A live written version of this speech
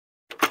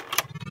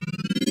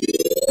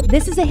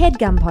This is a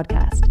HeadGum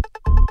podcast.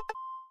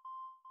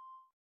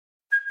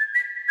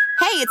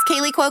 Hey, it's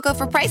Kaylee Cuoco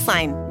for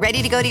Priceline.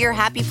 Ready to go to your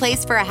happy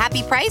place for a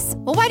happy price?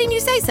 Well, why didn't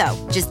you say so?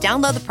 Just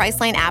download the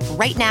Priceline app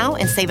right now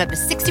and save up to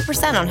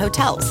 60% on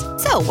hotels.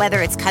 So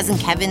whether it's Cousin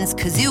Kevin's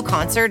Kazoo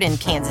Concert in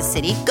Kansas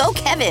City, go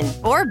Kevin,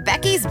 or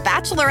Becky's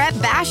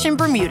Bachelorette Bash in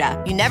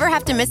Bermuda, you never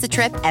have to miss a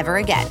trip ever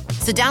again.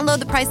 So download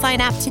the Priceline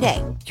app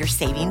today. Your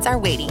savings are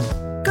waiting.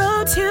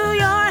 Go to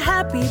your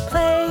happy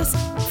place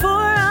for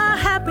a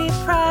happy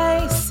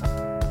price.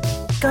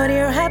 Go to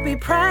your happy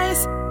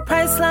price,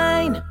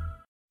 Priceline.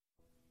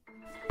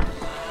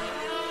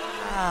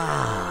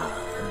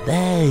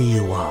 There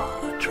you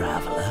are,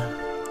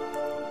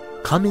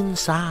 traveler. Come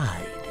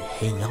inside,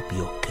 hang up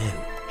your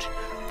coat,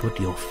 put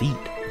your feet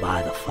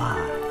by the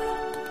fire,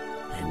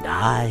 and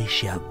I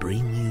shall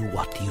bring you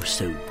what you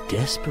so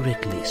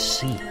desperately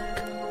seek.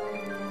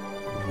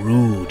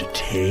 Rude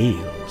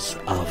tales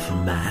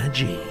of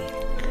magic.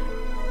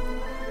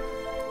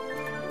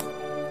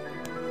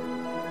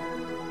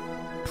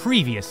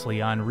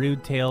 Previously on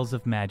Rude Tales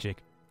of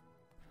Magic,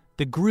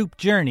 the group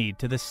journeyed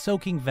to the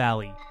Soaking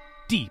Valley,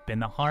 deep in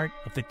the heart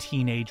of the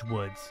teenage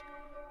woods.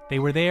 They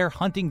were there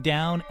hunting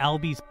down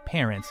Albie's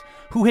parents,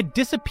 who had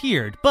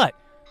disappeared but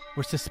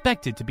were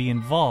suspected to be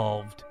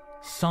involved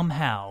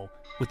somehow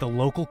with a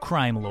local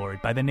crime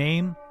lord by the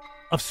name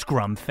of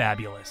Scrum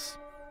Fabulous.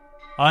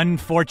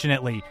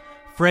 Unfortunately,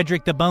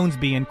 Frederick the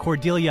Bonesby and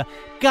Cordelia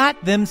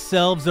got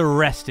themselves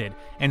arrested,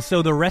 and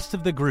so the rest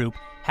of the group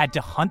had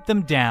to hunt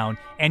them down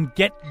and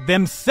get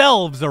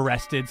themselves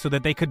arrested so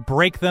that they could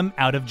break them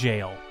out of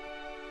jail.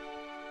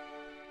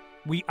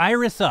 We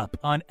iris up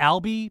on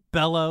Albie,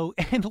 Bello,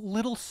 and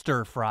Little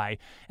Stir-Fry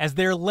as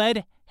they're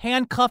led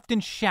handcuffed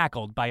and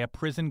shackled by a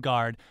prison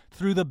guard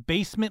through the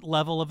basement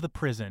level of the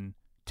prison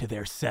to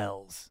their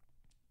cells.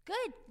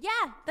 Good.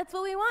 Yeah, that's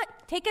what we want.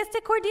 Take us to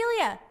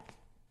Cordelia.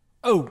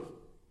 Oh,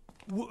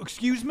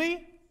 excuse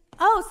me?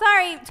 Oh,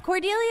 sorry.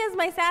 Cordelia is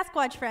my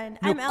Sasquatch friend.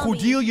 I'm Albie.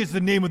 Cordelia's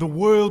the name of the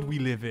world we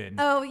live in.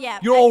 Oh, yeah.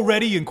 You're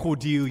already in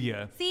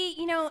Cordelia. See,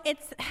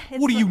 it's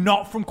what, are you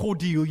not from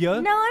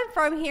Cordelia? No, I'm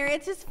from here.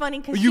 It's just funny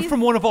because Are you from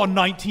one of our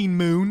 19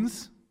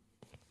 moons?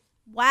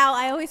 Wow,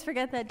 I always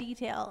forget that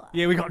detail.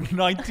 Yeah, we got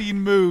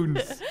 19 moons.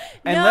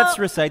 And let's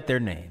recite their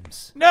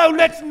names. No,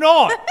 let's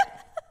not.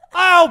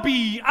 I'll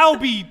be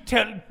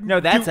No,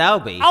 that's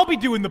Albie. I'll be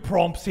doing the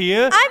prompts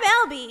here.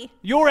 I'm Albie.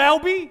 You're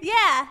Albie?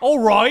 Yeah. All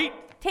right.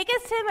 Take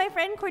us to my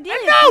friend Cordelia.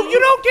 No, please. you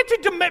don't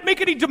get to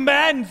make any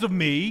demands of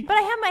me. But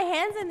I have my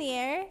hands in the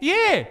air.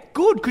 Yeah,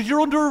 good, because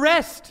you're under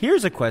arrest.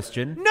 Here's a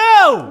question.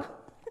 No!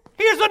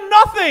 Here's a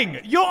nothing!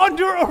 You're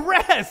under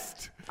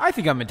arrest! I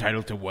think I'm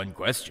entitled to one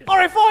question. All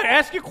right, fine,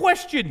 ask your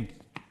question.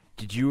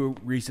 Did you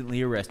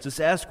recently arrest a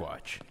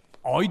Sasquatch?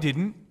 I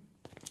didn't.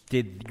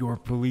 Did your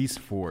police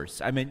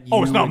force? I meant you.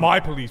 Oh, it's not my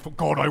police force.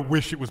 God, I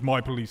wish it was my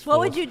police force. What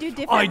would you do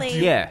differently?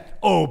 Yeah.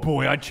 Oh,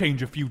 boy, I'd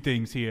change a few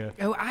things here.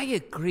 Oh, I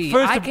agree.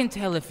 First I can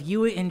tell if you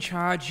were in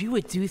charge, you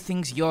would do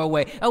things your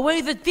way, a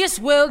way that this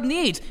world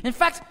needs. In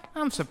fact,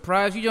 I'm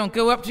surprised you don't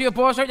go up to your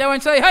boss right now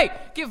and say, hey,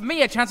 give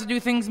me a chance to do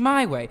things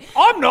my way.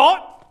 I'm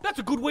not. That's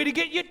a good way to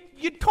get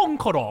your tongue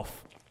cut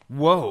off.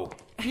 Whoa.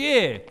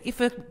 Yeah.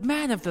 If a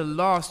man of the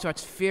law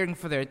starts fearing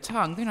for their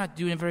tongue, they're not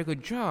doing a very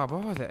good job,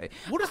 are they?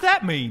 What does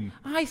that mean?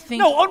 I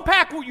think... No,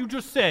 unpack what you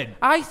just said.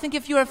 I think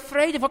if you're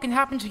afraid of what can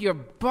happen to your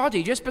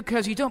body just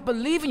because you don't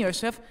believe in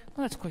yourself,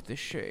 well, that's quite a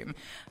shame.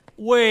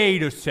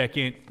 Wait a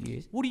second.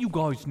 Yes? What do you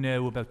guys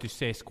know about the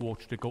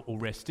Sasquatch that got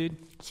arrested?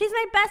 She's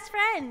my best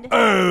friend.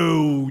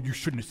 Oh, you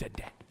shouldn't have said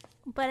that.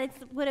 But it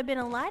would have been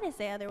a lie to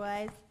say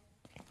otherwise.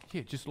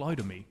 Yeah, just lie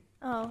to me.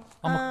 Oh,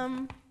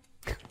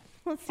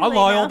 I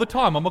lie all the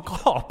time. I'm a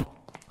cop.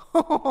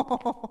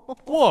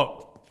 What?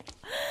 Well,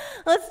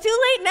 it's too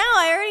late now.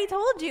 I already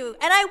told you.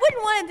 And I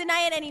wouldn't want to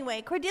deny it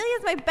anyway.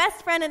 Cordelia's my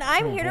best friend, and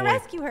I'm here to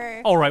rescue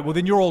her. All right, well,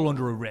 then you're all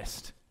under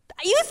arrest.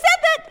 You said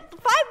that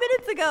 5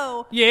 minutes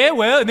ago. Yeah,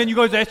 well, and then you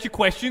guys asked your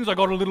questions. I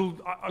got a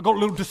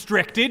little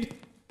distracted.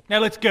 Now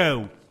let's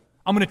go.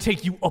 I'm going to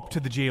take you up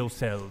to the jail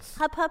cells.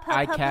 Hup, hup, hup,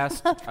 I hup,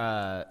 cast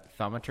hup.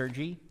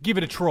 thaumaturgy. Give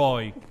it a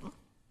try.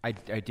 I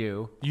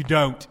do. You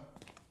don't.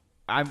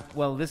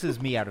 Well, this is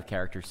me out of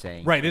character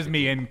saying. Right, this is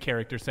me in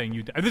character saying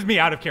you. This is me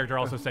out of character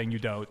also saying you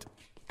don't,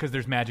 because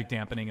there's magic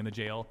dampening in the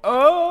jail.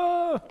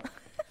 Oh!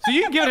 So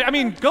you can give it. I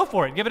mean, go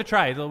for it. Give it a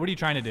try. What are you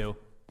trying to do?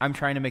 I'm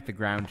trying to make the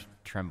ground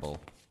tremble.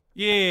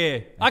 Yeah,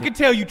 I can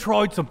tell you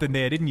tried something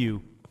there, didn't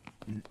you?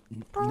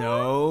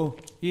 No.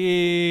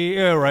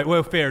 Yeah. All right.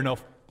 Well, fair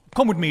enough.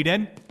 Come with me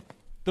then.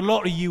 The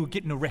lot of you are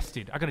getting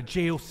arrested. I got a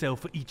jail cell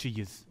for each of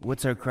yous.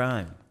 What's our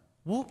crime?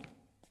 What?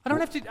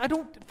 I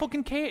don't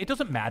fucking care. It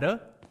doesn't matter.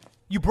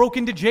 You broke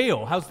into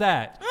jail. How's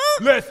that?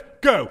 Let's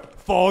go.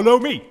 Follow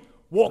me.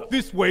 Walk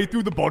this way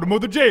through the bottom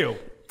of the jail.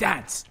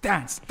 Dance,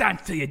 dance,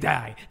 dance till you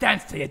die.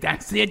 Dance till you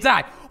dance till you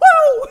die.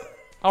 Woo!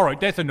 All right,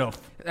 that's enough.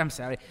 I'm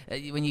sorry.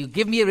 When you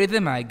give me a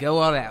rhythm, I go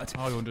all out.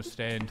 I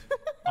understand.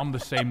 I'm the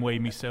same way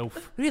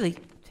myself. Really?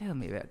 Tell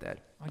me about that.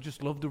 I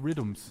just love the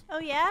rhythms. Oh,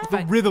 yeah?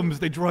 The rhythms,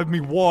 they drive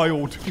me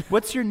wild.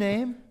 What's your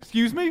name?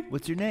 Excuse me?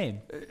 What's your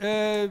name?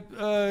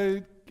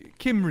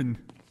 Kimrin.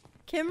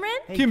 Kimrin?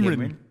 Hey,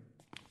 Kimrin.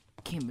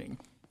 Kimmin,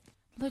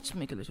 let's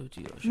make a little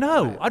deal.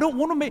 No, I don't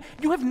want to make...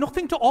 You have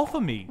nothing to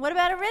offer me. What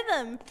about a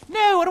rhythm?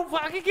 No, I don't...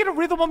 I can get a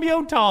rhythm on my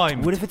own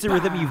time. What if it's a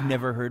rhythm you've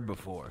never heard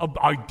before?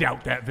 I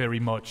doubt that very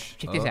much.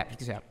 Check this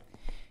out.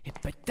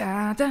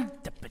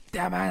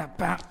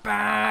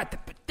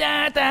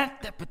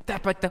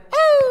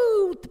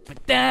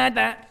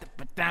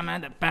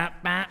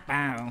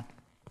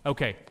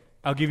 Okay,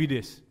 I'll give you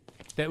this.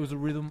 That was a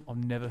rhythm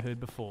I've never heard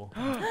before.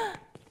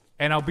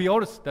 And I'll be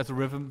honest, that's a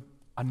rhythm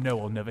I know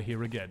I'll never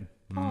hear again.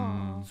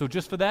 So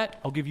just for that,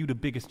 I'll give you the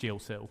biggest jail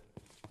cell.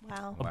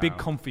 Wow. A big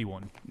comfy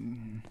one.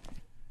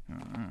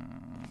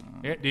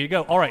 Yeah, there you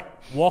go. All right,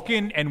 walk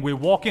in, and we're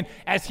walking.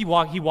 As he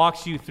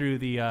walks you through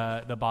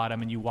the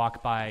bottom, and you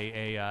walk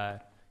by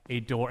a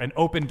door, an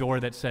open door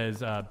that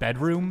says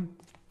bedroom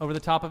over the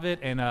top of it.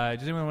 And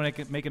does anyone want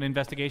to make an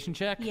investigation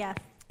check? Yeah.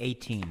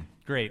 18.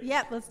 Great.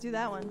 Yep, let's do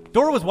that one.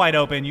 Door was wide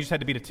open. You just had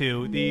to beat a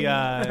 2.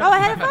 I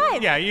had a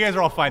 5. Yeah, you guys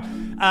are all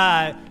fine.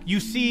 You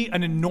see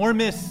an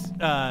enormous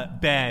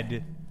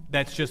bed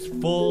that's just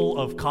full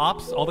of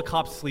cops. All the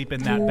cops sleep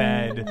in that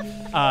bed.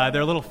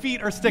 Their little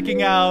feet are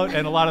sticking out,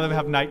 and a lot of them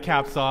have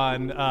nightcaps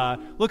on.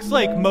 Looks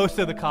like most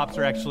of the cops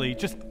are actually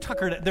just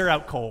tuckered. They're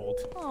out cold.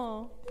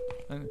 Oh.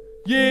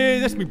 Yeah,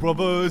 that's me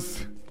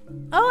brothers.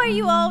 Oh, are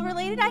you all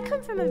related? I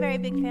come from a very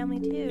big family,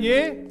 too.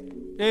 Yeah?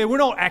 Yeah, we're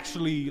not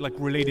actually, like,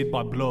 related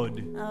by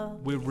blood. Oh.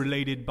 We're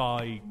related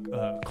by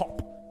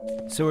cop.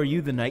 So are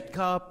you the night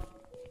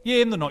cop?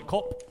 Yeah, I'm the night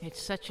cop.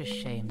 It's such a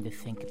shame to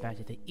think about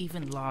it that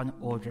even Law and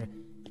Order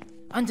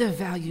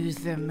undervalues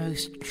their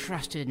most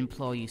trusted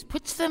employees,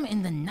 puts them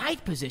in the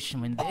night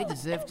position when they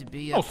deserve to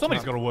be up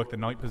Somebody's top. got to work the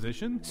night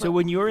position. So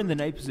when you're in the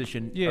night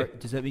position, Yeah.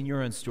 does that mean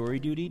you're on story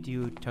duty? Do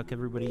you tuck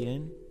everybody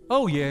in?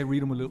 Oh, yeah,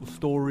 read them a little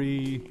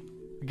story.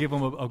 Give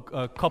them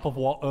a cup of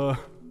water.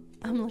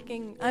 I'm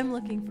looking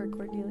for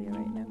Cordelia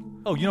right now.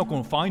 Oh, you're not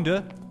going to find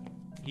her.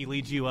 He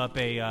leads you up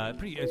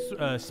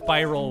a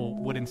spiral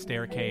wooden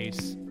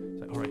staircase.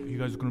 It's like, all right, you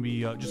guys are going to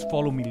be... just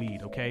follow me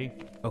lead, okay?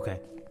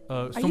 Okay.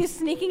 Are you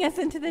sneaking us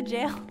into the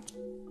jail?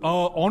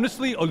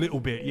 Honestly, a little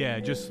bit, yeah.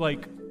 Just,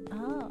 like,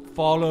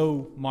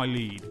 follow my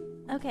lead.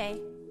 Okay.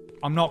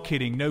 I'm not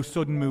kidding. No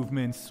sudden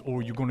movements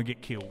or you're going to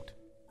get killed.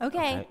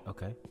 Okay.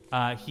 Okay.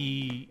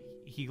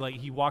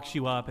 He walks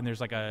you up, and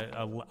there's, like,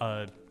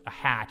 a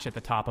hatch at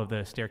the top of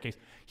the staircase.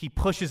 He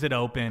pushes it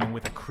open, and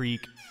with a creak,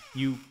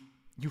 you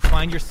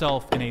find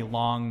yourself in a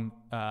long,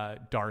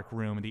 dark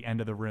room. At the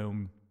end of the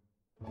room,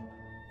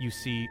 you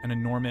see an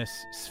enormous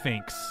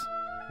sphinx,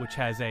 which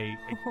has a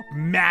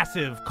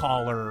massive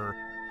collar.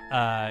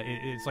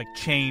 It's like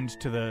chained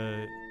to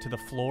the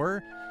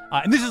floor,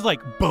 and this is like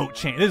boat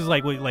chain. This is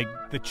like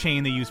the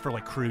chain they use for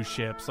like cruise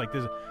ships. Like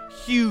there's a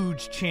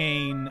huge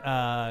chain.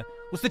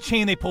 What's the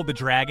chain they pulled the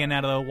dragon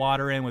out of the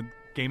water in with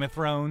Game of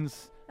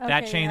Thrones?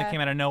 That chain that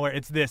came out of nowhere.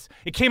 It's this.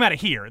 It came out of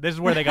here. This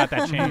is where they got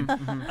that chain.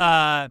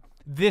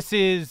 This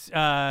is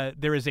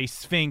there is a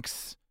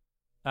sphinx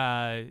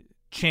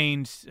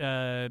chained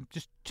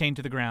just chained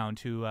to the ground.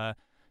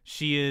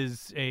 She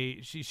has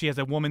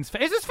a woman's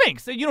face. It's a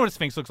sphinx. You know what a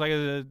sphinx looks like?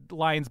 A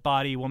lion's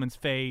body, woman's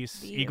face,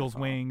 beautiful. Eagle's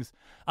wings.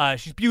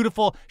 She's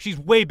beautiful. She's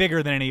way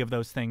bigger than any of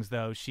those things,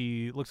 though.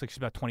 She looks like she's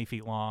about 20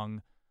 feet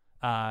long,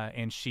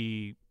 and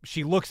she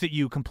looks at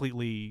you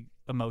completely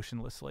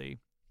emotionlessly.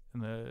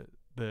 And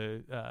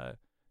the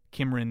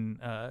Kimrin,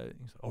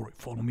 he's like, all right,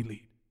 follow me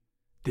lead.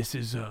 This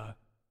is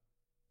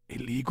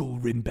illegal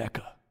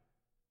Rinbecca.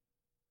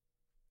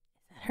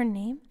 Is that her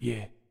name?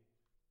 Yeah.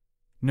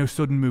 No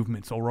sudden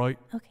movements, all right?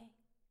 Okay.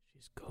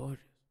 She's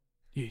gorgeous.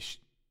 Yeah,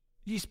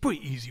 she's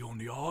pretty easy on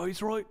the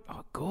eyes, right?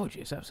 Oh,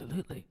 gorgeous,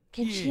 absolutely.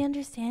 Can she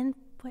understand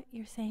what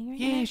you're saying right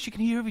now? Yeah, she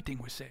can hear everything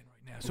we're saying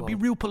right now. So be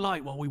real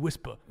polite while we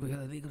whisper.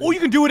 Legally. Or you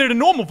can do it at a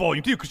normal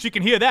volume, too, because she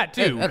can hear that,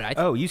 too. All right.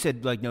 Oh, you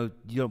said, like, no,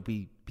 you don't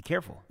be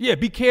careful. Yeah,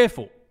 be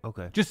careful.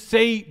 Okay. Just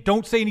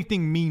don't say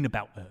anything mean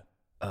about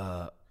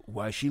her.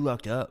 Why is she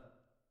locked up?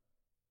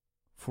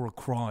 For a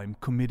crime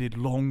committed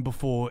long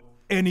before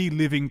any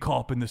living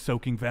cop in the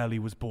Soaking Valley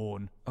was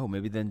born. Oh,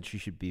 maybe then she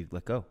should be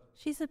let go.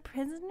 She's a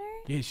prisoner?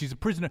 Yeah, she's a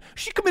prisoner.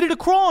 She committed a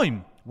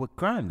crime. What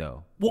crime,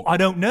 though? Well, I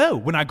don't know.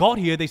 When I got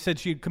here, they said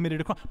she had committed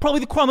a crime. Probably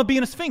the crime of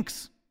being a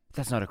sphinx.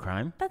 That's not a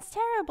crime. That's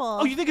terrible.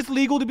 Oh, you think it's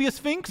legal to be a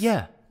sphinx?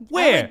 Yeah.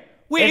 Where?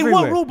 Wait, in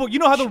Everywhere. what rule book? You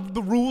know how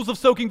the rules of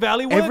Soaking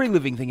Valley work? Every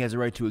living thing has a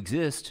right to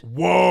exist.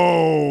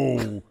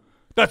 Whoa!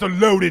 That's a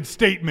loaded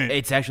statement.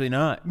 It's actually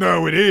not.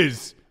 No, it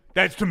is.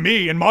 That's to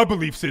me and my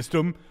belief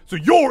system. So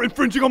you're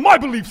infringing on my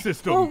belief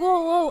system.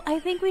 Whoa. I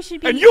think we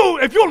should be... And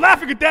if you're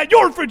laughing at that,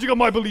 you're infringing on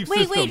my belief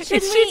system. Wait,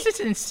 It's just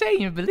an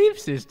insane belief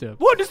system.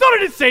 What? It's not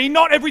an insane.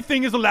 Not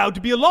everything is allowed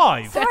to be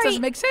alive. That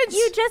doesn't make sense.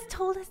 You just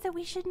told us that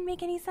we shouldn't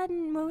make any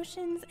sudden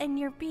motions, and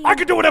you're being... I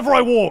can do whatever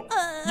I want.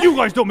 You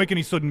guys don't make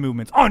any sudden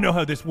movements. I know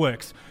how this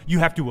works. You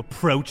have to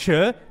approach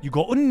her. You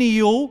got to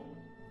kneel.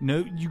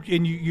 No, you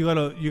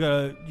gotta,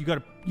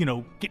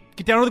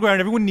 get down on the ground.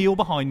 Everyone kneel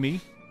behind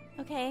me.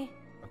 Okay.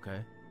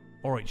 Okay.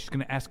 All right, she's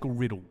gonna ask a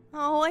riddle.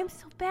 Oh, I'm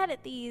so bad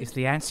at these. Is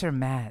the answer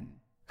man?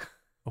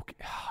 Okay.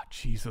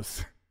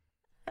 Jesus.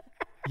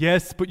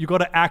 Yes, but you got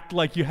to act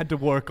like you had to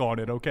work on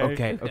it, okay?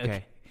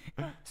 Okay.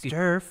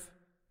 Sturf.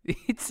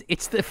 It's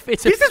a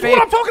This is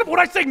what I'm talking about when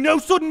I say no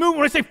sudden movement,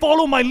 when I say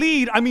follow my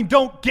lead. I mean,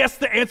 don't guess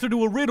the answer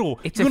to a riddle.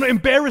 It's You're a going to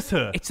embarrass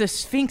her. It's a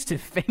Sphinx to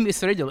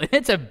famous riddle, and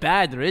it's a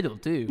bad riddle,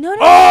 too. No.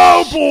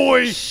 Oh,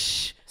 boy!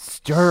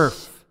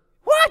 Sturf.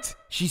 What?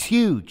 She's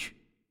huge.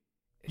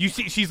 You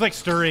see, she's like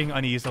stirring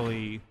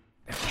uneasily.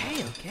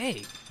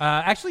 Okay.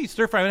 Actually,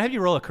 Stir Fry, I'm going to have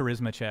you roll a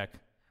charisma check.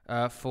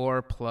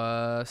 4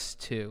 plus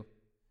 2.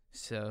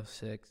 So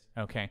 6.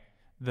 Okay.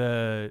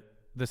 The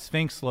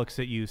Sphinx looks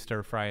at you,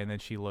 Stir Fry, and then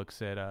she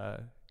looks at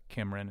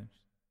Cameron.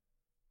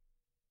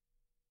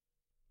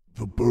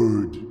 The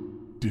bird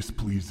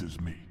displeases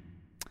me.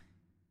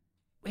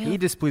 Well, He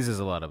displeases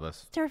a lot of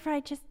us. Stir Fry,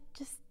 just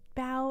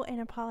bow and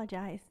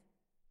apologize.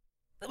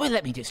 well,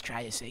 let me just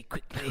try to say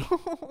quickly.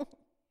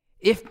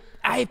 If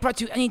I brought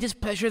you any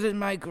displeasure, then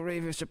my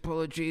gravest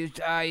apologies.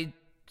 I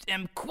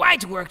am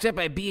quite worked up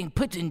by being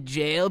put in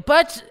jail,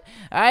 but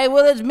I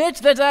will admit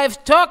that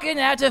I've talked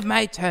out of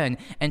my turn.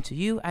 And to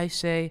you I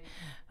say,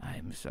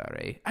 I'm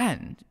sorry.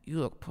 And you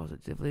look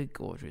positively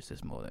gorgeous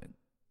this morning.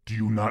 Do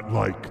you not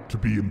like to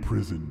be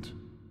imprisoned?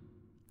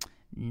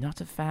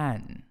 Not a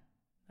fan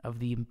of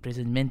the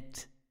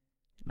imprisonment,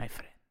 my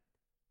friend.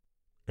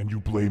 And you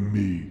blame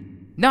me?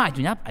 No, I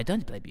do not. I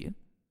don't blame you.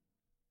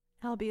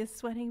 Albie is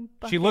sweating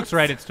buckets. She looks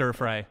right at Stir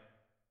Fry.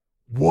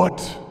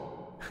 What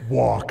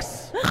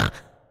walks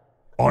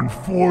on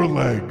 4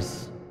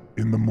 legs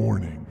in the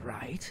morning,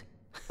 Right?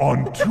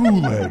 on 2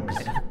 legs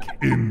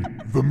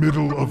in the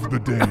middle of the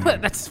day,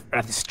 That's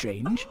rather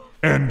strange.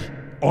 and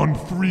on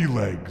 3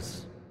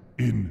 legs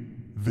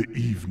in the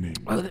evening?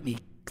 Well, let me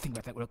think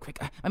about that real quick.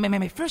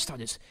 My first thought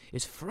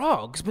is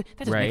frogs, but that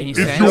doesn't Right. make any Is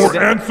sense. your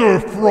answer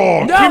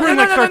frog? No, Cameron,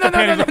 no, like, no, starts no, to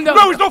panic. no,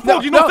 No, it's not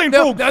frogs. You're not saying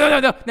frogs.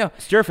 No.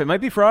 Sturf, it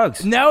might be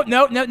frogs. No.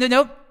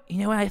 You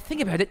know, when I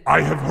think about it.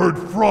 I have heard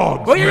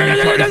frogs Oh,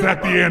 many times. Is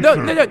that the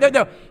answer?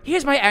 No.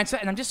 Here's my answer,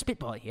 and I'm just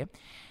spitballing here.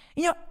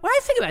 You know, when I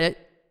think about it,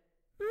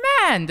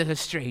 man does a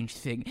strange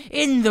thing.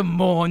 In the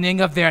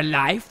morning of their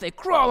life, they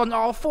crawl on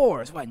all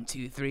 4s. 1,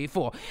 2, 3,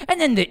 4.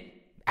 And in the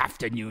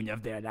afternoon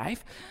of their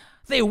life,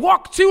 they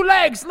walk 2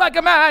 legs like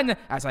a man,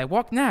 as I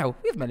walk now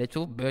with my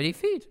little birdie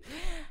feet.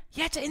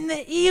 Yet in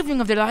the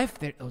evening of their life,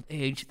 their old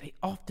age, they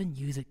often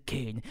use a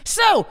cane.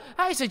 So,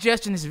 I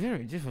suggest in this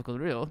very difficult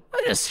riddle,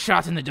 I just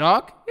shot in the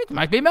dark. It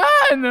might be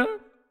man.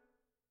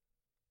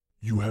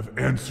 You have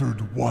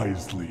answered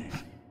wisely.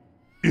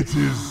 It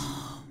is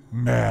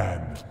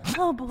man.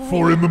 Oh boy.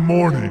 For in the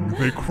morning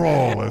they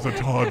crawl as a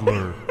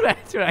toddler.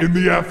 That's right. In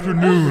the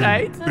afternoon,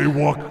 Right. they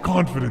walk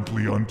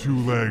confidently on 2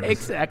 legs.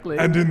 Exactly.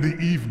 And in the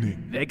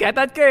evening, They got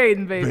that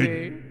cane, they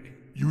baby.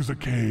 use a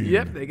cane.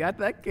 Yep, they got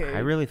that cane. I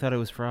really thought it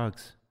was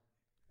frogs.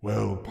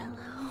 Well,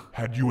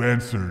 had you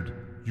answered,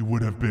 you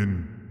would have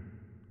been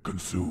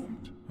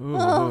consumed.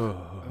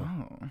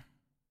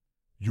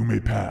 You may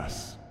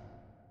pass.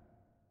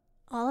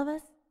 All of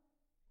us?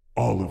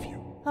 All of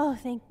you. Oh,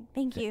 thank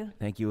you.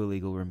 Thank you,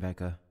 illegal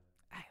Rebecca.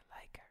 I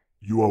like her.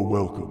 You are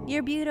welcome.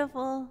 You're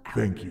beautiful.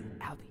 Thank you.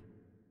 Albie,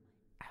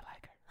 I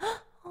like her.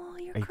 Oh,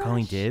 your Are you crush.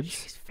 calling dibs?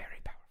 She's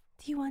very powerful.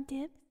 Do you want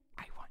dibs?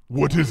 I want.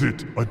 What is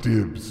it, a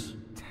dibs?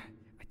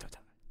 I don't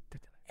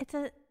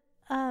tell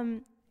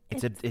her.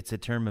 It's a It's a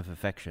term of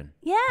affection.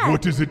 yeah.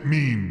 What does it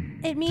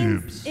mean, It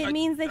means dibs? it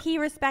means that he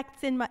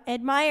respects and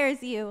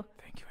admires you.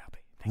 Thank you,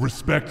 Albie. Thank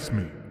Respects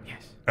me you.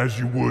 Yes. as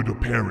you would a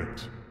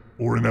parent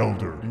or an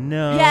elder.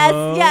 No.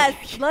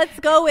 Yes. Let's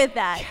go with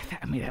that.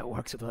 I mean, that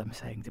works with what I'm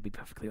saying, to be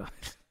perfectly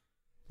honest.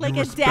 Like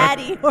You a respect-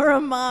 daddy or a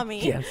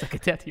mommy. Yeah, it's like a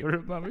daddy or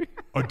a mommy.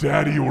 A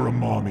daddy or a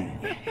mommy.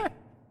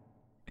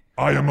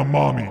 I am a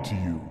mommy to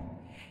you.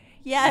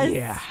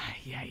 Yes.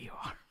 Yeah, you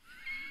are.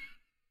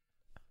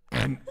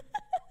 And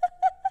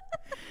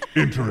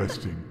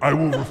interesting. I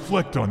will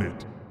reflect on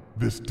it,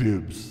 this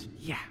dibs.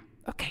 Yeah,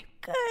 okay.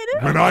 Good.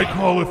 When I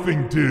call a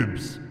thing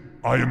dibs,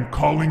 I am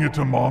calling it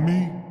a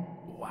mommy?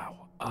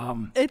 Wow.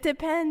 It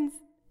depends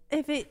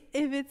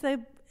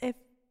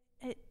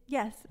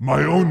yes.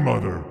 My own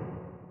mother,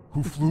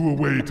 who flew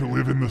away to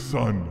live in the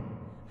sun,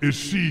 is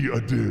she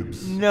a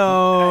dibs?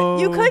 No.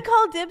 You could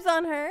call dibs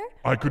on her.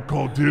 I could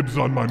call dibs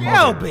on my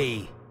mother.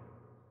 Albie.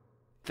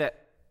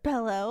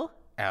 Bello.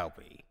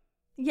 Albie.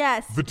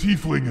 Yes. The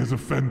tiefling has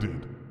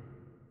offended.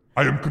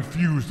 I am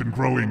confused and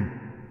growing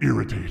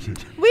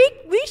irritated.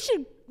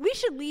 We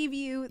should leave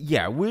you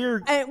Yeah,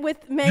 we're. with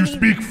many. You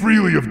speak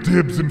freely of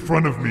dibs in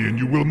front of me, and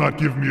you will not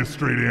give me a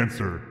straight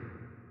answer.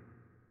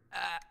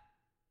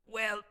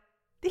 Well,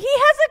 He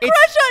has a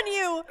crush on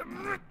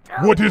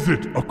you. What is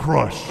it, a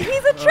crush?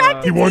 He's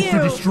attracted He to wants you. to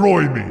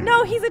destroy me.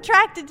 No, he's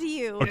attracted to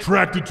you.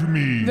 Attracted to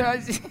me. He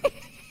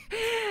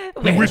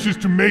well, wishes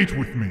to mate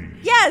with me.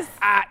 Yes.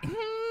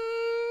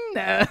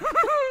 no.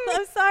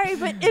 I'm sorry,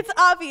 but it's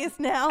obvious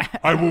now.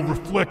 I will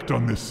reflect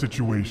on this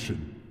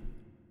situation.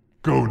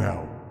 Go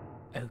now.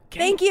 Okay.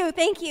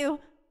 Thank you.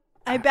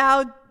 I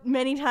bowed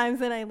many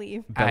times and I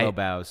leave. Bello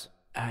bows.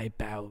 I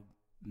bow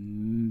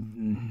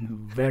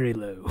very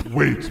low.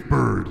 Wait,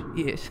 bird.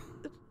 Yes.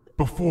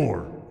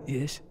 Before,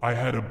 Yes. I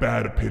had a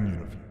bad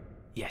opinion of you.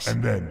 Yes.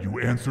 And then you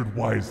answered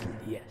wisely.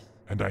 Yes.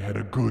 And I had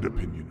a good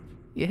opinion of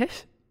you.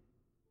 Yes?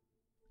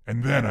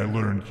 And then I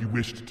learned you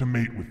wished to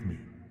mate with me.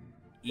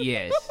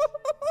 Yes.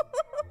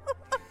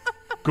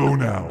 Go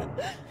now.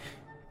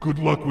 Good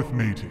luck with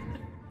mating.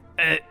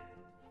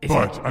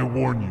 But I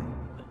warn you,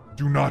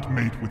 do not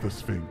mate with a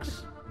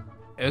sphinx.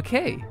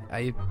 Okay.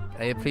 I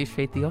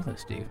appreciate the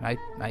honesty.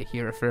 I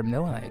hear a firm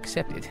no and I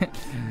accept it.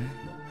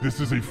 This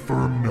is a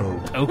firm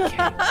no. Okay.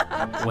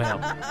 Well,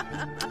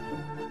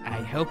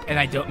 I hope, and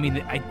I don't mean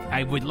that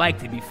I would like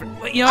to be friends.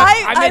 You know,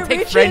 I'm going to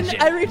take friendship.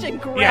 I reach and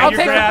grab. Yeah, I'll you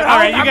take grab. it. All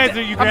right, you guys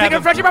I'm grab taking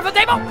him. friendship off the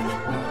table.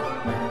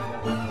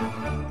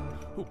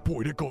 Oh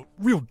boy, that got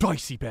real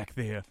dicey back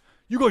there.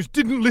 You guys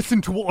didn't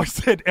listen to what I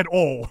said at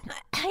all.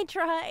 I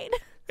tried.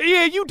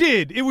 Yeah, you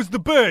did. It was the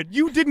bird.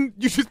 You didn't.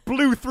 You just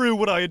blew through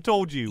what I had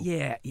told you.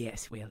 Yeah,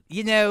 yes, well,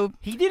 you know.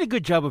 He did a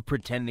good job of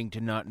pretending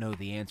to not know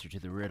the answer to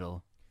the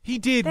riddle. He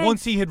did. Thanks.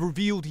 Once he had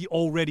revealed he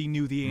already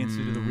knew the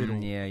answer to the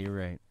riddle. Yeah, you're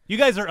right. You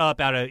guys are up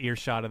out of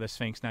earshot of the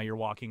Sphinx now. You're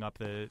walking up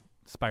the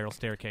spiral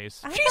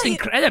staircase. She's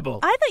incredible.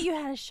 I thought you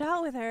had a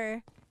shot with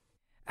her.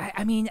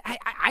 I mean,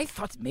 I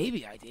thought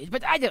maybe I did,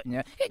 but I don't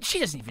know. She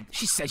doesn't even.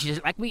 She said she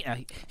doesn't like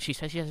me. She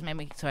said she doesn't like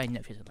me, so I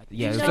know she doesn't like me.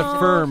 Yeah, it was No, a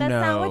firm that's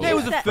not no. what you It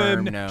was a said.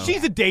 firm no.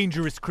 She's a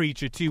dangerous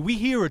creature too. We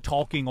hear her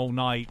talking all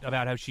night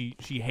about how she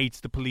hates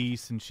the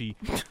police and she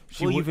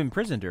Well, you've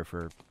imprisoned her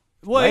for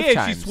well, yeah,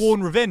 lifetimes. she's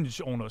sworn revenge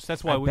on us.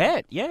 That's why I we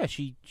bet. Yeah,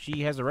 she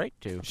has a right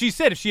to. She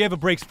said if she ever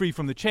breaks free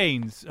from the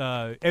chains,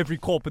 every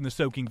corp in the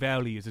Soaking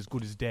Valley is as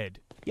good as dead.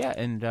 Yeah,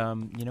 and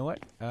you know what?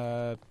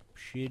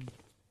 Should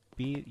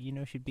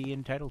be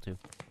entitled to.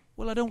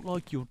 Well, I don't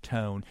like your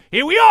tone.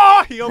 Here we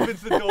are! He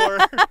opens the door.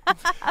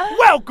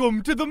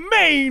 Welcome to the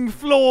main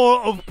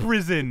floor of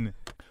prison.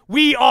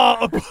 We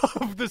are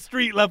above the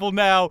street level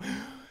now.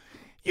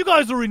 You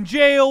guys are in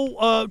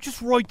jail.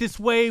 Just right this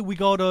way. We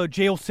got a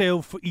jail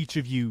cell for each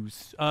of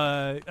yous.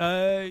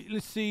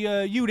 Let's see.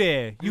 You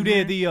there? You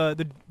there?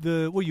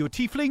 The what are you, a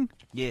tiefling?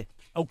 Yeah.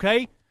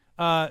 Okay.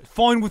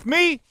 Fine with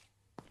me.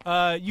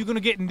 You're gonna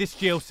get in this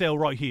jail cell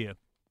right here.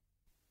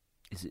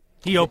 Is it?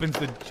 He opens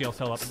the jail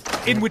cell up.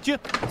 In with you.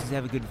 Does it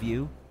have a good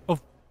view?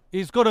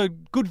 He's got a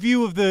good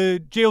view of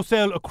the jail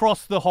cell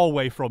across the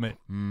hallway from it.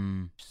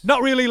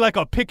 Not really like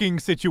a picking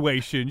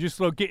situation. Just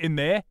like get in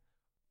there.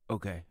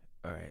 Okay.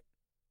 All right.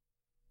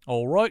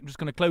 All right. I'm just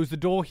gonna close the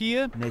door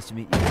here. Nice to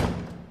meet you.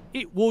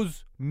 It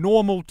was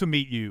normal to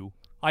meet you.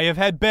 I have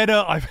had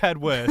better. I've had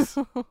worse.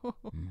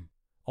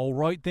 All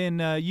right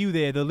then. You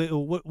there? The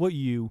little what are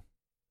you?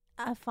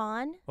 A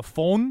fawn? A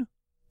fawn?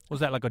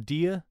 Was that like a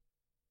deer?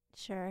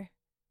 Sure.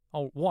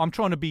 Oh, well, I'm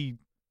trying to be.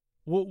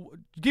 Well,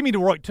 give me the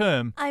right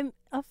term. I'm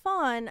a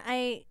fawn.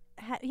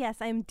 Yes,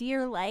 I'm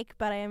deer-like,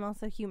 but I am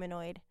also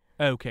humanoid.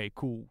 Okay,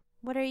 cool.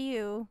 What are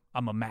you?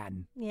 I'm a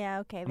man. Yeah,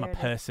 okay. I'm there a it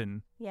is.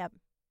 person. Yep.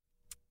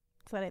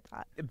 That's what I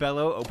thought.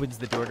 Bello opens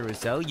the door to his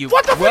cell. You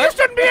What the fuck? You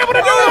shouldn't be able to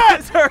do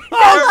that! Sorry.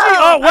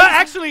 Oh, well,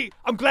 actually,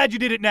 I'm glad you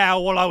did it now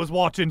while I was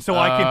watching, so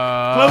I can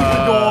close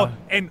the door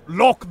and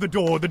lock the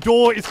door. The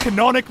door is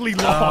canonically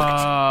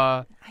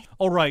locked.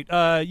 All right,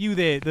 you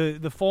there,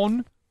 the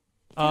fawn.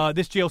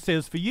 This jail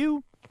cell's for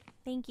you.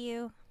 Thank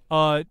you.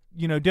 Try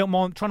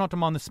not to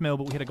mind the smell,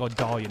 but we had a guy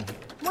die in here.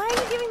 Why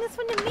are you giving this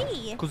one to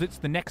me? Because it's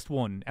the next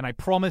one, and I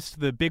promised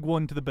the big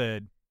one to the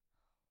bird.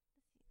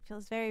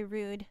 Feels very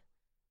rude.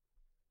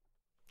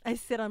 I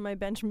sit on my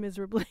bench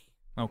miserably.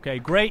 Okay,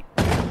 great.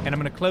 And I'm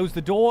going to close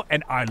the door,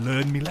 and I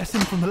learned my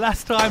lesson from the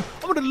last time.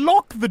 I'm going to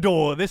lock the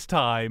door this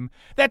time.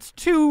 That's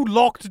 2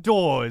 locked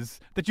doors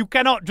that you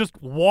cannot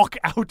just walk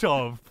out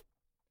of.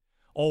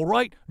 All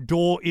right,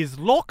 door is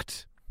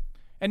locked.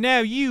 And now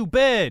you,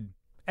 bird.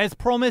 As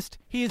promised,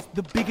 here's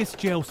the biggest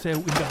jail cell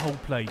in the whole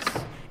place.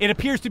 It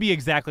appears to be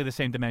exactly the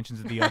same dimensions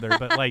as the other,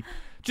 but like,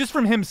 just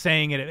from him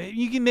saying it,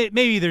 you can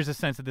maybe there's a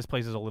sense that this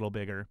place is a little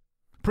bigger.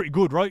 Pretty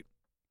good, right?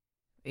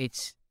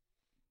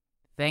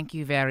 Thank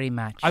you very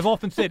much. I've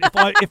often said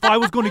if I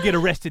was going to get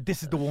arrested,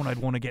 this is the one I'd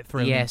want to get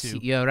thrown yes,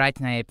 into. you're right,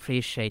 and I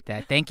appreciate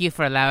that. Thank you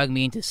for allowing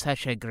me into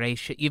such a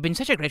gracious. You've been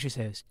such a gracious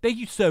host Thank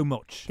you so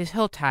much. this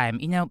whole time.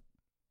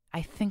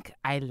 I think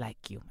I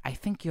like you. I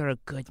think you're a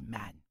good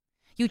man.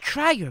 You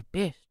try your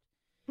best.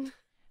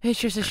 It's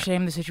just a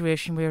shame the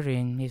situation we're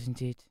in,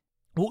 isn't it?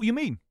 What do you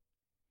mean?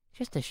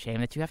 Just a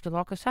shame that you have to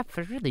lock us up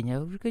for really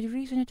no good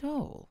reason at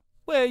all.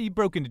 Well, you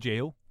broke into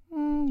jail.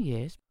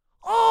 Yes.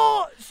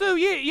 Oh, so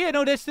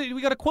no,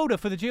 we got a quota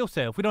for the jail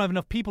cell. If we don't have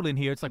enough people in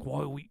here, it's like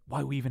why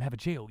we even have a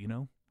jail, you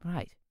know?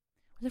 Right.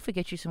 What if we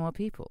get you some more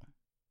people?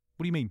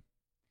 What do you mean?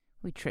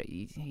 We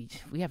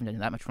haven't done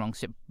that much wrong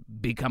except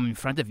come in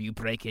front of you,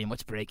 break in.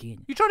 What's break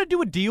in? You trying to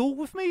do a deal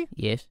with me?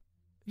 Yes.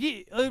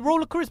 Yeah,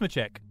 roll a charisma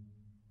check.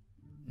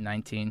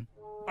 19.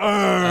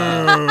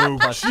 Oh,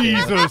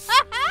 Jesus.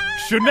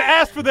 Shouldn't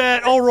have asked for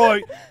that. All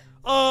right.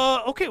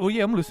 Okay, well,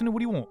 yeah, I'm listening. What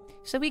do you want?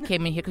 So we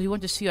came in here because we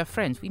wanted to see our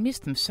friends. We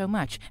missed them so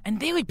much, and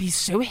they would be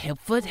so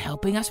helpful at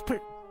helping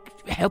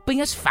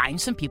us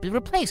find some people to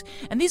replace.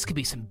 And these could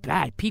be some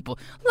bad people.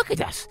 Look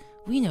at us.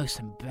 we know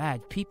some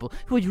bad people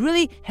who would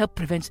really help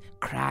prevent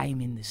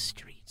crime in the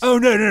streets. Oh,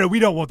 no, we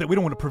don't want that. We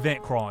don't want to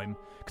prevent crime.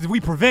 Because if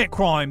we prevent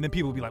crime, then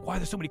people will be like, why are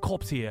there so many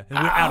cops here? And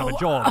we're out of a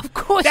job. Of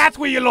course. That's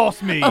where you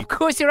lost me. Of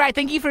course you're right.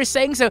 Thank you for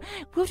saying so.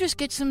 We'll just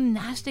get some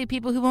nasty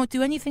people who won't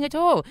do anything at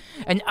all.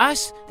 And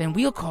us, then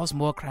we'll cause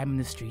more crime in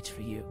the streets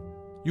for you.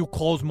 You'll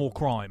cause more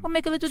crime. We'll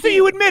make a little So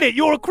you admit it.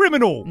 You're a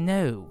criminal.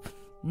 No.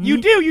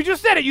 You do. You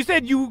just said it. You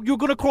said you're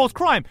going to cause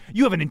crime.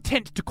 You have an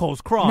intent to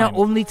cause crime. Not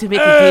only to make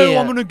a deal.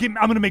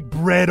 I'm gonna make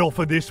bread off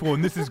of this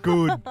one. This is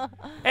good.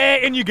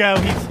 In you go.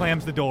 He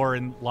slams the door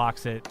and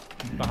locks it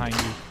behind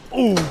you.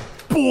 Oh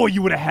boy,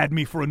 you would have had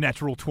me for a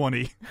natural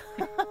 20.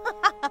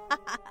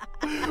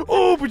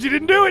 Oh, but you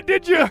didn't do it,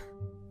 did you?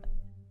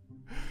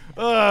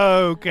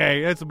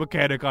 Okay, that's a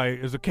mechanic I,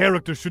 as a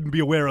character, shouldn't be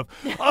aware of.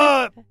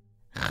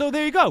 So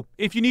there you go.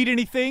 If you need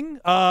anything,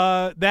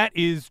 that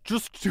is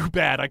just too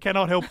bad. I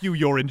cannot help you.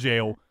 You're in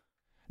jail.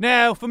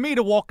 Now, for me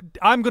to walk,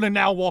 I'm going to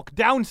now walk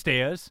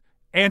downstairs,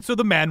 answer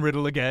the man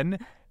riddle again,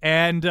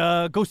 and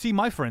go see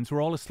my friends who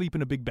are all asleep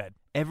in a big bed.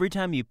 Every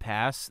time you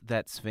pass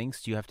that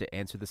Sphinx, do you have to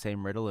answer the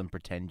same riddle and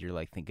pretend you're,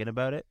 like, thinking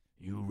about it?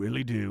 You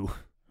really do.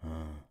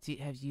 Do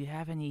you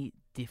have any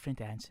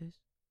different answers?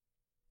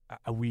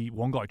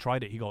 One guy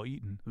tried it. He got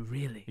eaten.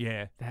 Really?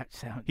 Yeah. That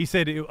sounds... He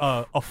said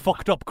a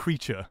fucked up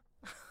creature.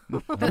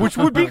 Which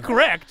would be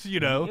correct, you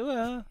know.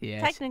 Well,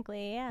 yes.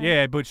 Technically, yeah.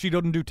 Yeah, but she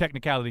doesn't do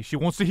technicality. She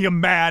wants to hear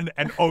man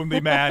and only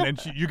man, and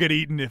you get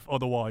eaten if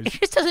otherwise. It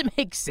just doesn't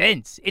make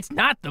sense. It's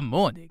not the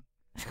morning.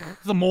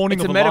 It's the morning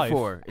it's of a life.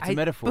 metaphor. It's a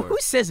metaphor. But who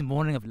says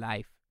morning of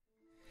life?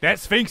 That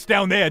Sphinx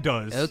down there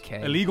does.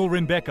 Okay. Illegal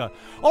Rebecca.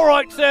 All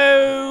right,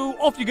 so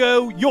off you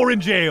go. You're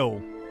in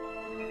jail.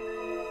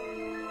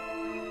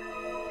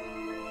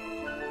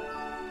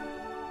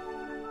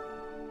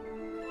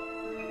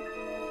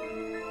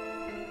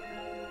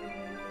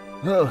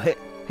 Oh, hey,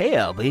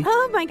 Albie.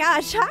 Oh my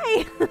gosh,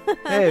 hi.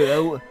 Hey,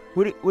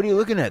 what are you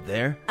looking at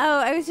there? Oh,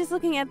 I was just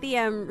looking at the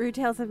Rude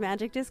Tales of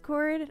Magic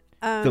Discord.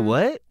 The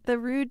what? The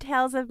Rude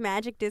Tales of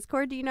Magic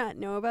Discord. Do you not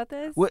know about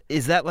this? What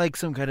is that, like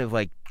some kind of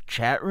like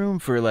chat room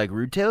for like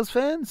Rude Tales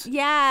fans?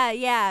 Yeah.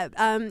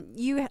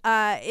 You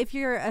if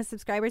you're a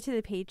subscriber to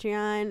the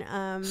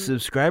Patreon,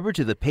 Subscriber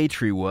to the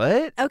Patreon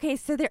what? Okay,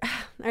 so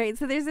all right,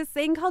 so there's this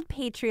thing called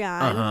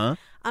Patreon.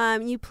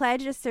 You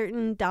pledge a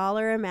certain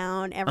dollar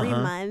amount every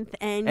month,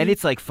 and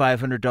it's like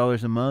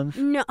 $500 a month.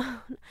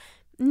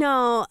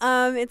 No,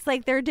 it's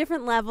like there are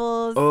different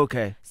levels. Oh,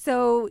 okay.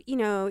 So,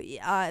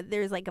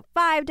 there's like a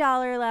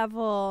 $5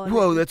 level.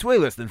 Whoa, that's way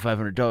less than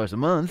 $500 a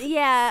month.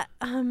 Yeah,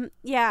 and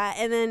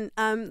then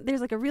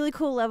there's like a really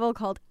cool level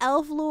called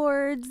Elf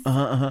Lords.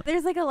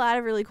 There's like a lot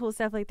of really cool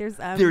stuff. Like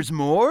there's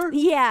more?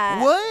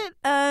 Yeah. What?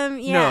 Yeah.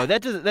 No,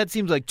 that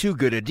seems like too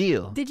good a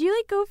deal. Did you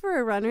like go for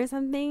a run or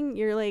something?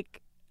 You're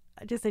like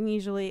just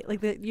unusually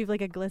like you've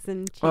like a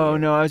glisten. Oh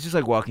no, I was just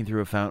like walking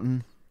through a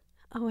fountain.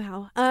 Oh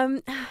wow.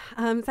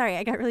 Sorry,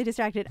 I got really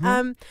distracted.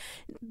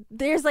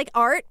 There's like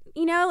art,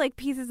 like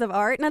pieces of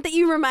art. Not that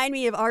you remind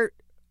me of art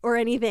or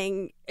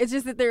anything. It's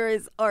just that there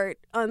is art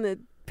on the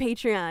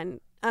Patreon.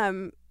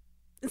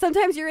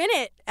 Sometimes you're in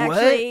it,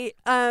 actually.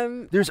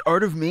 What? There's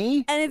art of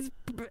me? And it's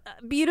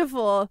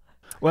beautiful.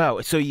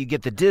 Wow, so you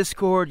get the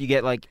Discord, you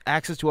get like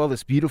access to all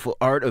this beautiful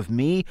art of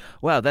me.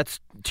 Wow, that's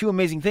two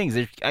amazing things.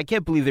 I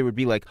can't believe there would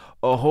be like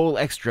a whole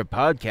extra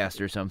podcast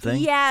or something.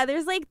 Yeah,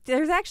 there's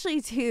actually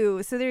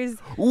two. So there's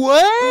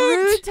what?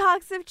 Rude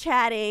Talks of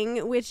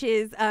Chatting, which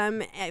is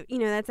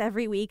that's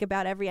every week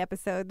about every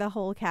episode. The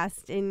whole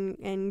cast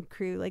and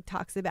crew like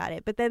talks about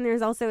it. But then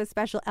there's also a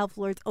special Elf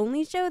Lords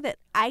only show that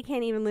I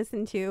can't even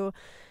listen to.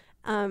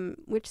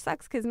 Which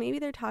sucks because maybe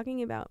they're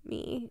talking about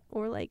me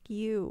or like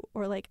you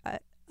or like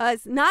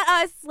us, not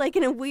us, like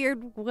in a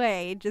weird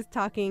way, just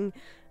talking.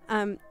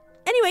 Anyway,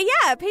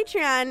 yeah,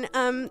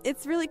 Patreon.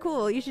 It's really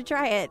cool. You should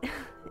try it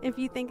if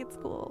you think it's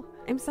cool.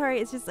 I'm sorry,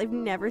 it's just I've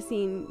never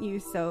seen you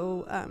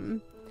so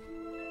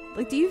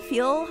like, do you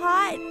feel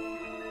hot?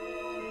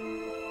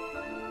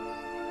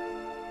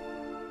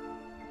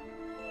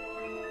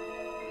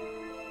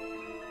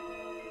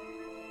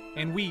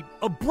 And we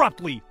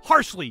abruptly,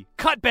 harshly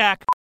cut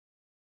back.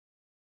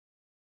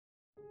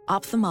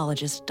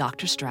 Ophthalmologist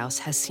Dr. Strauss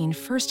has seen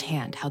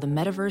firsthand how the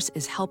metaverse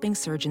is helping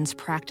surgeons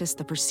practice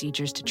the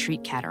procedures to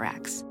treat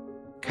cataracts.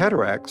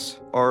 Cataracts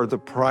are the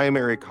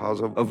primary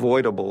cause of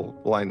avoidable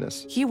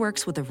blindness. He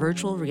works with a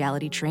virtual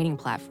reality training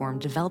platform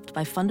developed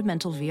by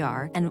Fundamental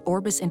VR and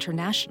Orbis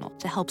International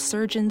to help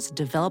surgeons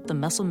develop the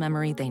muscle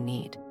memory they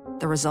need.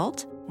 The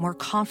result? More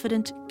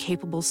confident,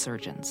 capable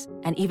surgeons.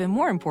 And even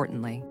more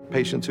importantly,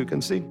 patients who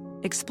can see.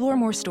 Explore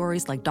more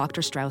stories like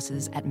Dr.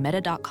 Strauss's at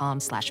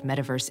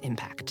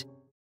meta.com/metaverseimpact.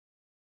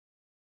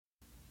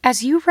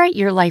 As you write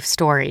your life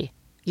story,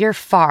 you're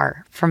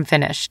far from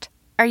finished.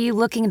 Are you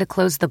looking to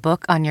close the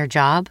book on your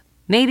job?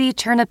 Maybe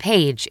turn a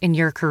page in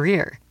your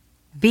career?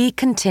 Be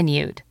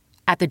continued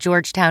at the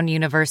Georgetown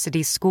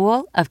University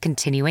School of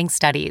Continuing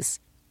Studies.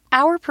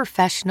 Our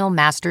professional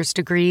master's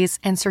degrees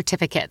and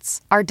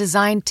certificates are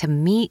designed to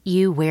meet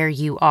you where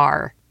you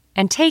are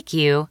and take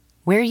you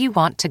where you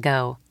want to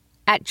go.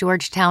 At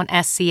Georgetown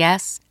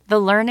SCS, the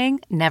learning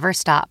never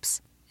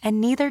stops,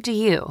 and neither do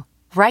you.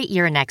 Write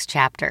your next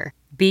chapter.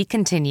 Be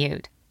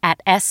continued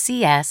at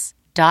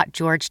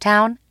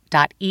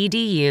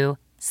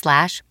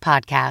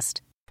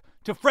scs.georgetown.edu/podcast.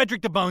 To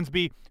Frederick de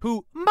Bonesby,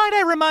 who, might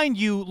I remind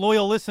you,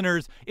 loyal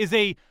listeners, is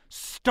a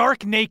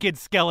stark naked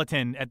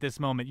skeleton at this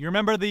moment. You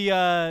remember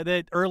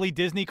the early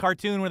Disney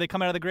cartoon where they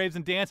come out of the graves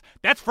and dance?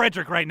 That's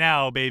Frederick right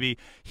now, baby.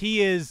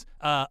 He is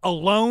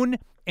alone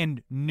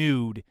and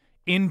nude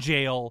in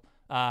jail.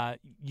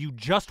 You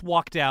just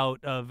walked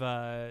out of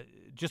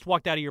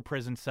your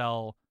prison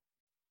cell.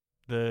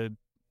 The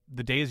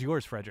day is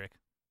yours, Frederick.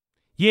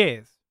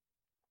 Yes.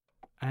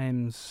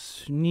 I'm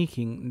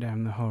sneaking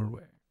down the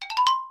hallway.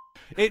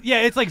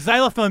 It's like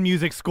xylophone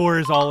music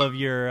scores all of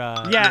your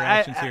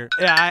actions here.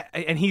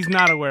 And he's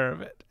not aware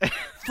of it.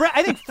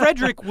 I think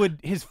Frederick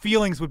his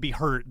feelings would be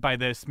hurt by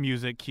this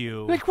music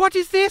cue. Like, what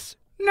is this?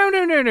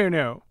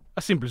 No.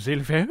 A simple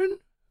xylophone?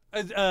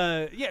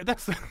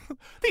 That's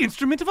the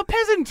instrument of a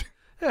peasant.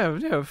 Oh,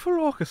 no, full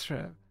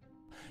orchestra.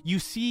 You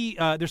see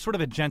there's sort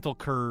of a gentle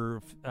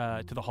curve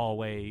to the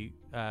hallway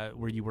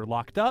where you were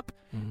locked up,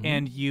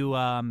 and you,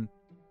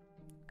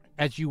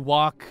 as you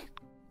walk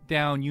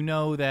down, you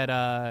know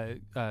that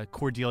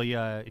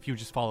Cordelia, if you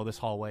just follow this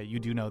hallway, you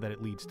do know that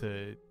it leads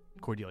to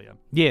Cordelia.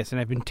 Yes, and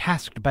I've been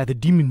tasked by the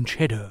demon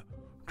Cheddar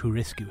to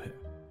rescue her.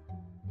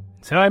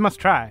 So I must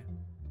try.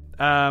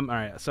 All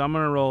right, so I'm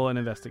going to roll an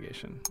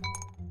investigation.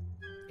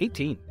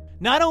 18.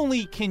 Not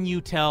only can you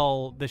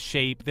tell the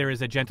shape, there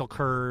is a gentle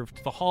curve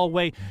to the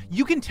hallway,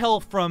 you can tell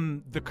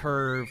from the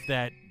curve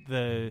that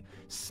the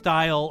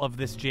style of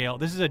this jail,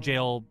 this is a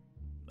jail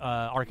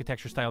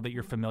architecture style that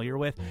you're familiar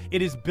with.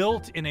 It is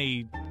built in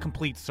a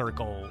complete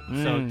circle,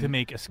 so to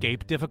make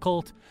escape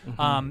difficult.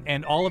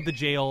 And all of the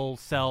jail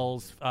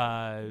cells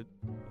on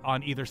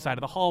either side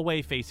of the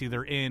hallway face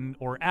either in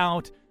or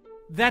out.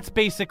 That's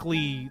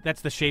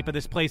the shape of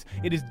this place.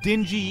 It is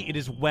dingy, it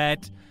is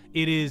wet,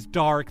 it is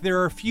dark.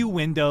 There are a few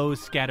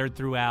windows scattered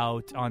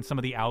throughout on some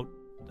of the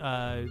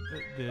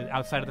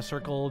outside of the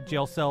circle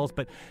jail cells,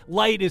 but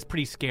light is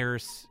pretty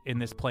scarce in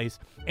this place.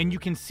 And you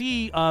can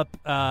see up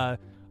a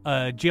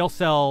jail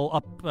cell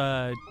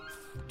up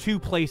two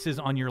places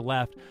on your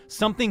left.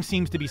 Something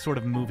seems to be sort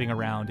of moving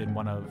around in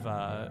one of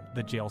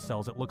the jail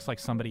cells. It looks like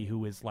somebody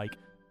who is like,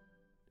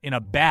 in a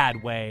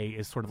bad way,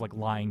 is sort of like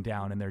lying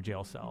down in their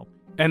jail cell.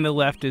 And the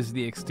left is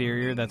the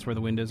exterior? That's where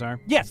the windows are?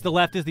 Yes, the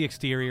left is the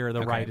exterior,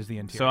 the right is the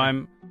interior. So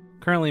I'm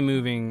currently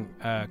moving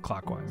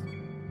clockwise.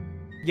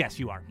 Yes,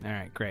 you are. All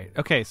right, great.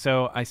 Okay,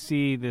 so I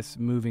see this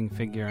moving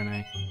figure and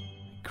I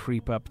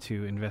creep up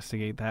to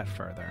investigate that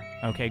further.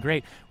 Okay,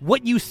 great.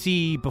 What you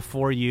see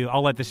before you,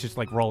 I'll let this just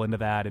like roll into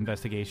that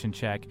investigation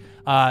check.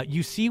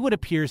 You see what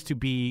appears to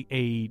be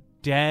a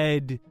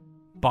dead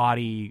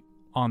body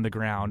on the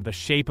ground. The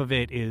shape of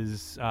it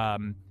is,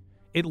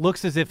 it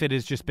looks as if it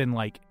has just been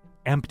like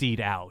emptied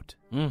out.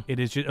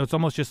 It's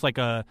almost just like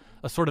a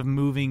sort of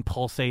moving,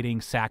 pulsating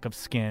sack of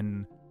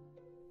skin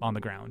on the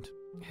ground.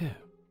 Yeah.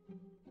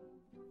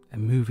 A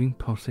moving,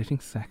 pulsating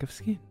sack of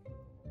skin.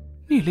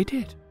 Nearly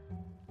dead.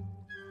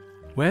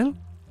 Well,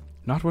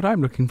 not what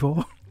I'm looking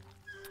for.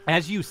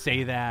 As you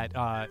say that,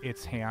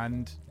 its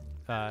hand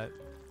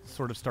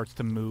sort of starts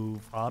to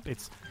move up.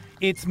 Its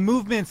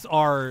movements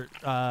are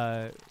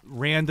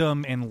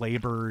random and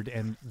labored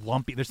and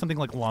lumpy. There's something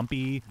like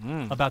lumpy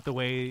about the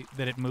way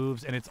that it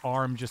moves, and its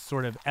arm just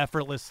sort of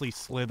effortlessly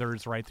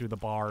slithers right through the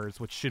bars,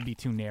 which should be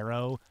too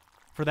narrow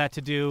for that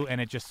to do, and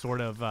it just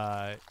sort of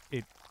the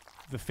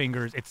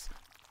fingers.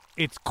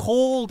 It's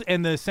cold,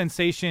 and the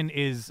sensation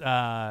is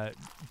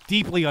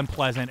deeply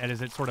unpleasant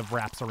as it sort of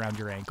wraps around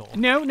your ankle.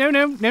 No.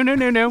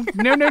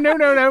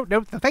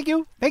 Thank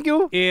you.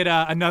 It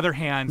another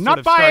hand Not sort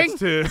of buying.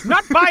 starts to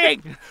Not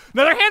buying.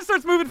 Another hand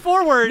starts moving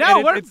forward. No,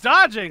 and we're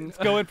dodging. It's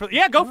going for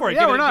go for it.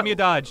 Yeah, Give me a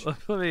dodge.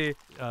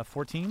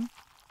 14.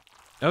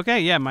 Okay,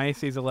 yeah, my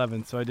AC is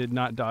 11, so I did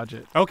not dodge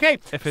it. Okay,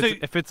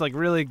 If it's like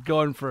really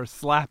going for a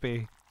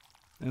slappy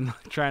and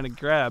like trying to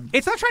grab.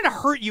 It's not trying to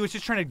hurt you. It's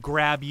just trying to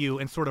grab you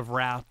and sort of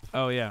wrap.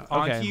 Oh yeah.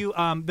 Onto Okay. you.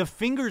 The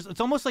fingers.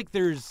 It's almost like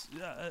there's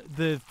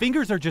the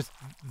fingers are just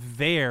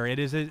there. It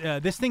is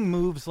this thing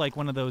moves like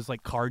one of those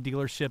like car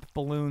dealership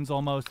balloons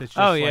almost. It's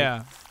just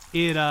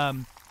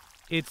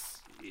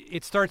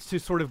it starts to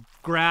sort of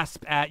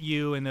grasp at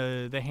you, and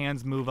the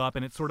hands move up,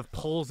 and it sort of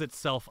pulls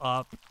itself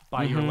up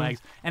by your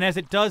legs. And as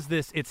it does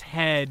this, its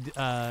head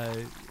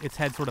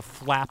sort of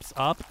flaps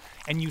up,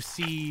 and you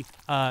see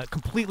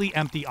completely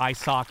empty eye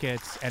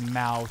sockets and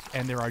mouth,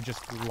 and there are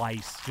just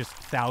lice, just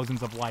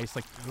thousands of lice,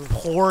 like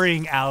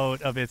pouring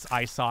out of its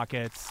eye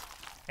sockets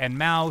and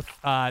mouth.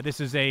 This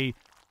is a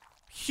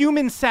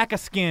human sack of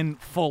skin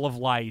full of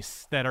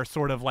lice that are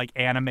sort of like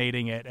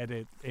animating it,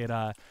 and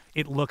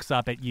it looks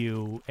up at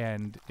you,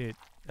 and it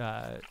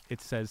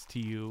says to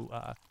you,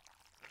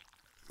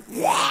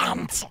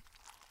 "Want?"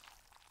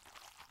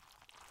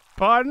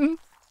 Pardon?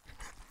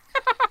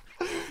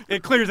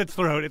 It clears its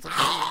throat. It's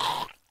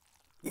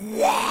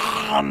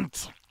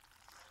Want?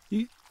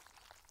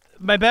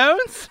 My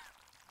bones?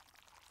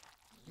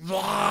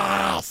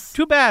 Yes!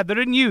 Too bad, they're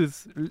in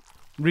use.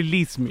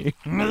 Release me.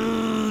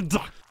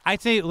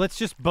 I'd say let's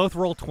just both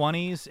roll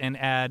 20s and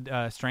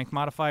add strength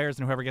modifiers,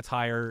 and whoever gets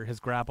higher has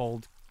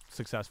grappled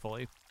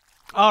successfully.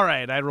 All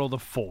right, I rolled a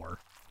 4.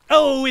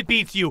 Oh, it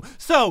beats you.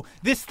 So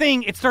this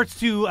thing, it starts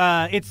to,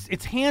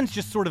 its hands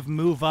just sort of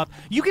move up.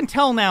 You can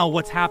tell now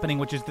what's happening,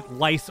 which is that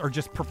lice are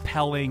just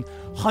propelling,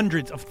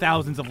 hundreds of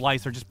thousands of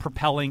lice are just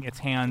propelling its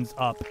hands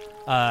up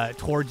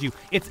towards you.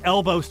 Its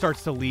elbow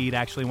starts to lead,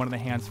 actually. One of the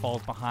hands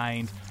falls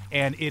behind,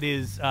 and it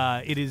is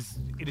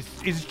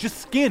just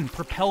skin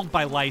propelled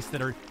by lice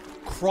that are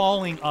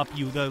crawling up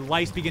you. The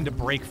lice begin to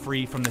break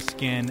free from the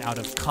skin out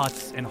of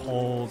cuts and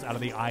holes, out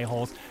of the eye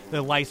holes.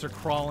 The lice are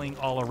crawling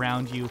all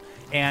around you,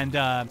 and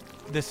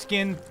the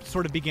skin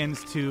sort of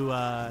begins to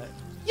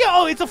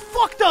it's a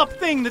fucked up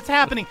thing that's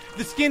happening.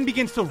 The skin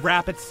begins to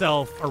wrap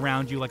itself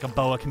around you like a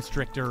boa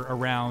constrictor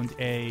around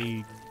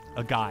a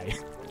guy.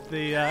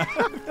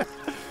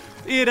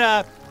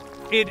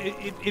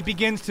 It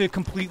begins to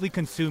completely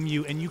consume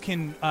you, and you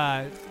can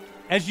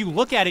as you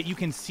look at it, you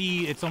can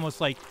see it's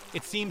almost like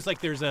it seems like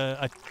there's there's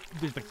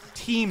like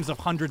teams of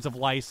hundreds of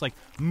lice like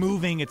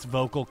moving its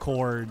vocal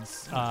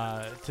cords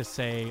to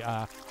say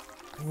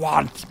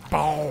Want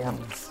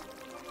bones.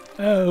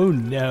 Oh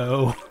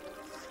no.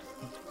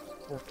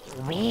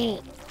 We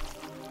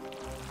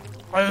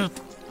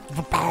ate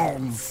the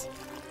bones.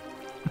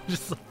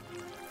 Just like,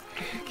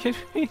 can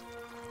we,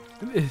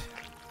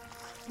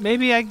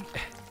 maybe I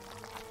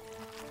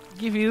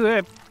give you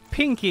a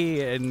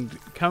pinky and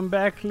come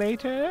back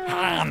later?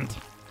 Hand.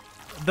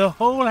 The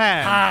whole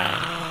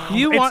hand.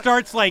 It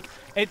starts like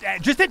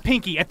just at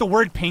pinky, at the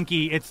word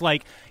pinky, it's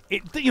like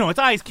its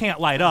eyes can't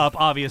light up,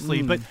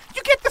 obviously, but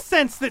you get the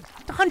sense that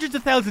hundreds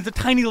of thousands of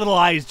tiny little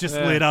eyes just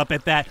lit up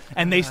at that,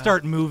 and they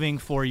start moving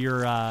for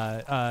your.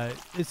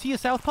 Is he a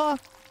southpaw?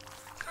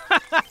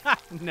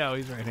 No,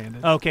 he's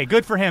right-handed. Okay,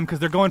 good for him because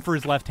they're going for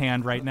his left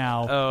hand right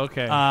now. Oh,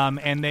 okay.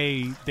 And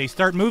they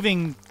start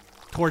moving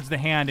towards the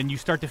hand, and you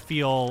start to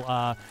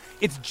feel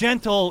it's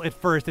gentle at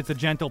first. It's a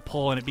gentle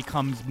pull, and it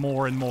becomes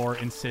more and more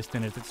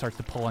insistent as it starts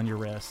to pull on your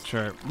wrist.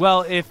 Sure.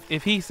 Well,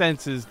 if he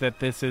senses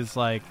that this is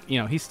like,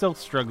 he's still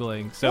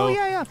struggling. So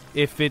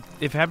if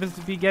it happens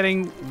to be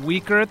getting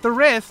weaker at the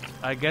wrist,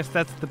 I guess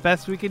that's the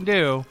best we can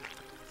do.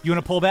 You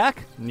want to pull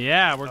back?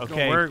 Yeah,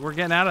 we're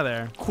getting out of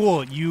there.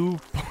 Cool. You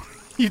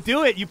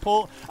do it. You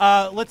pull.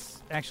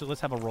 Let's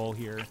have a roll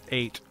here.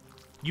 8.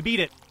 You beat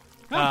it.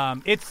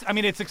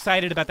 It's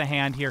excited about the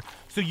hand here.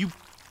 So you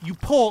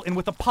pull, and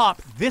with a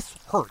pop, this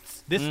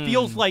hurts. This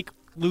feels like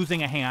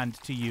losing a hand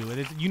to you. It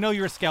is,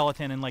 you're a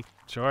skeleton, and like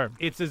sure,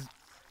 it's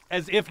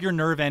as if your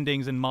nerve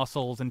endings and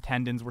muscles and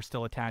tendons were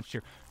still attached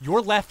here.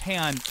 Your left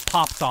hand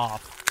pops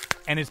off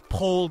and is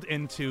pulled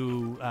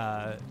into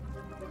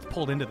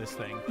this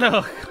thing.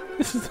 No,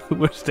 this is the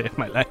worst day of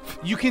my life.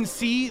 You can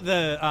see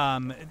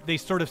they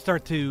start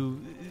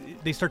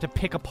to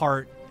pick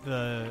apart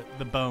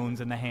the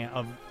bones in the hand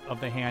of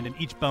the hand, and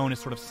each bone is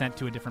sort of sent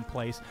to a different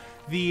place.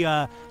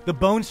 The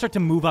bones start to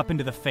move up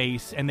into the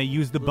face, and they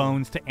use the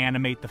bones to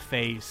animate the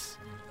face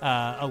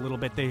a little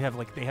bit. They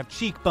have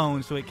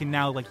cheekbones, so it can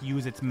now like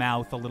use its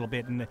mouth a little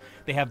bit, and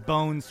they have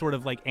bones sort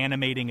of like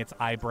animating its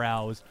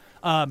eyebrows.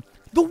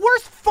 The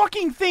worst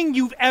fucking thing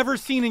you've ever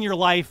seen in your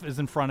life is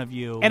in front of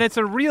you. And it's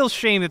a real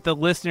shame that the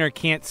listener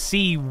can't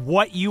see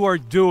what you are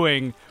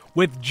doing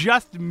with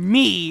just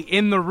me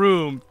in the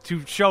room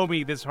to show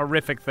me this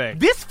horrific thing.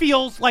 This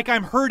feels like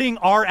I'm hurting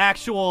our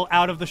actual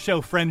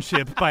out-of-the-show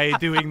friendship by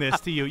doing this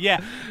to you.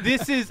 Yeah,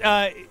 this is,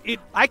 it.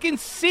 I can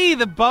see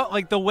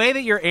the way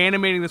that you're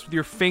animating this with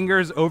your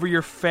fingers over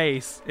your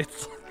face.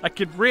 I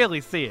could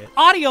really see it.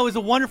 Audio is a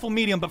wonderful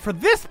medium, but for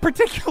this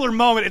particular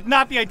moment, it's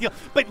not the ideal.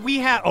 But we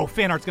have... Oh,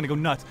 fan art's going to go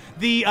nuts.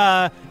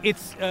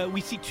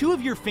 We see two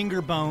of your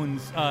finger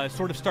bones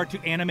sort of start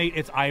to animate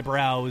its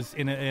eyebrows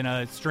in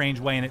a strange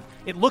way, and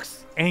it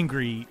looks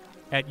angry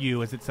at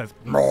you as it says...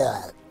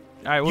 All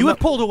right, you have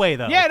pulled away,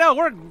 though. Yeah, no,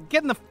 we're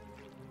getting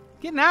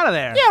out of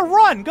there. Yeah,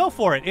 run. Go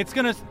for it. It's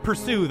going to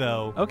pursue,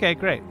 though. Okay,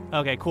 great.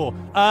 Okay, cool.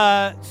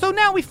 So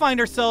now we find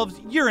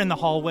ourselves... You're in the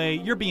hallway.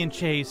 You're being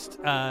chased...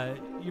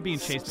 You're being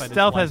chased by this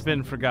Stealth has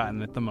been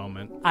forgotten at the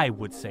moment. I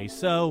would say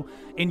so.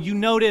 And you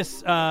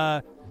notice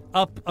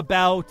up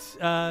about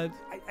 10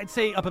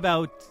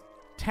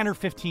 or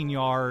 15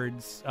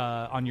 yards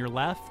on your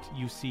left,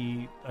 you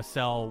see a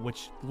cell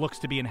which looks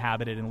to be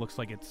inhabited and looks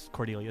like it's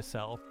Cordelia's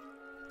cell.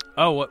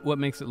 Oh, what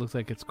makes it look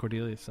like it's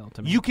Cordelia's cell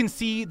to me? You can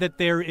see that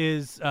there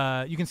is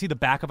you can see the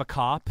back of a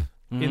cop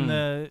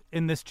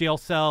in this jail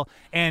cell,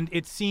 and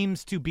it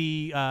seems to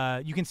be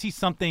you can see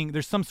something.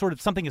 There's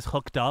something is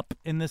hooked up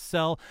in this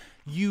cell.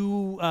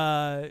 You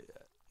can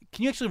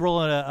you actually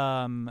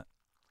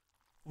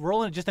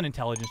roll just an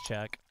intelligence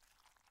check?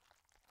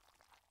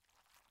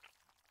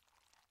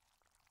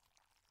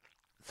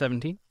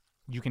 17.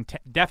 You can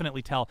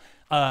definitely tell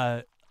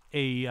a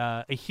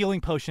healing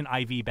potion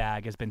IV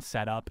bag has been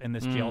set up in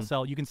this jail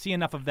cell. You can see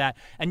enough of that,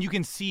 and you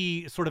can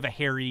see sort of a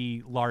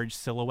hairy, large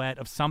silhouette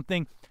of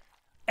something.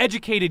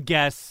 educated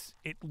guess,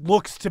 it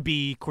looks to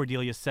be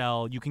Cordelia's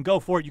cell. You can go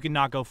for it. You can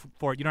not go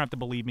for it. You don't have to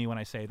believe me when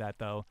I say that,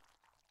 though.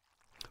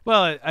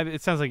 Well,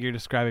 it sounds like you're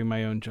describing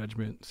my own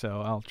judgment,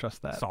 so I'll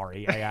trust that.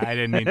 Sorry, I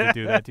didn't mean to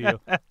do that to you.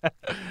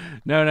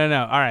 No.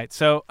 All right,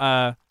 so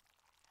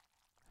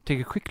take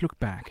a quick look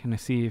back, and I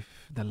see if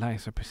the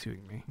lice are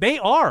pursuing me. They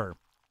are.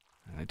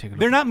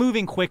 They're not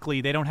moving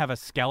quickly. They don't have a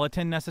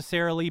skeleton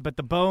necessarily, but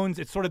the bones,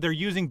 it's sort of, they're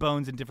using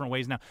bones in different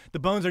ways now. The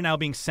bones are now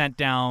being sent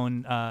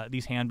down,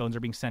 these hand bones are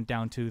being sent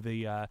down to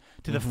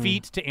the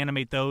feet to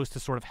animate those to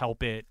sort of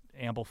help it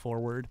amble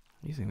forward.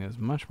 Using this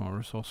much more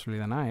resourcefully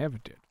than I ever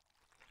did.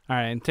 All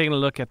right, and taking a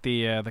look at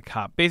the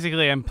cop.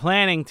 Basically, I'm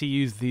planning to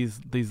use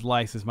these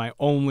lice as my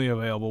only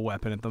available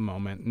weapon at the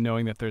moment,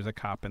 knowing that there's a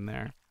cop in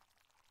there.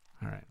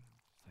 All right.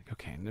 Like,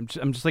 okay,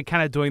 I'm just like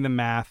kind of doing the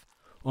math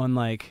on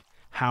like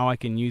how I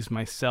can use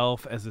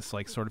myself as this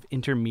like sort of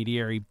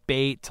intermediary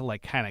bait to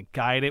like kind of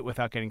guide it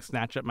without getting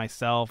snatched up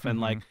myself,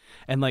 and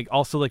like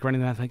also like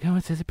running the math like, oh,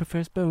 it says it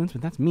prefers bones,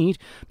 but that's meat.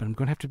 But I'm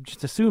going to have to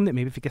just assume that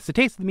maybe if it gets to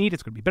taste the meat,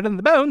 it's going to be better than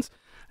the bones.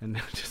 And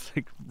just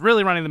like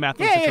really running the math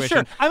on the situation.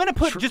 Yeah, sure. I'm going to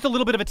put just a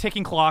little bit of a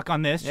ticking clock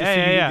on this, just so you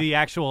get the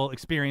actual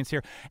experience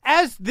here.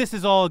 As this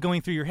is all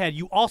going through your head,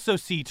 you also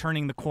see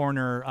turning the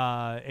corner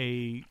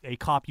a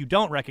cop you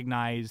don't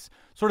recognize,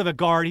 sort of a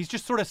guard. He's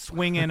just sort of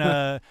swinging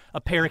a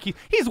parakeet.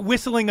 He's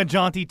whistling a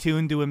jaunty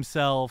tune to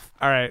himself.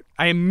 All right.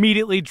 I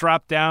immediately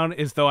drop down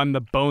as though I'm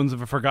the bones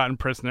of a forgotten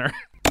prisoner.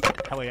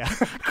 Hell yeah.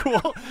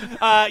 Cool.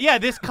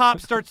 This cop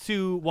starts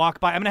to walk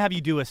by. I'm going to have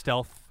you do a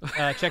stealth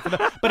check for that.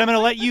 But I'm going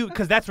to let you,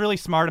 because that's really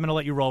smart, I'm going to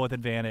let you roll with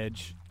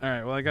advantage. All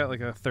right. Well, I got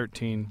like a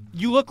 13.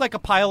 You look like a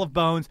pile of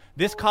bones.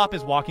 This cop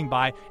is walking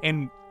by,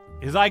 and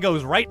his eye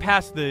goes right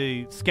past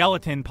the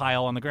skeleton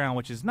pile on the ground,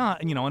 which is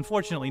not,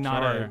 unfortunately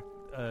not a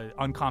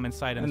uncommon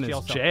sight in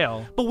a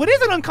jail. But what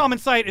is an uncommon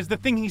sight is the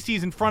thing he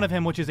sees in front of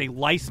him, which is a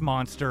lice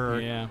monster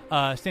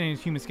standing in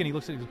his human skin. He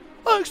looks at it and goes,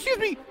 "Oh, excuse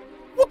me,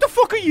 what the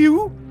fuck are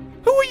you?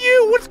 Who are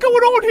you? What's going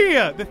on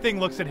here?" The thing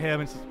looks at him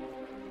and says,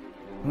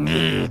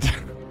 "Need.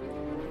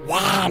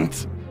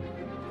 Want."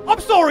 "I'm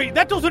sorry,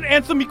 that doesn't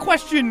answer me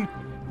question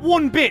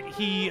one bit."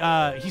 He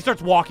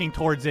starts walking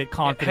towards it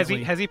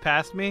confidently. Has he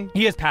passed me?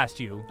 He has passed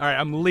you. All right,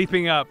 I'm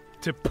leaping up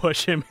to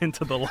push him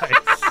into the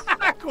lights.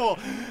 Cool.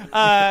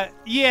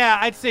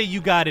 I'd say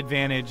you got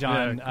advantage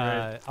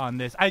on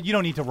this. You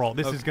don't need to roll.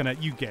 This is gonna,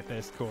 you get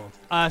this. Cool.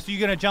 So you're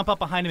gonna jump up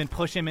behind him and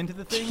push him into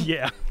the thing?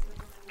 Yeah.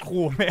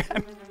 Cool,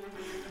 man.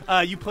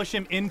 You push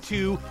him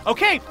into.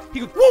 Okay.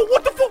 He goes, "Whoa!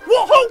 What the fuck?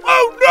 Whoa!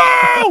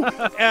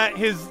 Oh no!"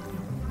 His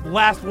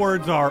last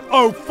words are,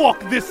 "Oh fuck!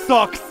 This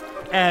sucks."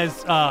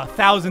 As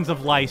thousands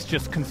of lice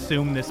just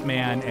consume this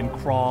man and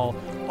crawl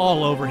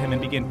all over him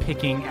and begin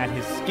picking at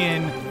his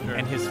skin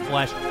and his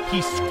flesh.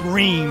 He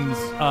screams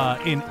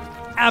in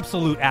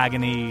absolute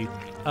agony.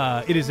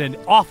 It is an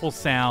awful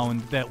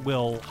sound that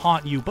will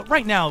haunt you. But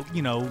right now,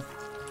 maybe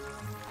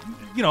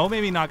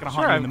not going to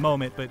haunt you in the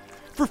moment, but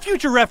for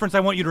future reference,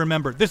 I want you to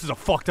remember this is a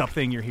fucked up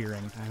thing you're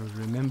hearing. I will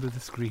remember the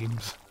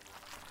screams.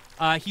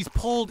 He's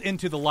pulled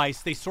into the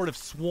lice. They sort of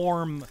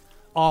swarm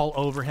all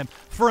over him.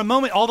 For a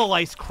moment, all the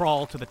lice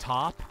crawl to the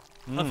top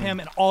of him,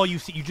 and all you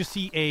just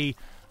see a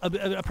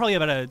probably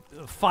about a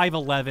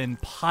 5'11"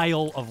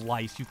 pile of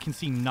lice. You can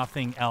see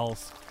nothing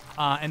else.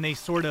 And they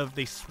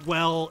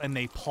swell and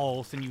they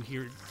pulse, and you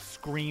hear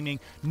screaming.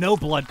 No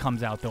blood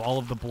comes out, though. All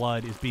of the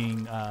blood is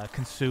being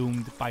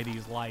consumed by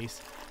these lice.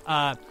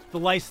 The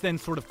lice then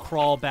sort of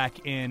crawl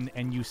back in,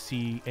 and you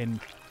see an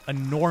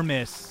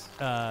enormous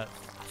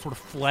sort of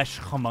flesh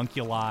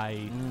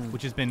homunculi,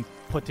 which has been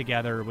put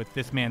together with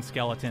this man's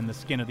skeleton, the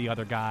skin of the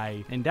other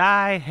guy. And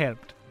I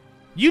helped.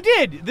 You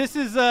did! This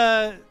is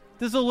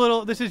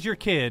your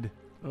kid.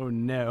 Oh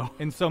no.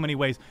 In so many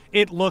ways.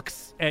 It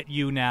looks at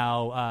you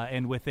now,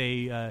 and with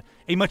a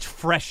much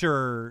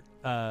fresher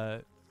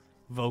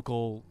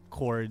vocal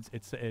cords,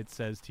 it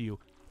says to you,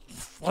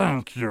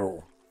 "Thank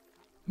you."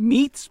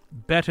 Meat's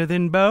better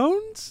than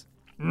bones?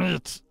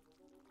 Meat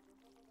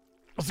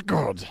is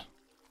good.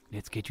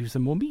 Let's get you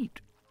some more meat.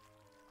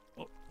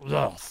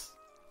 Yes.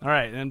 All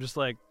right, and I'm just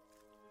like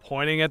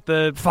pointing at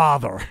the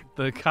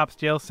cop's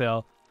jail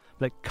cell.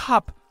 Like,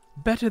 "Cop,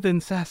 better than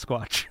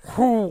Sasquatch."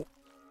 Who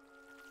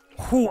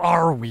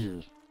are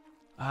we?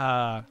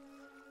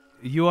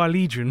 You are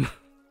Legion.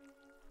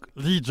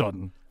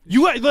 Legion.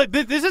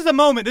 This is a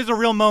moment. This is a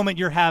real moment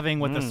you're having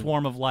with a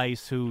swarm of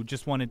lice who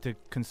just wanted to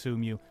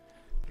consume you.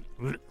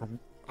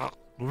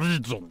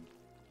 Legion.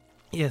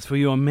 Yes, for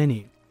you are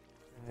many.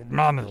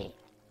 Many.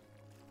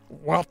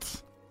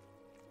 What?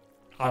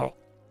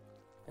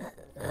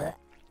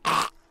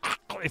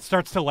 It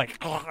starts to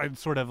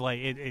sort of like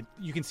it.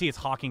 You can see it's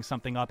hawking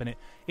something up, and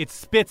it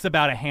spits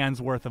about a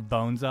hand's worth of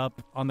bones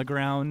up on the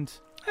ground.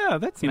 Oh,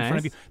 that's in nice. front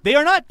of you. They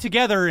are not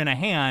together in a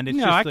hand. It's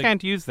I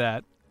can't use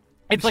that.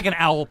 It's like an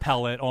owl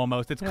pellet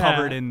almost. It's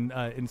covered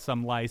in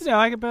some lice.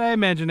 No, but I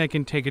imagine I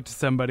can take it to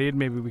somebody, and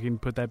maybe we can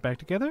put that back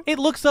together. It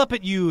looks up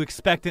at you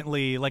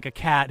expectantly, like a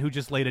cat who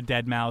just laid a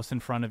dead mouse in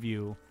front of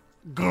you.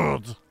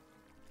 Good.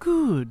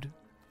 Good.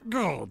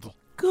 Good.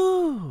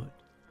 Good.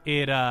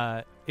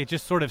 it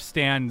just sort of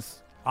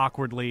stands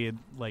awkwardly and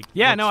like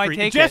I take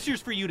it.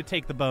 Gestures for you to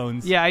take the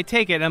bones. Yeah, I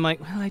take it. And I'm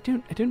like, well, I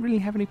don't really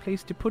have any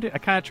place to put it. I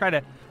kind of try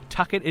to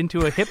tuck it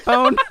into a hip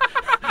bone.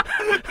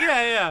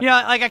 Yeah.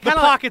 Yeah, like I kind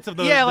of the pockets of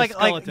the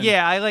skeleton.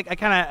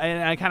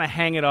 I kind of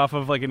hang it off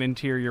of like an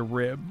interior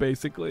rib,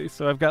 basically.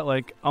 So I've got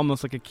like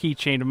almost like a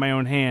keychain of my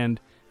own hand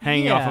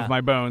hanging off of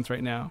my bones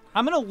right now.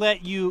 I'm gonna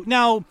let you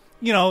now.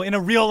 You know, in a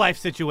real life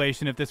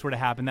situation, if this were to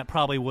happen, that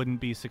probably wouldn't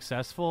be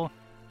successful.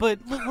 But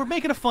we're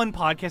making a fun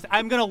podcast.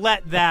 I'm gonna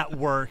let that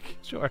work.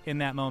 Sure. In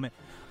that moment.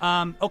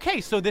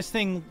 Okay, so this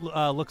thing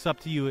looks up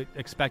to you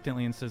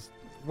expectantly and says,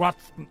 "What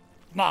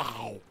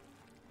now?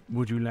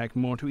 Would you like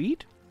more to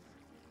eat?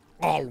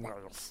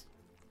 Always."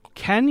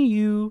 Can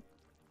you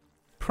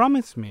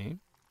promise me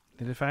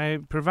that if I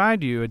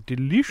provide you a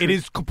delicious... It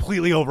is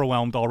completely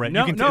overwhelmed already.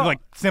 No, you can no. take like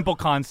simple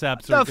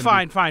concepts. No,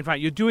 fine.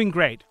 You're doing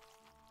great.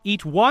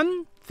 Eat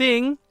one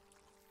thing,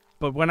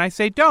 but when I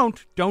say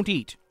don't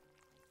eat.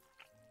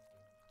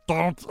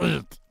 Don't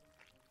eat.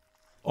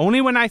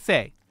 Only when I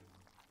say.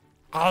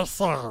 I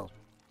say.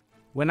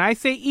 When I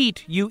say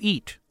eat, you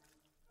eat.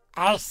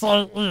 I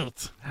say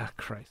eat. Ah,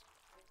 Christ.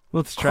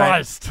 Let's try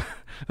Christ.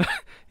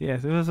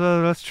 Yes,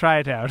 let's try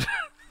it out.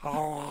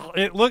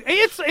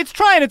 It's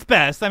trying its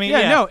best. I mean,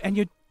 no, and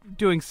you're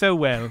doing so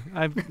well.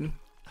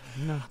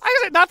 No.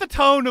 Not the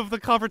tone of the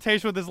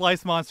confrontation with this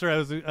lice monster I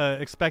was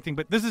expecting,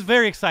 but this is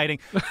very exciting.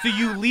 So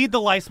you lead the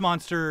lice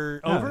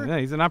monster over? Yeah,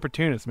 he's an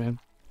opportunist, man.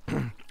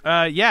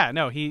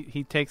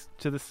 He takes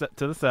to the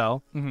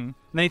cell. Mm-hmm. And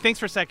then he thinks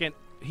for a second.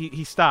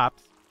 He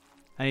stops,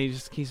 and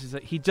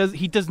he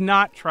does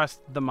not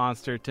trust the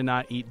monster to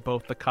not eat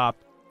both the cop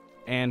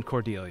and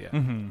Cordelia.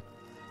 Mm-hmm.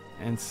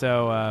 And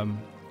so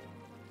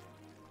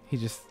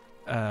he's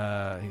like,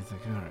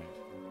 all right.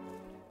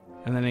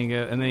 And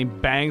then he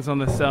bangs on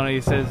the cell and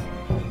he says,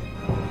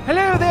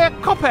 "Hello there,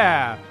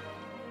 copper.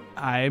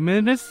 I'm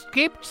an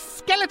escaped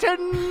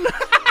skeleton."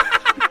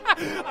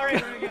 All right, we're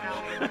gonna get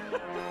out.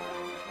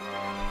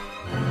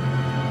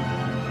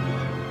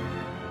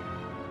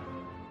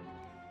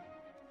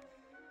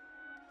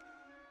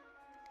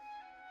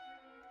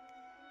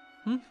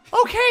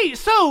 Okay,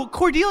 so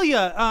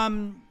Cordelia,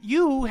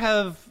 you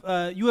have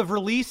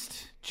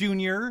released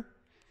Junior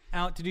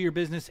out to do your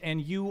business,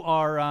 and you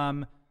are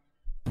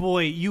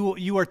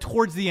you are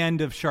towards the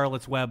end of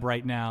Charlotte's Web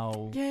right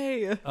now.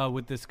 Yay!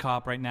 With this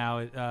cop right now,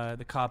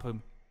 the cop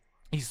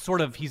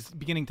he's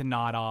beginning to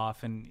nod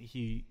off, and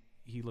he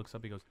looks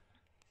up. He goes,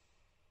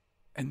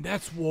 And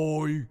that's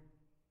why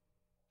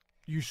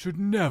you should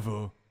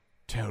never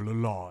tell a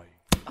lie.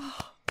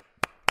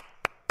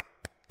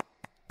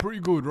 Pretty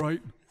good,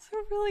 right? It's a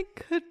really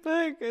good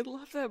book. I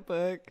love that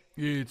book.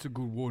 Yeah, it's a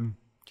good one.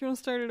 Do you want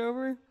to start it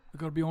over? I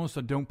gotta be honest,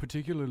 I don't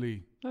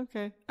particularly.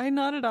 Okay. I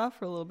nodded off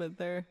for a little bit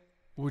there.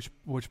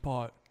 Which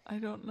part? I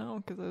don't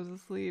know, because I was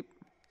asleep.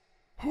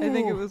 I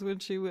think it was when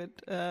she went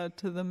to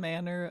the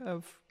manor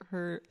of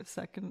her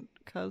second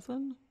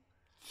cousin.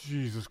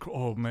 Jesus Christ.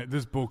 Oh, man,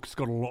 this book's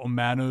got a lot of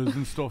manners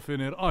and stuff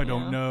in it. I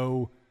don't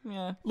know.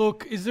 Yeah.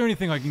 Look, is there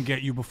anything I can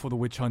get you before the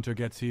witch hunter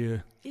gets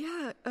here?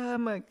 Yeah,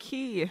 a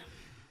key.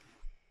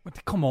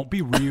 Come on,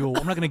 be real.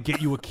 I'm not going to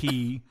get you a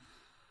key.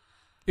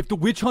 If the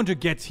witch hunter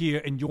gets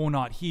here and you're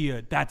not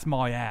here, that's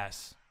my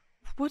ass.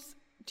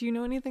 Do you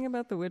know anything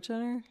about the witch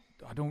hunter?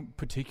 I don't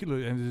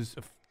particularly.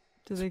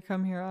 Do they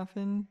come here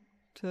often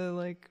to,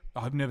 like,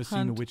 I've never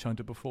seen a witch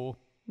hunter before.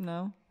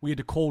 No? We had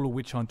to call a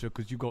witch hunter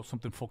because you got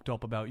something fucked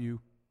up about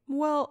you.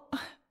 Well,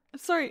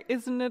 sorry,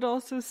 isn't it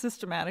also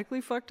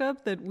systematically fucked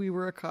up that we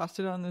were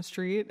accosted on the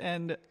street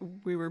and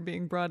we were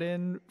being brought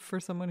in for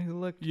someone who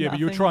looked but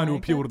you're trying to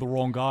appeal to the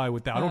wrong guy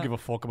with that. I don't give a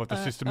fuck about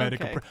the systematic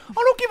oppression. I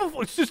don't give a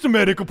fuck.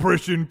 Systematic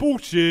oppression.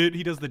 Bullshit.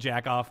 He does the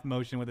jack off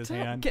motion with his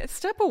hand.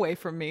 Step away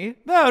from me.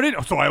 No, I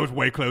didn't. Sorry, I was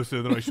way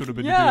closer than I should have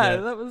been to do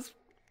that was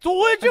So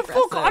what'd you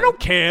fuck? I don't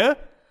care.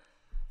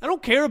 I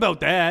don't care about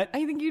that.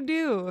 I think you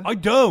do. I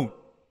don't.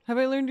 Have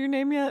I learned your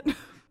name yet?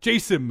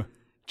 Jason.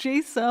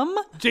 Jason?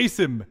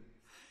 Jason.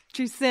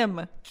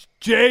 Jason.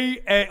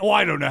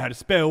 I don't know how to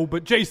spell,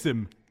 but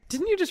Jason.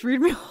 Didn't you just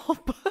read me a whole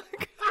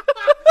book?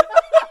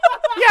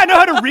 Yeah, I know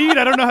how to read.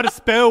 I don't know how to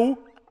spell.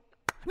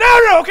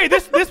 No, okay,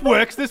 this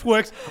works. This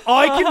works.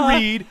 I can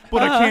read,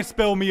 but I can't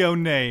spell my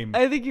own name.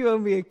 I think you owe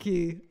me a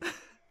key.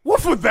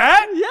 What, for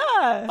that?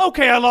 Yeah.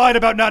 Okay, I lied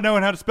about not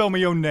knowing how to spell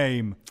my own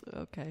name.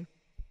 Okay.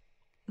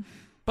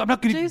 But I'm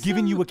not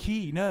giving you a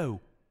key, no.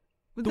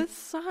 This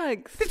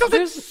sucks. This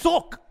doesn't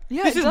suck.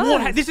 Yeah, this it is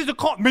does. This is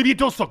maybe it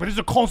does suck, but this is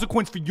a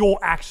consequence for your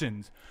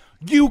actions.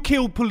 You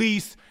killed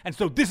police, and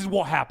so this is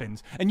what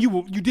happens. And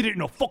you did it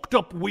in a fucked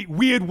up,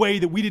 weird way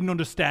that we didn't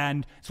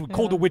understand. So we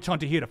called the witch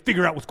hunter here to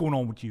figure out what's going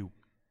on with you.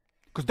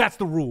 Because that's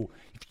the rule.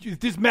 If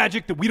there's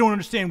magic that we don't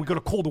understand, we got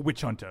to call the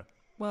witch hunter.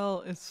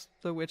 Well, is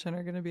the witch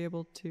hunter going to be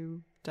able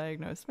to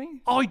diagnose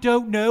me? I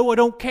don't know. I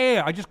don't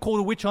care. I just call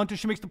the witch hunter.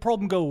 She makes the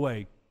problem go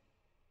away.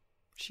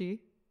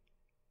 She?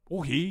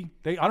 Or he.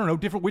 I don't know.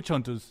 Different witch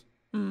hunters.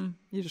 You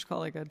just call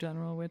like a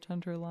general witch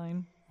hunter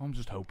line. I'm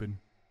just hoping.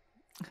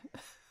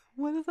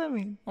 What does that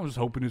mean? I'm just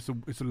hoping it's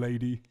a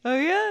lady. Oh,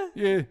 yeah?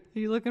 Yeah. Are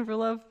you looking for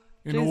love?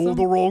 In Jason? all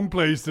the wrong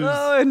places.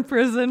 Oh, in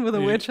prison with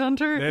a witch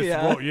hunter?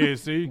 That's right, yeah,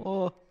 see?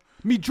 Oh.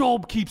 Me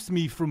job keeps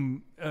me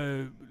from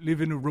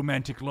living a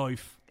romantic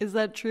life. Is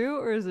that true,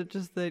 or is it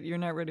just that you're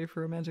not ready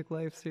for romantic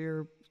life, so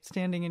you're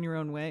standing in your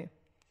own way?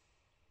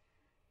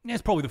 Yeah,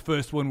 it's probably the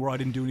first one where I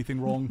didn't do anything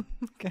wrong.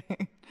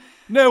 Okay.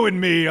 Knowing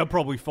me, I'm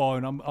probably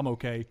fine. I'm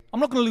okay. I'm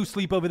not going to lose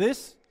sleep over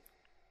this.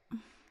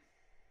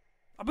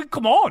 I mean,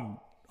 come on.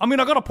 I mean,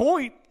 I got a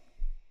point.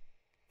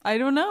 I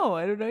don't know.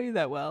 I don't know you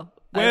that well.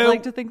 I'd Well,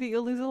 like to think that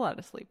you'll lose a lot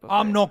of sleep over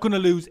I'm it. not going to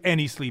lose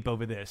any sleep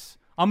over this.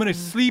 I'm going to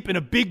sleep in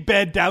a big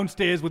bed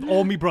downstairs with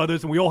all me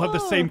brothers, and we all have the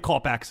same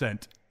cop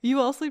accent. You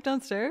all sleep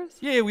downstairs?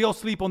 Yeah, we all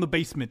sleep on the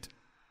basement.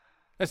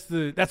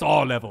 That's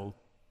our level.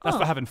 That's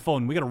for having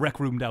fun. We got a rec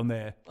room down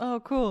there.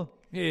 Oh, cool.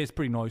 Yeah, it's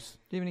pretty nice.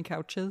 Do you have any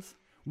couches?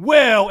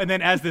 Well, and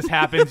then as this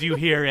happens, you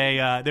hear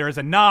there is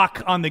a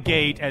knock on the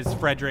gate as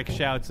Frederick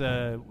shouts,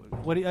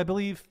 what do you, I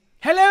believe?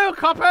 Hello,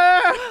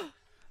 copper!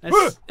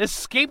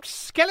 Escaped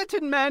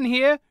skeleton man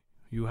here.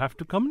 You have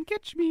to come and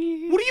catch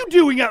me. What are you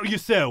doing out of your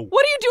cell?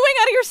 What are you doing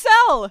out of your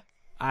cell?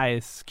 I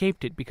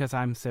escaped it because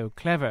I'm so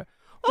clever.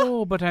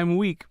 Oh, but I'm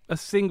weak. A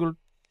single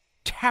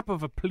tap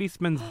of a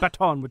policeman's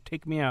baton would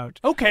take me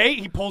out. Okay,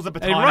 he pulls a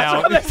baton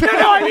out. out.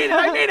 No,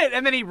 I mean it.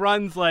 And then he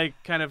runs like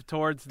kind of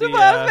towards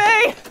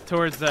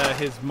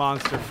his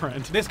monster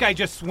friend. This guy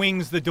just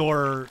swings the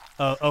door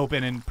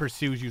open and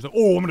pursues you. He's like,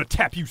 oh, I'm going to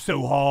tap you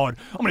so hard.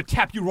 I'm going to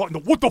tap you right in the...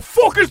 What the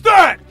fuck is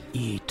that?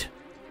 Eat.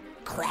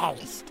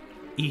 Christ.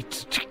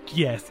 Eat.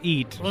 Yes,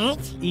 eat.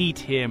 Eat? Eat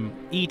him.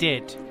 Eat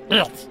it.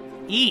 Eat.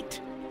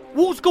 Eat.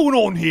 What's going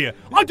on here?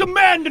 I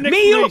demand an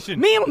explanation.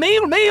 Meal.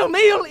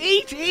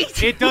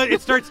 Eat. It does.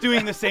 It starts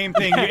doing the same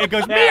thing. It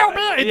goes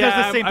meow. It does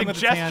the same thing with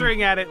its hand. I'm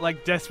gesturing at it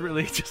like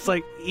desperately, just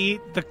like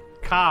eat the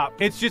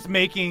cop. It's just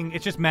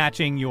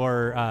matching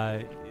your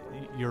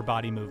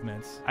body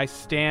movements. I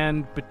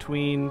stand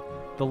between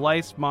the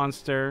lice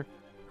monster,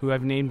 who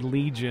I've named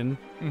Legion,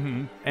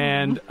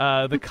 and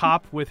the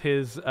cop with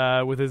his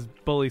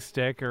bully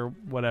stick or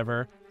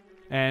whatever.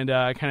 And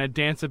kind of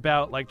dance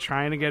about, like,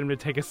 trying to get him to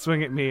take a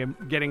swing at me and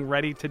getting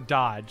ready to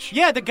dodge.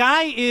 Yeah, the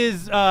guy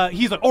is,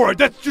 he's like, all right,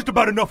 that's just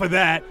about enough of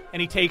that.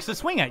 And he takes a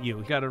swing at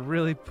you. Got a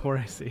really poor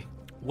AC.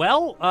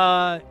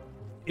 Well,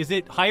 is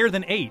it higher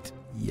than 8?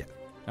 Yeah.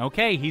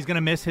 Okay, he's going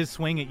to miss his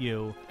swing at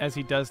you. As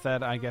he does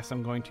that, I guess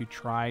I'm going to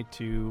try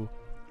to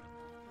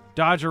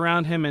dodge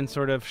around him and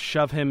sort of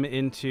shove him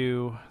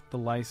into the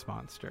lice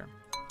monster.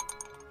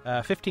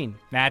 15.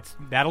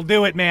 That'll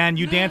do it, man.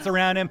 You dance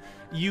around him.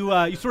 You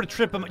sort of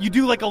trip him. You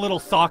do like a little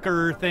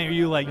soccer thing. Or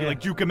you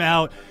juke him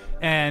out,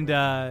 and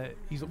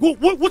he's like,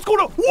 "Whoa, what's going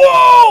on?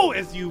 Whoa!"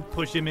 As you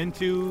push him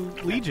into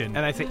Legion,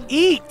 and I say,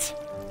 "Eat."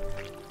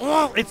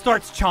 Oh, it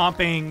starts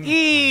chomping.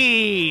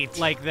 Eat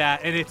like that,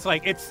 and it's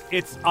like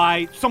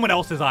someone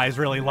else's eyes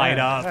really light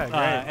up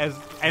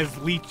as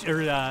leech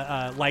or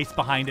lice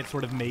behind it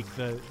sort of make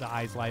the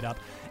eyes light up,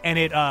 and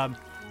it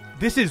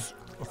this is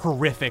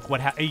horrific.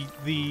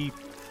 The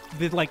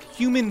like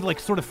human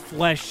like sort of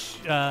flesh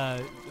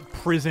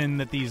prison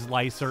that these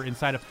lice are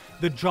inside of.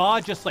 The jaw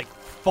just like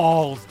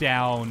falls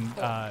down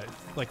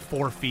like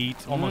 4 feet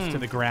almost to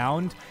the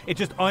ground. It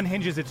just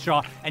unhinges its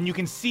jaw, and you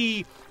can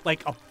see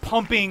like a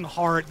pumping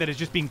heart that is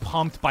just being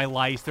pumped by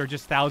lice. There are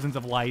just thousands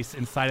of lice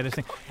inside of this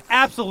thing.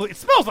 Absolutely, it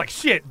smells like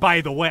shit,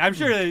 by the way. I'm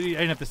sure I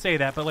didn't have to say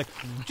that, but like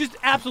just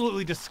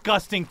absolutely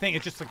disgusting thing.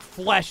 It's just like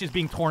flesh is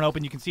being torn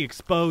open. You can see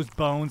exposed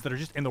bones that are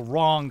just in the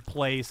wrong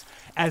place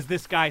as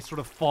this guy sort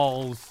of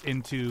falls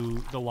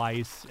into the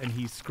lice, and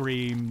he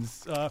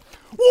screams, "Oh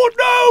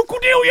no,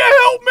 Cordelia,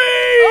 help me!"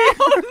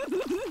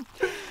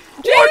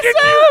 Jason!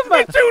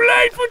 It's too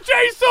late for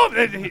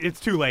Jason! It's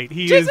too late.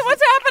 Jason,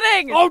 what's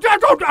happening? Oh,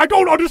 I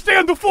don't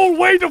understand the full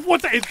weight of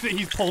what's...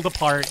 He's pulled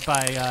apart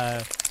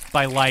by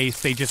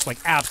lice. They just, like,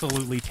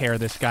 absolutely tear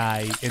this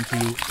guy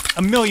into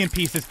a million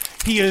pieces.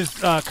 He is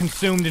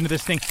consumed into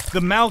this thing.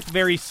 The mouth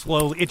very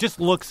slowly... It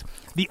just looks...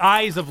 The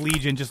eyes of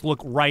Legion just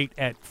look right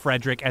at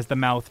Frederick as the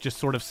mouth just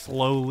sort of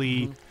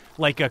slowly...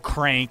 Like a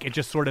crank, it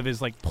just sort of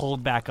is, like,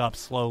 pulled back up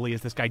slowly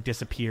as this guy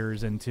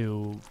disappears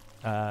into...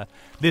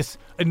 this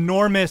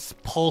enormous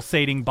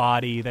pulsating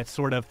body that's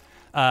sort of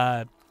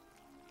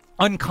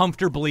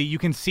uncomfortably, you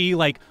can see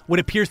like what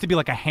appears to be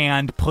like a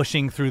hand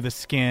pushing through the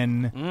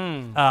skin.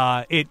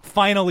 It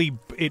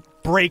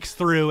breaks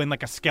through, and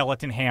like a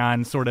skeleton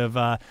hand sort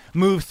of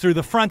moves through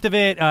the front of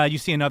it. You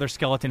see another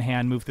skeleton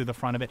hand move through the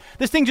front of it.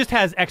 This thing just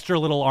has extra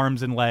little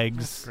arms and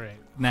legs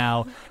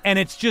now, and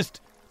it's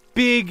just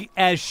big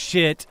as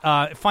shit.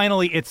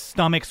 Finally, its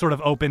stomach sort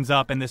of opens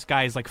up, and this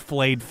guy's like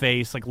flayed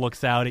face like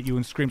looks out at you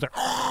and screams like,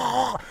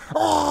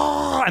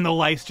 and the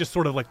lice just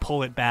sort of like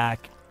pull it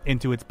back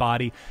into its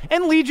body.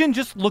 And Legion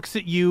just looks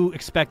at you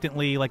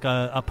expectantly, like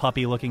a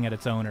puppy looking at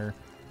its owner.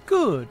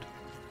 Good.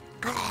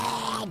 We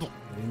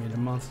made a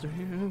monster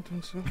here.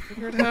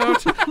 Figure it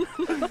out.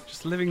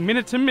 Just living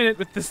minute to minute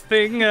with this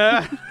thing.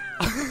 All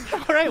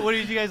right, what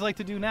did you guys like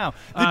to do now?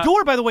 The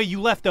door, by the way,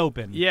 you left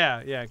open.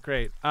 Yeah,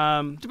 great.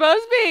 Debose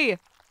me!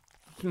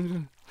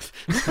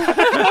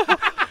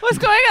 What's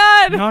going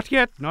on? Not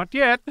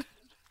yet.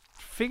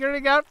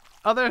 Figuring out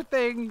other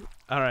thing.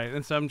 All right,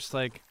 and so I'm just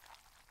like,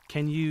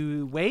 can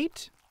you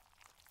wait?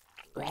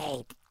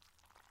 Wait.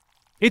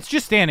 It's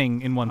just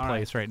standing in one All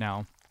place right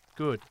now.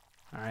 Good.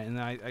 All right, and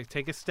I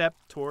take a step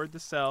toward the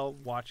cell,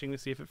 watching to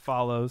see if it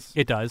follows.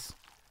 It does.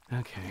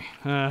 Okay.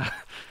 And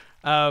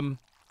I'm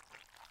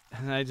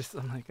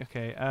like,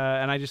 okay.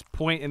 And I just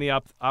point in the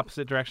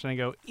opposite direction. I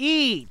go,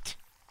 eat.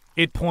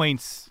 It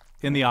points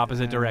in the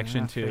opposite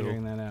direction too.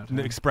 Figuring that out.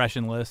 Huh?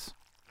 Expressionless.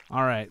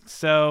 All right.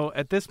 So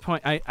at this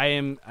point, I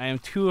am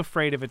too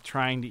afraid of it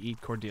trying to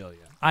eat Cordelia.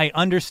 I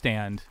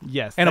understand.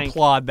 Yes. And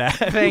applaud that.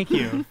 Thank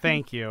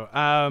you.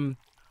 All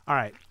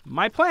right.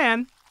 My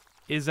plan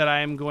is that I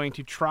am going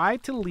to try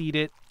to lead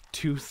it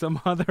to some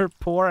other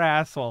poor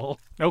asshole.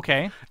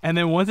 Okay. And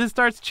then once it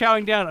starts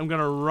chowing down, I'm going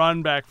to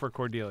run back for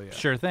Cordelia.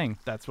 Sure thing.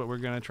 That's what we're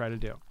going to try to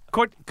do.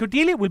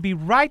 Cordelia will be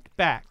right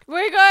back.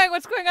 Where are you going?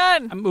 What's going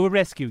on? We're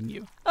rescuing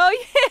you.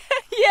 Oh, yeah.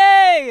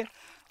 Yay.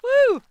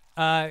 Woo.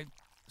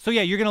 So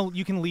yeah,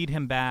 you can lead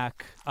him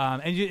back,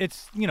 and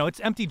it's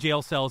empty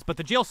jail cells. But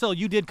the jail cell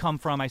you did come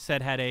from, I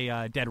said, had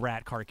a dead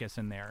rat carcass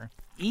in there.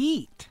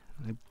 Eat.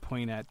 I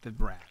point at the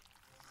rat.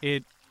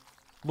 It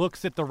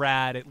looks at the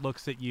rat. It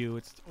looks at you.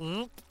 It's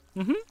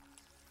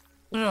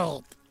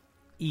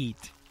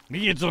eat.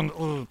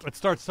 It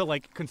starts to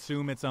like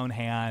consume its own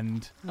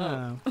hand.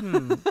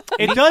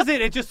 It does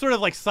it. It just sort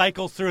of like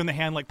cycles through, and the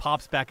hand like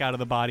pops back out of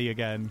the body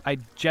again. I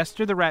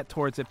gesture the rat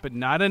towards it, but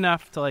not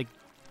enough to like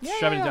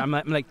shove it down.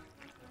 I'm like,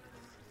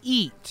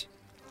 eat.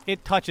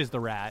 It touches the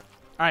rat.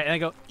 All right, and I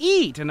go,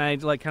 eat, and I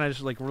like kind of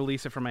just like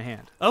release it from my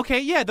hand. Okay,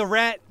 yeah, the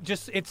rat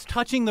it's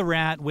touching the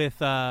rat with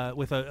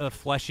a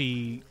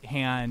fleshy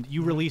hand.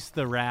 You release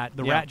the rat.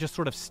 The rat just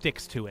sort of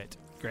sticks to it.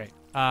 Great.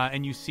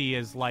 And you see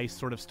as lice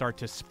sort of start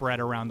to spread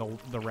around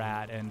the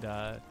rat and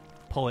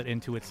pull it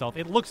into itself.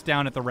 It looks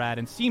down at the rat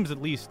and seems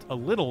at least a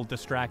little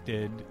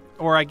distracted.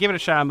 Or I give it a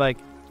shot. I'm like,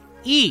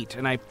 eat,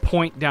 and I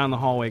point down the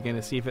hallway again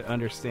to see if it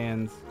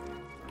understands.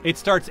 It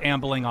starts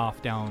ambling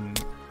off down.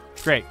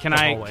 Great. Can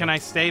I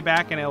stay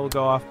back and it will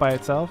go off by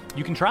itself?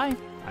 You can try.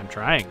 I'm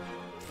trying.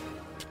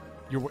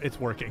 It's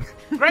working.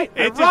 Great.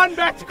 Run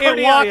back to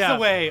Cordelia. It walks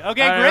away.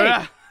 Okay,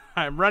 great.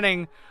 I'm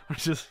running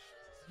just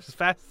as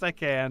fast as I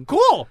can.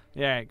 Cool.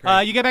 Yeah,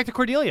 great. You get back to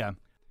Cordelia.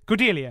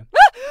 Cordelia.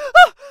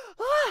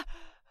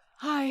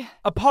 Hi.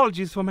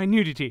 Apologies for my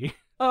nudity.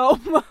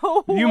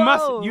 Oh,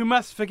 You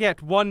must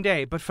forget one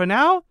day, but for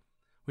now,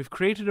 we've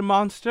created a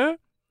monster.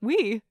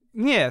 We?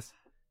 Yes.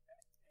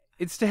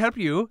 It's to help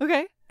you.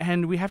 Okay.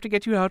 And we have to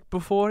get you out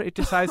before it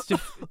decides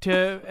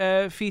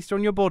to feast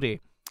on your body.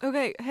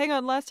 Okay, hang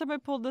on. Last time I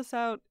pulled this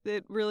out,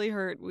 it really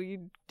hurt. Will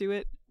you do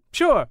it?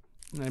 Sure.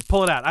 And I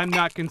pull it out. I'm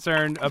not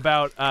concerned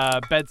about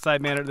bedside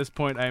manner at this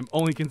point. I'm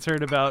only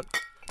concerned about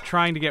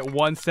trying to get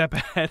one step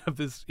ahead of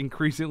this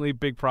increasingly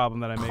big problem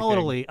that I'm making.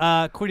 Totally.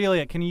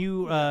 Cordelia, can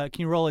you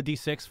roll a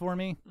d6 for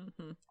me?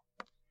 Mm-hmm.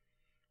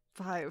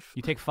 5.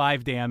 You take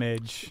 5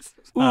 damage.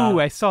 Ooh,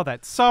 I saw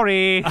that.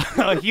 Sorry.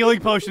 A healing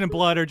potion and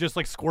blood are just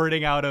like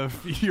squirting out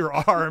of your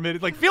arm.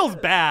 It like feels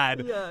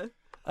bad. Yeah.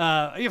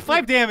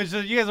 5 damage.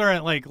 You guys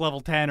aren't like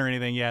level 10 or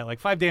anything yet. Like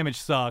 5 damage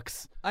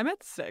sucks. I'm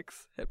at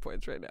 6 hit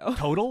points right now.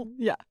 Total?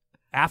 Yeah.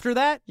 After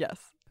that? Yes.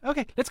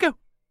 Okay, let's go.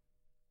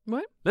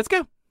 What? Let's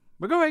go.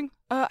 We're going.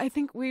 I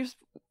think we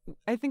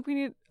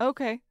need.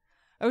 Okay.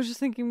 I was just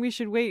thinking we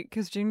should wait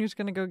because Junior's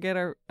gonna go get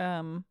our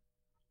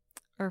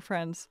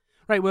friends.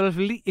 Right. Well,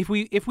 if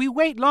we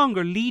wait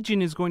longer,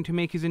 Legion is going to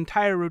make his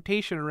entire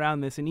rotation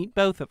around this and eat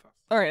both of us.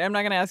 All right. I'm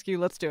not gonna ask you.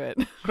 Let's do it.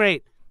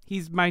 Great.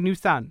 He's my new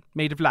son,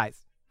 made of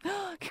lice.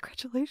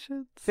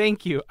 Congratulations.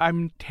 Thank you.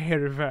 I'm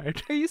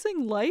terrified. Are you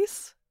saying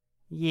lice?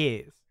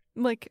 Yes.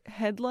 Like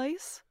head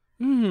lice?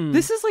 Mm.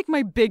 This is like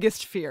my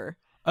biggest fear.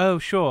 Oh,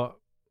 sure.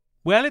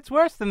 Well, it's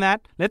worse than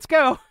that. Let's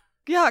go.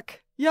 Yuck.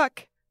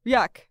 Yuck.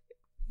 Yuck.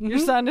 Mm-hmm. Your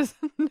son is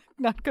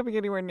not coming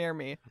anywhere near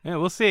me. Yeah,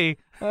 we'll see.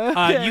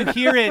 Okay. You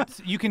hear it.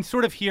 You can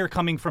sort of hear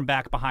coming from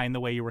back behind the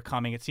way you were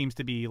coming. It seems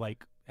to be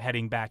like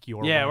heading back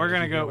your way. Yeah, we're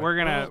gonna go. We're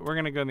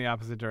gonna go in the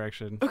opposite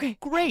direction. Okay,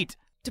 great.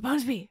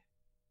 DeBonesby.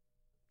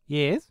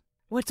 Yes.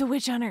 What's a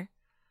witch hunter?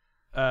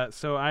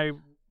 So I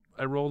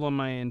rolled on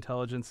my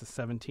intelligence as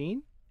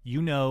 17.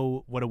 You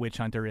know what a witch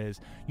hunter is.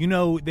 You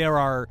know there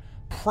are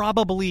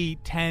probably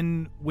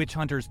 10 witch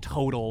hunters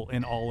total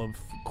in all of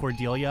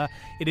Cordelia.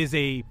 It is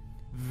a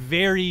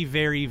very,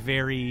 very,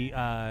 very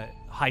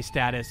high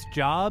status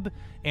job,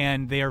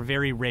 and they are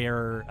very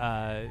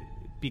rare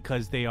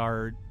because they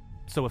are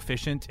so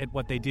efficient at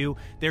what they do.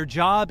 Their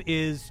job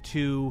is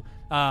to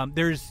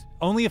there's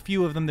only a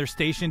few of them. They're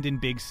stationed in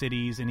big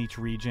cities in each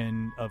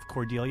region of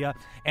Cordelia,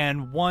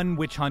 and one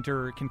witch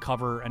hunter can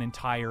cover an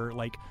entire,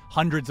 like,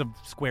 hundreds of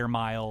square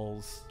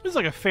miles. It's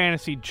like a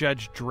fantasy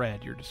Judge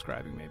Dredd you're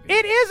describing, maybe.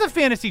 It is a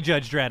fantasy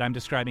Judge Dredd I'm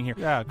describing here.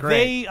 Yeah,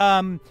 great.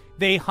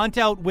 They hunt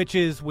out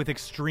witches with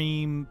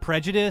extreme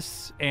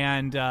prejudice,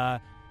 and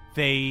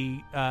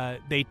they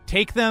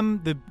take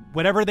them.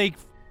 Whatever they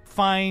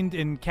find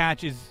and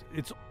catch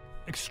it's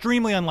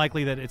extremely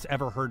unlikely that it's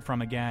ever heard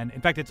from again.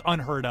 In fact, it's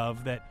unheard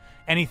of that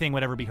anything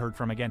would ever be heard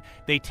from again.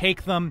 They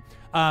take them.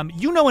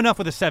 You know enough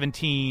with a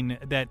 17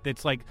 that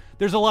it's like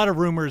there's a lot of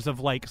rumors of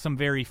like some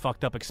very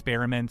fucked up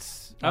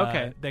experiments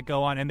that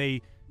go on, and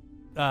they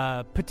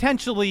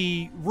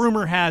potentially,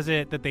 rumor has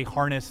it that they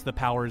harness the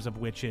powers of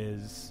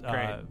witches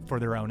for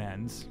their own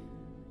ends.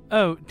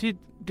 Oh,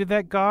 did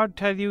that guard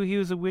tell you he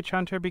was a witch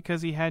hunter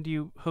because he had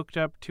you hooked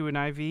up to an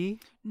IV?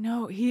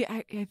 No,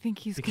 I think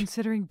he's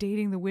considering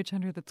dating the witch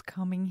hunter that's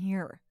coming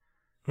here.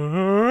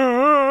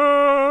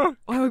 Oh,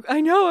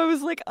 I know. I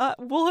was like,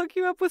 we'll hook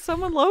you up with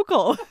someone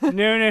local.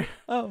 No.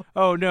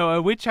 Oh no,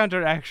 a witch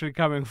hunter actually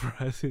coming for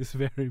us is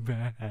very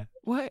bad.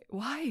 What?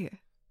 Why?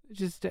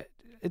 Just,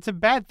 it's a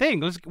bad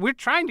thing. We're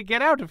trying to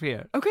get out of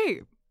here.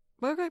 Okay,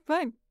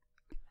 fine.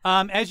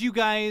 As you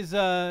guys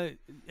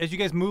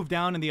move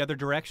down in the other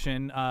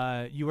direction,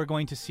 you are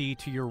going to see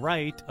to your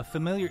right a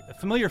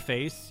familiar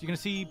face. You're going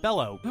to see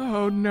Bello.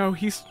 Oh no,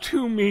 he's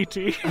too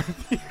meaty.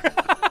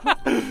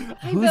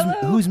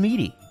 Who's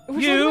meaty?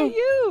 We're talking about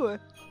you.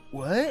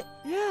 What?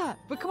 Yeah,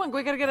 but come on,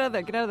 we gotta get out of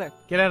there. Get out of there.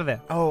 Get out of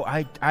there. Oh,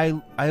 I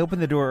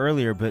opened the door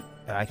earlier, but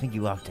I think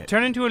you locked it.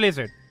 Turn into a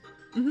lizard.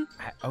 Mm-hmm.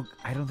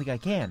 I don't think I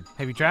can.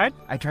 Have you tried?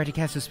 I tried to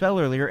cast a spell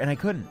earlier, and I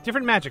couldn't.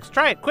 Different magics.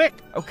 Try it, quick.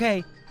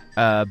 Okay.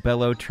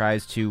 Bello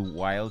tries to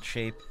wild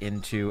shape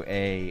into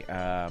a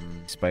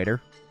spider.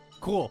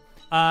 Cool.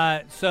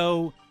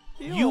 So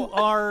you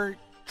are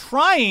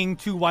trying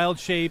to wild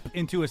shape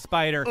into a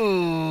spider.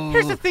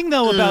 Here's the thing,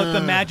 though, about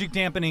the magic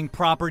dampening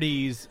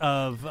properties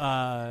of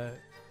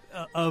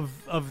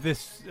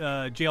this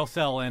jail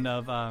cell and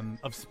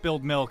of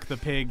spilled milk, the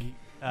pig,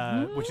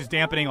 which is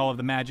dampening all of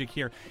the magic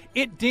here.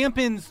 It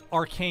dampens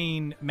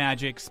arcane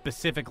magic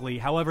specifically.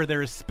 However,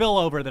 there is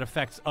spillover that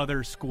affects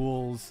other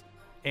schools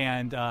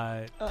and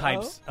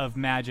types of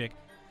magic.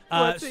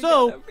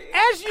 So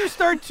as you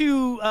start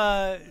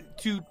to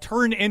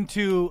turn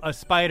into a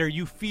spider,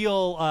 you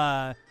feel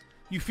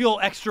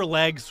extra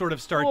legs sort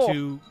of start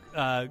to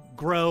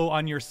grow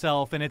on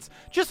yourself, and it's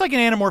just like an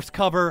Animorphs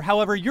cover.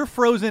 However, you're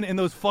frozen in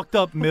those fucked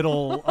up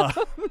middle.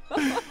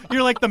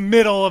 You're like the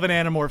middle of an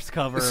Animorphs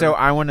cover. So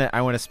I want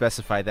to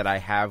specify that I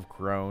have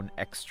grown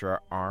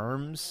extra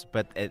arms,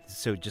 but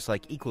so just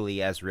like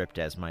equally as ripped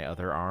as my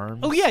other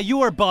arms. Oh yeah,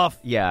 you are buff.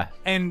 Yeah,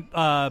 and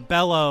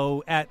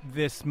Bello at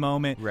this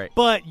moment, right?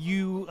 But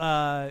you,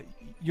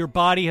 your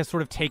body has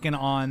sort of taken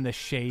on the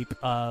shape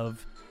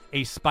of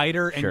a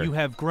spider, and Sure. you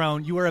have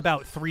grown. You are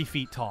about 3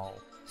 feet tall.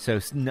 So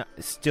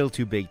still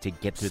too big to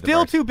get through the Still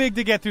bars. too big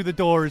to get through the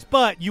doors,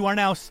 but you are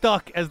now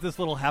stuck as this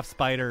little half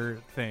spider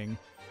thing.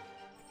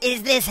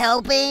 Is this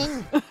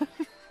helping?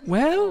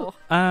 Well,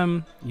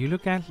 you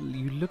look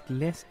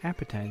less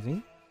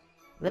appetizing.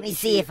 Let me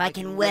see if I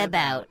can web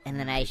out, and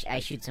then I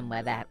shoot some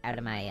web out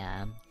of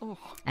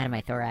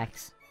my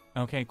thorax.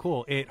 Okay,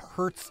 cool. It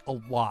hurts a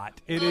lot.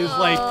 It is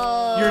like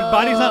your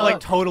body's not like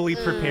totally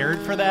prepared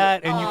for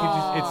that, and you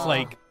can just—it's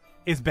like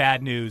it's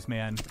bad news,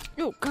 man.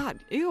 Oh God,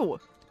 ew!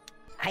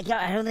 I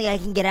don't think I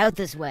can get out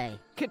this way.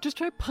 Okay, just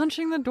try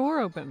punching the door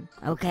open.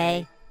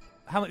 Okay.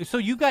 So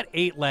you got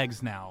 8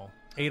 legs now,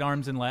 8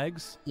 arms and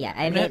legs. Yeah,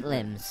 I have 8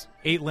 limbs.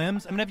 8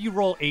 limbs. I'm gonna have you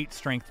roll 8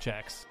 strength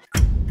checks.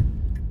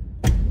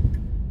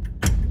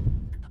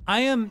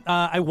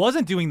 I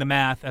wasn't doing the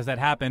math as that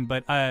happened,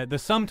 but the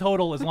sum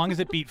total, as long as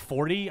it beat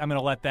 40, I'm going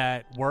to let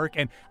that work.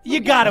 And you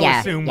got to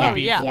assume we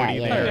beat 40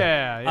 there.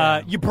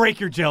 Yeah. You break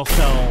your jail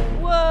cell.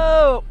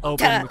 Whoa!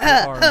 Open with your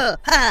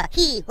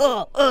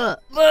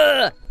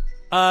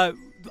arm.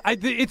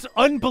 It's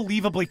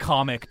unbelievably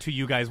comic to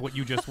you guys what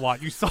you just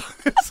watched. You saw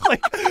this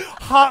like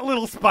hot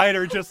little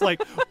spider just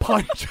like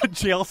punch a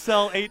jail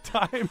cell 8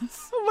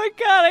 times. Oh my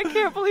God, I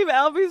can't believe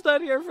Albie's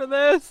not here for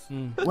this.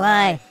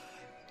 Why?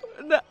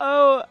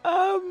 No,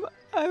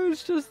 I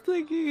was just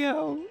thinking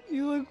how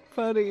you look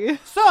funny.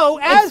 So,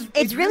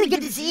 it's really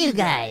good to see you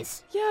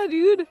guys. Yeah,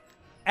 dude.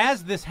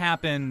 As this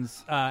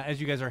happens,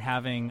 as you guys are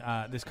having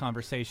this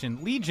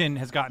conversation, Legion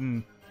has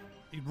gotten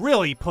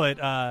really put.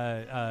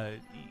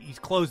 He's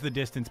closed the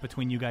distance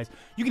between you guys.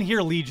 You can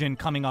hear Legion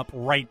coming up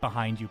right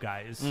behind you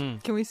guys.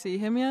 Can we see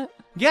him yet?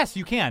 Yes,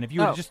 you can. If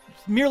you would just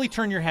merely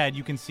turn your head,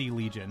 you can see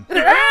Legion.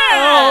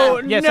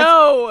 Oh, yes,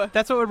 no!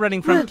 That's what we're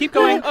running from. Keep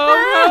going.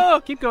 Oh,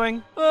 no! Keep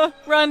going.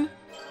 Run.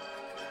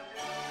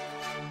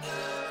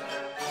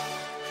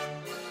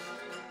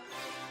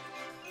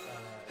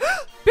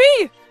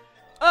 B!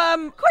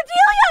 Cordelia!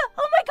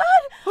 Oh my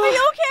God! Are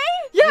you okay?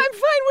 Yeah, I'm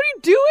fine. What are you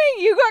doing?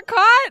 You got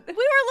caught? We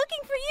were looking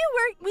for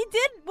you. We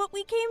did what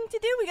we came to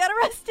do. We got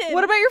arrested.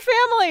 What about your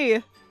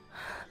family?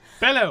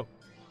 Bello,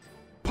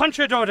 punch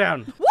your door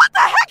down. What the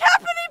heck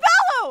happened to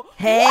Bello?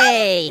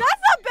 Hey! What?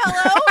 That's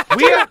not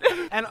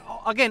Bello. And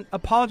again,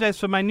 apologize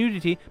for my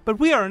nudity, but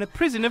we are in a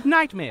prison of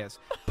nightmares.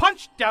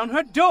 Punch down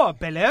her door,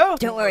 Bello.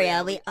 Don't worry,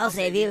 Albie. I'll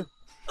save you.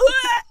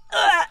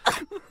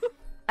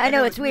 I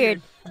know it's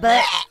weird,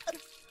 but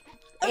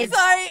I'm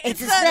sorry.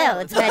 It's a spell.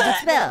 It's a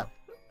magic spell.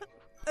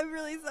 I'm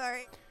really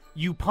sorry.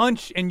 You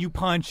punch and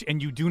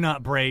you do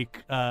not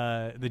break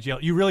the jail.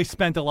 You really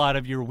spent a lot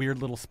of your weird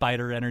little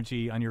spider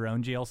energy on your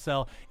own jail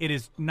cell. It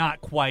is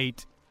not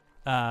quite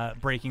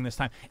breaking this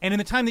time. And in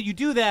the time that you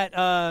do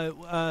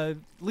that,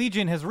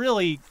 Legion has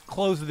really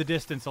closed the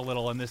distance a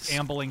little, and this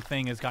ambling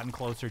thing has gotten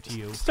closer to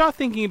you. Start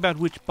thinking about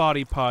which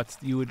body parts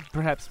you would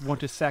perhaps want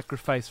to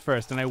sacrifice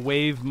first, and I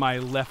wave my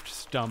left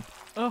stump.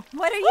 Oh.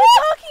 What are you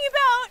talking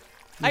about?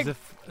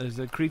 There's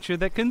a creature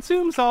that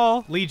consumes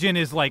all. Legion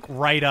is like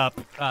right up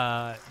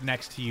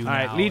next to you now.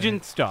 All right,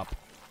 Legion, stop.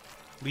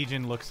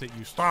 Legion looks at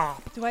you.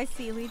 Stop. Do I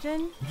see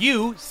Legion?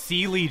 You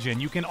see Legion.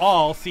 You can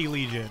all see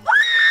Legion.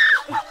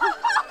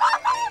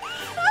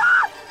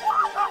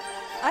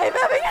 I'm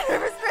having a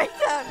nervous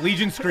breakdown.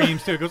 Legion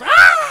screams too. It goes,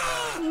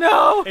 ah!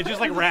 No! It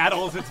just like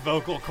rattles its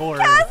vocal cord.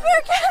 Casper!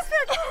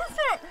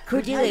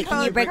 Cordelia,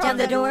 can you break down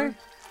the door?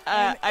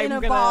 I'm in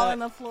a ball on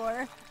the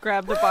floor.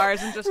 Grab the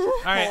bars and just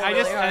All right,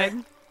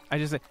 I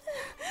just say,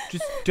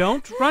 just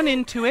don't run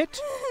into it.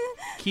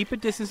 Keep a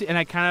distance, and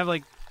I kind of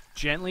like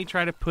gently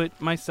try to put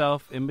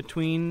myself in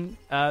between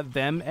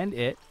them and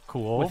it.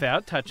 Cool.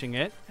 Without touching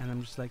it, and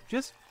I'm just like,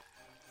 just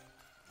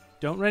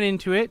don't run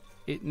into it.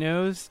 It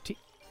knows to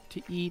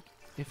eat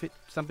if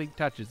something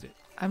touches it.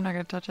 I'm not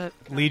gonna touch it.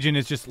 Legion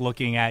is just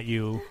looking at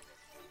you.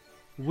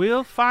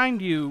 We'll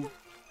find you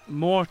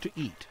more to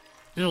eat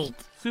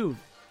soon.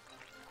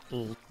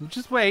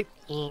 Just wait.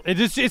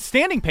 It's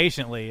standing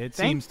patiently. It's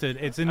in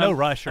no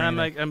rush or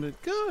anything. I'm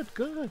like,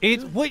 good.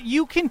 It's what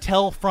you can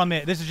tell from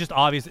it. This is just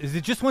obvious. Is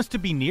it just wants to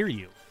be near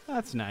you?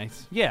 That's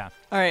nice. Yeah.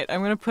 All right,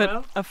 I'm gonna put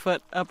a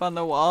foot up on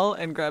the wall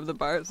and grab the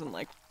bars and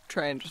like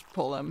try and just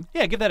pull them.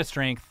 Yeah, give that a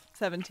strength.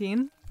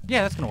 17.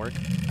 Yeah, that's gonna work.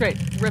 Great.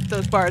 Rip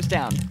those bars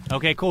down.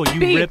 Okay, cool.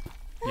 You rip.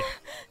 Yeah.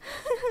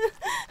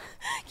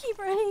 Keep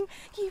running.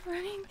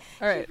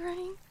 All right. Keep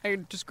running. I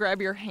just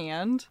grab your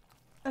hand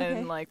Okay.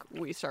 and like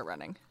we start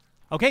running.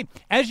 Okay,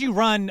 as you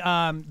run,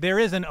 there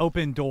is an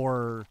open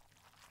door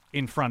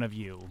in front of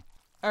you.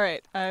 All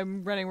right,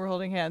 I'm running. We're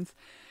holding hands.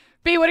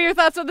 B, what are your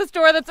thoughts on this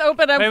door that's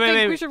open? I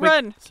think we should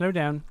run. Slow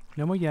down.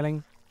 No more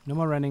yelling. No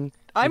more running.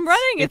 I'm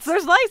running.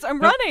 There's lights.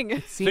 I'm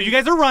running. So you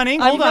guys are running.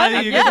 I'm Hold on.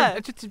 running, yeah.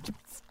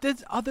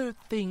 There's other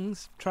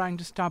things trying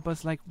to stop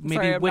us, like maybe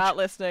Sorry, I'm witch not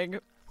listening.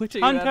 Witch to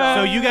you hunter. at all.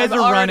 So you guys I'm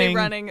are already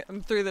running.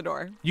 I'm through the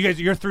door.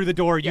 You're through the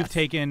door. You've Yes.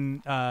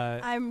 taken.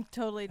 I'm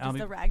totally just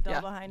a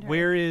ragdoll behind her.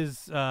 Where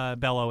is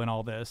Bello in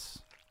all this?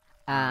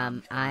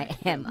 I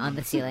am on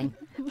the ceiling.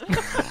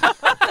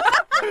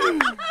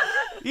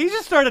 He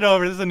just started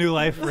over. This is a new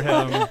life for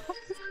him.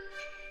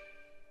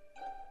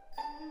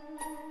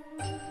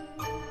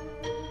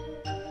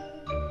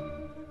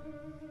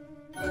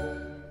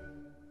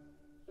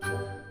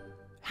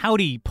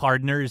 Howdy,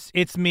 partners.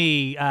 It's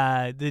me,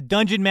 the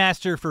Dungeon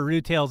Master for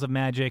Rude Tales of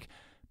Magic,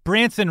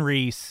 Branson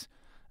Reese.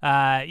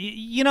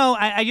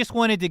 I just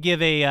wanted to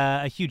give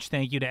a huge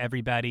thank you to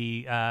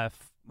everybody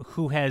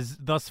who has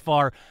thus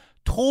far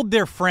told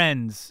their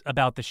friends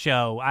about the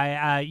show.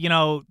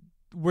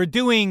 We're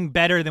doing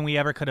better than we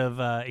ever could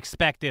have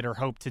expected or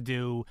hoped to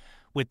do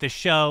with the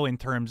show in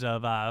terms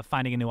of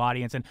finding a new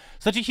audience. And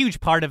such a huge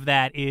part of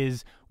that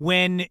is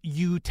when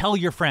you tell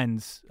your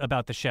friends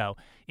about the show.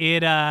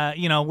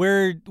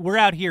 We're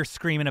out here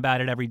screaming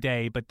about it every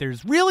day, but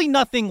there's really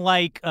nothing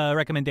like a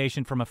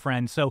recommendation from a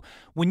friend. So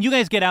when you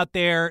guys get out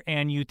there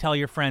and you tell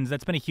your friends,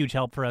 that's been a huge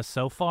help for us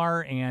so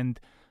far. And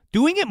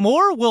doing it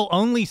more will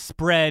only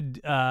spread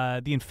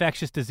the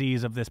infectious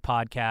disease of this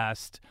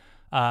podcast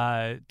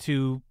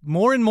to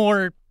more and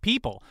more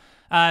people.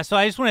 So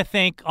I just want to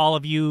thank all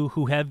of you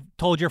who have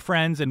told your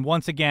friends. And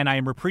once again, I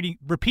am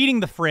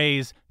repeating the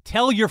phrase,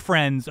 tell your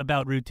friends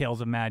about Rude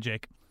Tales of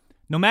Magic.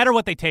 No matter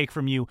what they take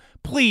from you,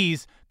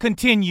 please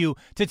continue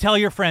to tell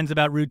your friends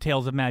about Rude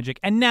Tales of Magic.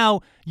 And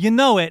now, you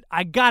know it,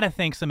 I gotta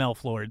thank some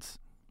Elf Lords.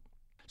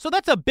 So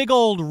that's a big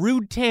old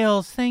Rude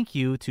Tales thank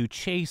you to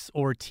Chase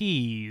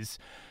Ortiz.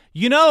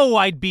 You know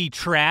I'd be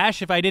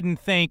trash if I didn't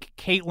thank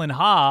Caitlin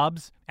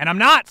Hobbs. And I'm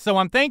not, so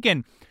I'm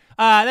thinking.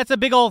 That's a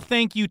big old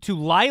thank you to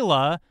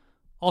Lila,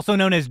 also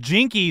known as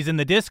Jinkies in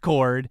the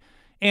Discord.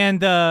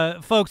 And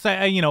folks,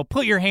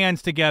 put your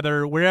hands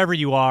together wherever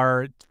you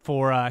are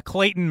for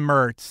Clayton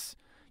Mertz.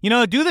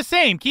 Do the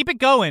same. Keep it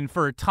going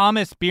for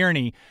Thomas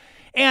Bierney.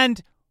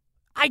 And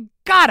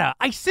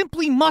I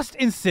simply must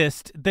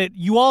insist that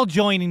you all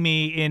joining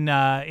me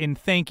in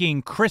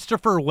thanking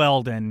Christopher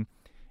Weldon.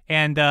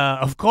 And,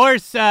 of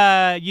course,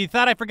 you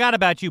thought I forgot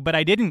about you, but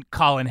I didn't,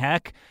 Colin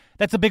Heck.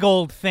 That's a big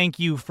old thank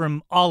you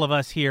from all of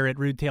us here at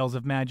Rude Tales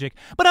of Magic.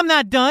 But I'm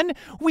not done.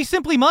 We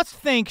simply must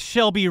thank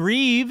Shelby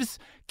Reeves,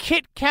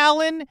 Kit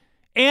Callan,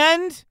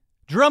 and,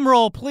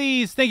 drumroll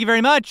please, thank you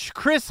very much,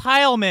 Chris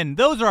Heilman.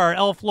 Those are our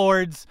Elf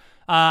Lords.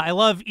 I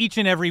love each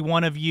and every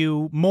one of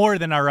you more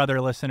than our other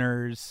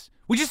listeners.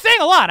 We just saying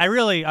a lot.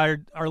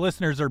 Our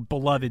listeners are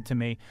beloved to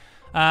me.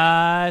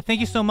 Thank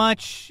you so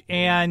much,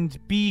 and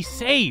be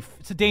safe.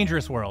 It's a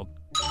dangerous world.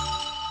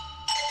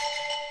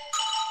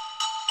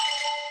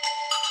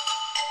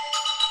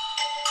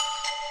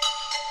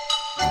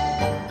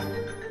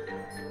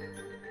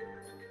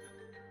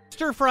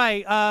 Stir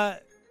Fry,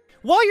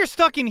 While you're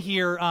stuck in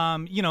here,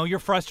 you're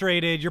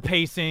frustrated, you're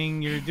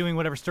pacing, you're doing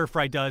whatever Stir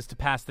Fry does to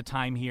pass the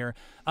time here.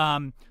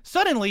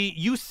 Suddenly,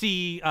 you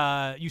see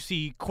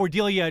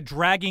Cordelia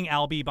dragging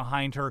Albie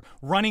behind her,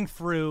 running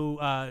through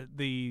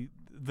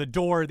the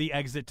door, the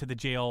exit to the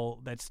jail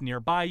that's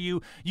nearby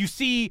you. You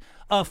see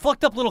a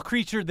fucked up little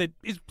creature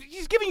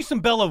he's giving you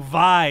some Bello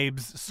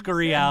vibes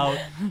scurry out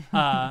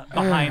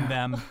behind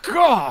them.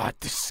 God,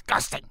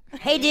 disgusting.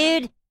 Hey,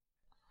 dude.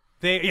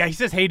 He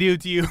says hey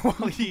dude to you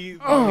while he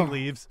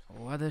leaves.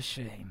 What a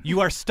shame. You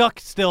are stuck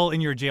still in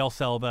your jail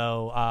cell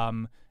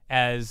though,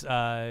 as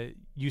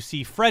you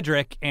see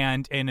Frederick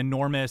and an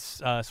enormous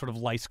sort of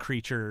lice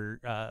creature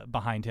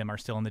behind him are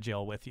still in the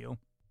jail with you.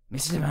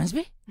 Mrs.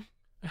 Bonesby?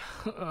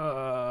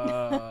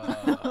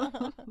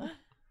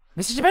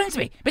 Mr.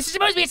 Bonesby! Mr.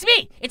 Bonesby, it's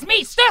me! It's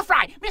me, Stir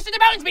Fry! Mr.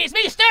 Bonesby, it's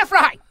me, Stir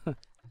Fry!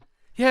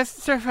 Yes,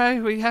 Stir Fry,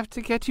 we have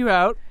to get you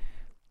out.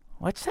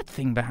 What's that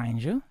thing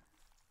behind you?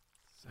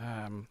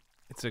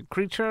 It's a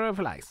creature of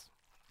lice.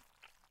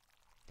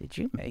 Did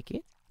you make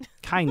it?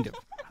 Kind of.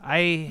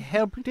 I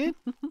helped it.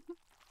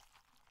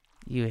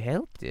 You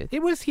helped it?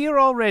 It was here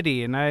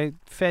already, and I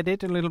fed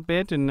it a little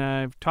bit, and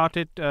I've taught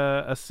it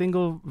a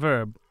single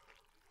verb.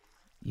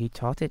 You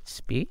taught it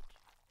speech?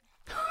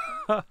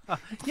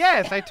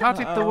 Yes, I taught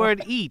it the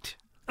word eat.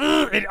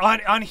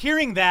 On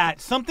hearing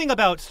that, something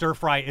about Stir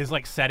Fry is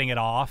like setting it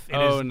off.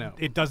 No.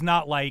 It does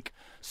not like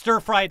Stir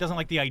Fry. It doesn't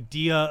like the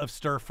idea of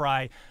Stir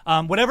Fry.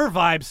 Whatever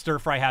vibe Stir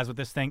Fry has with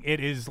this thing, it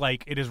is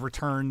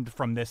returned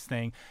from this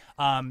thing.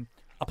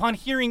 Upon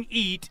hearing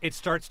eat, it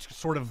starts to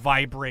sort of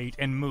vibrate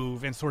and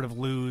move and sort of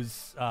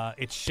lose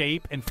its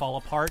shape and fall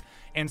apart.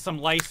 And some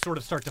lice sort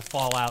of start to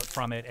fall out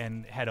from it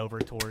and head over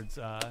towards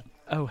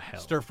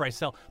Stir Fry's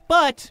cell.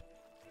 But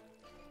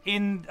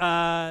in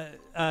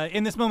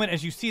this moment,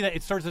 as you see that,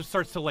 it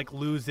starts to like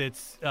lose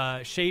its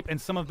shape,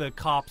 and some of the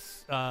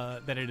cops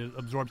that it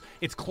absorbs,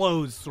 its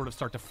clothes sort of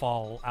start to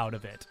fall out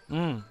of it.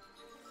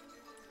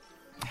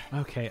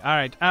 Okay, all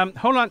right.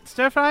 Hold on,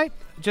 Stir Fry.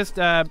 Just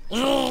don't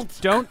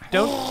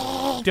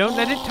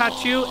let it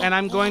touch you. And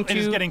I'm going to. It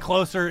is getting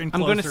closer and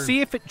closer. I'm going to see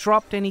if it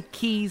dropped any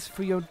keys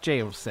for your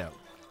jail cell.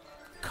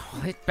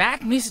 Call it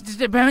back,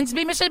 Mr.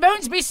 Bonesby. Mr.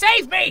 Bonesby,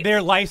 save me!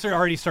 Their lice are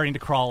already starting to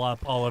crawl up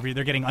all over you.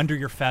 They're getting under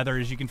your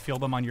feathers. You can feel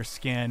them on your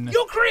skin.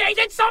 You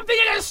created something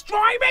to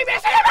destroy me,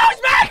 Mr.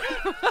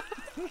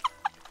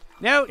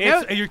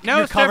 Bonesby!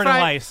 You're covered in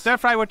lice. Stir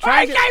Fry, we're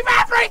trying to... I gave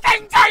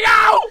everything to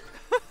you!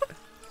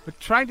 We're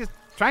trying to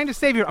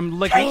save you. I'm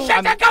looking. Teach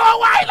it to go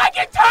away like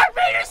you taught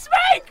me to speak!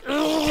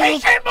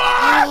 Teach it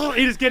more!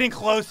 It is getting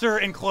closer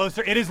and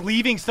closer. It is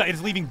leaving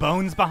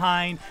bones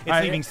behind.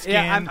 It's leaving skin.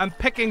 Yeah, I'm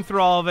picking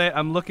through all of it.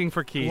 I'm looking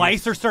for keys.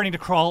 Lice are starting to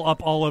crawl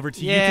up all over to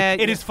you.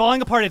 It is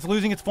falling apart. It's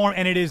losing its form,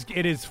 and it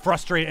is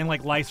frustrated, and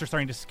like lice are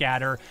starting to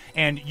scatter,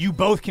 and you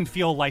both can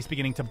feel lice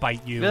beginning to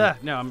bite you.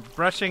 No, I'm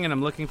brushing and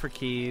I'm looking for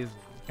keys.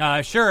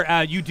 Sure.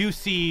 You do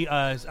see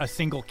a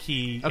single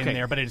key in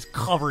there, but it is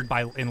covered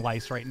in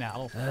lice right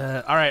now.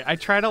 All right. I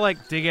try to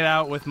like dig it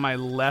out with my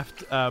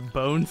left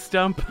bone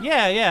stump.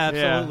 Yeah,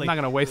 absolutely. I'm not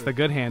gonna waste the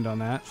good hand on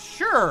that.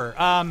 Sure.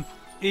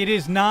 It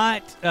is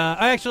not.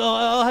 Actually,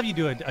 I'll have you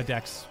do a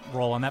dex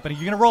roll on that, but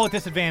you're gonna roll at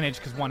disadvantage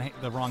because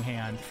the wrong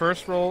hand.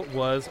 First roll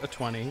was a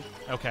 20.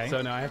 Okay.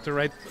 So now I have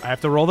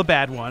to roll the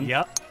bad one.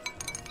 Yep.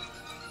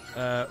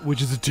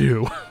 Which is a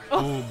 2.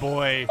 Oh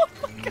boy.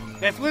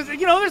 There's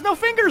no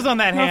fingers on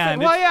that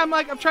hand. Well, yeah,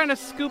 I'm trying to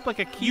scoop like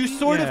a key. You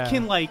sort of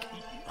can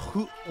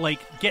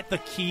get the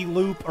key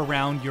loop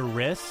around your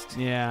wrist.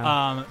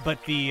 Yeah. But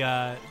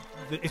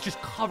it's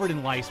just covered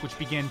in lice, which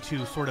begin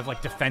to sort of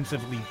like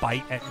defensively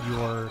bite at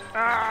your,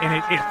 and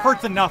it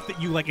hurts enough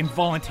that you like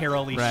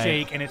involuntarily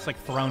shake, and it's like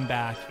thrown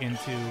back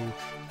into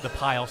the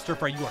pile. Stir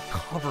Fry, you are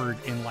covered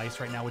in lice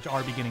right now, which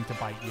are beginning to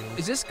bite you.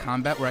 Is this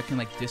combat where I can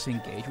like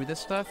disengage with this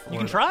stuff? You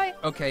can try.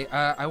 Okay,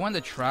 I want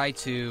to try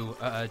to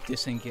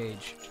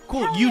disengage.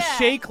 Cool. Hell you yeah.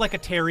 shake like a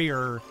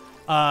terrier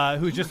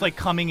who's just like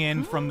coming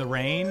in from the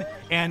rain,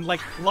 and like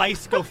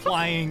lice go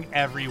flying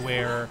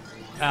everywhere.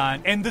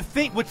 And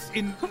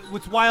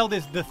what's wild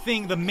is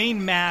the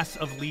main mass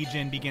of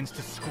Legion begins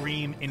to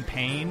scream in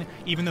pain,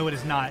 even though it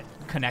is not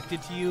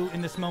connected to you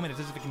in this moment.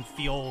 It's as if it can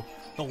feel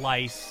the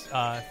lice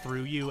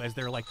through you as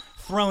they're like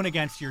thrown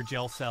against your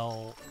jail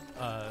cell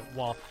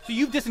wall. So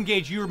you've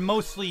disengaged. You're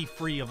mostly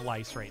free of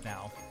lice right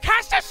now.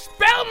 Cast a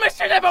spell,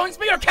 Mr.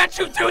 Bonesby, or can't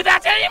you do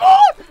that anymore?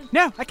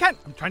 No, I can't.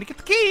 I'm trying to get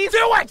the keys.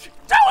 Do it!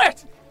 Do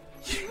it!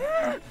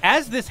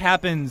 As this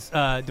happens,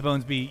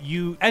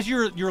 DeBonesby, as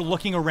you're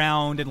looking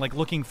around and like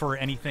looking for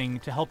anything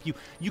to help you,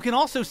 you can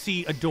also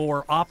see a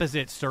door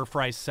opposite Stir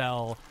Fry's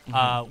cell,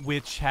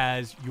 which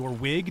has your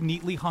wig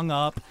neatly hung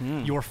up,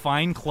 your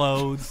fine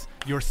clothes,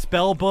 your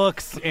spell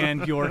books,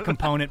 and your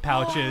component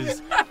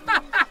pouches.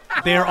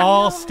 They're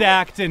all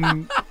stacked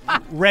and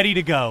ready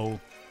to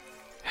go.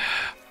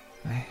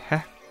 I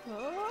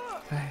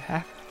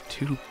have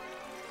to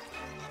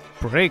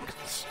break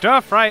Stir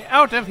Fry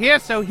out of here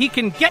so he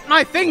can get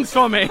my things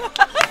for me.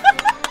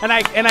 and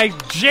I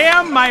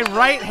jam my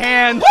right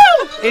hand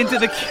into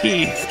the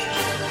keys.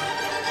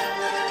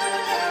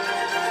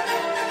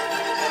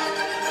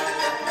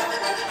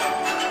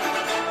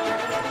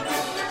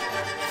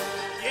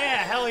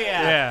 Hell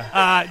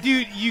yeah.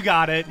 Dude, you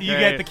got it. You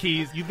get the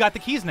keys. You've got the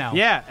keys now.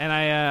 Yeah, and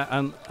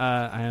I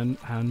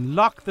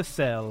unlock the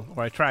cell,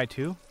 or I try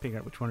to figure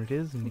out which one it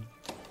is. And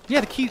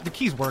Yeah, the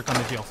keys work on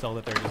the jail cell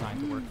that they're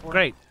designed to work for.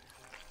 Great.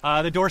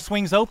 The door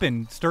swings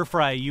open. Stir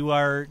Fry, you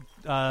are.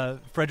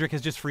 Frederick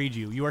has just freed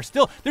you. You are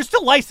still. There's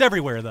still lice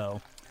everywhere,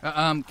 though.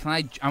 I'm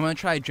gonna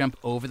try to jump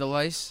over the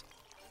lice.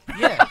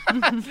 Yeah.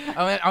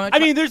 I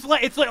mean, there's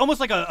it's like almost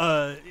like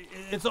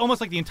it's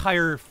almost like the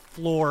entire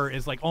floor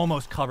is like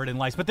almost covered in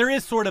lice, but there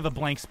is sort of a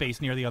blank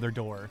space near the other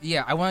door.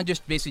 Yeah, I want to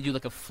just basically do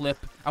like a flip.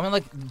 I want to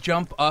like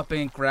jump up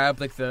and grab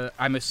like the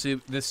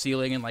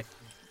ceiling and like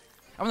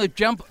I'm gonna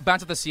jump,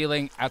 bounce off the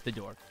ceiling, out the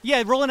door.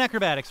 Yeah, roll an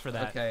acrobatics for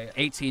that. Okay,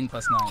 18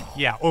 plus 9.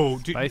 Yeah. Oh,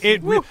 dude,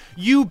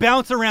 you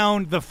bounce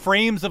around the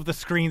frames of the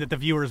screen that the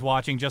viewer is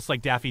watching, just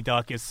like Daffy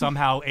Duck is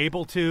somehow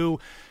able to.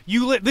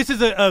 This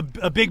is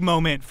a big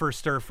moment for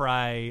Stir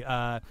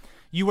Fry.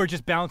 You are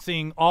just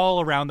bouncing all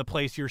around the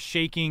place. You're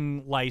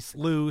shaking lice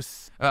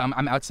loose.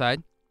 I'm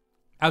outside.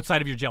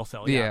 Outside of your jail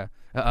cell. Yeah.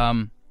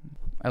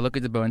 I look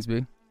at the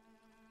Bonesby.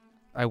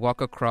 I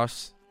walk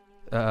across,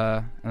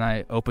 and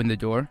I open the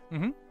door.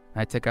 Mm-hmm.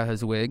 I take out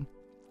his wig,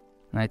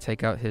 and I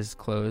take out his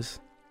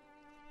clothes,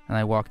 and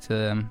I walk to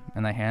them,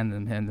 and I hand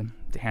them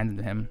to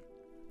him,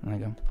 and I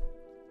go,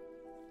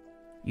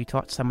 "You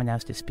taught someone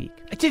else to speak."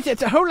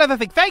 It's a whole other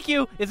thing. Thank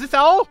you. Is this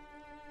all?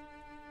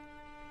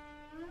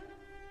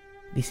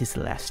 This is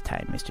the last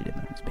time, Mr.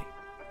 Bonesby.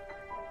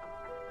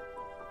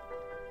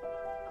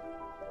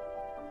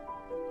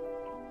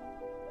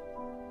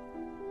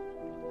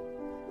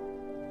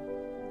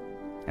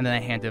 And then I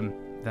hand him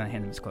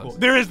his clothes. Cool.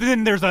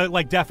 There's a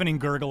like deafening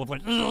gurgle of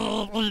like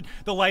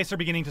the lice are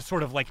beginning to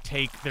sort of like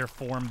take their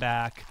form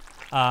back.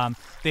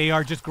 They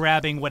are just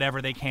grabbing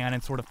whatever they can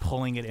and sort of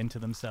pulling it into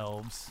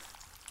themselves.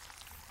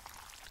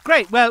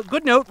 Great. Well,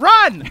 good note.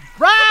 Run!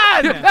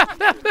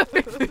 I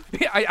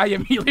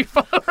immediately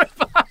follow right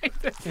behind.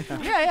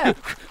 Yeah.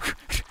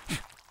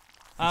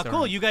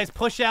 Cool. You guys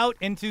push out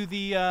into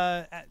the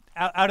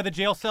out of the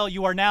jail cell.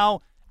 You are now.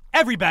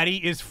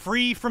 Everybody is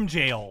free from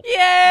jail. Yay!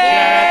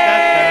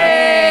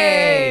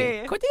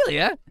 Yay!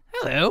 Cordelia,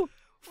 hello.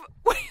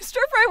 Wait,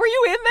 Stir Fry, were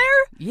you in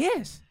there?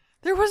 Yes.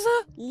 There was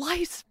a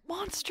lice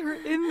monster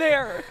in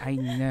there. I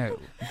know.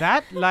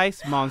 That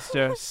lice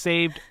monster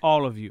saved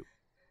all of you.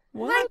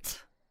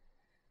 What?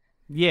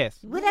 Yes.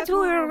 Well, that's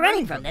what we were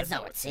running from. That's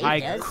not what saved us.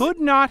 I could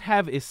not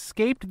have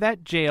escaped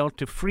that jail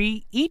to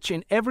free each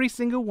and every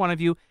single one of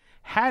you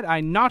had I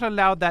not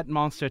allowed that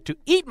monster to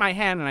eat my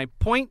hand, and I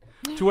point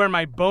to where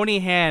my bony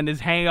hand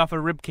is hanging off a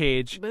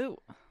ribcage. Boo.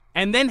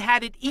 And then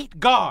had it eat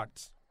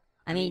guards.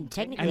 I mean,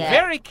 technically, and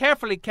very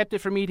carefully kept it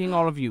from eating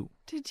all of you.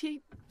 Did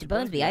he? To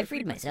Bonesby, I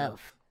freed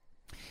myself.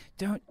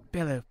 Don't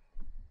bellow.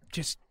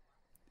 Just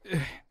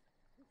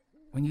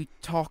when you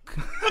talk,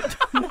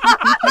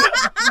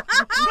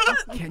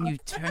 can you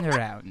turn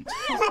around?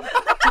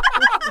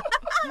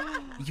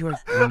 Your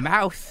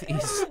mouth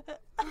is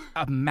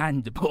a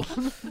mandible.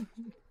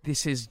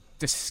 This is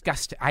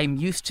disgusting. I'm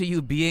used to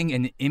you being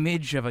an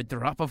image of a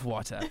drop of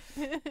water.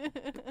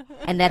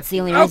 And that's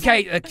the only reason.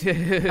 Okay.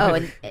 Oh,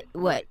 and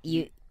what?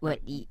 You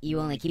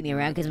only keep me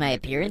around because of my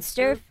appearance,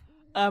 Sturf?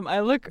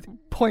 I look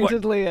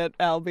pointedly at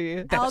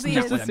Albie. Albie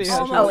is to see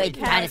Oh, it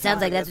kind of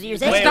sounds like that's what you're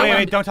saying.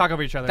 Wait, don't talk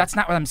over each other. That's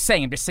not what I'm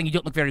saying. I'm just saying you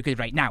don't look very good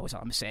right now is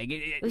all I'm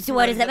saying. So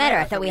why does that matter?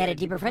 I thought we had a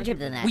deeper friendship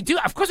than that. We do.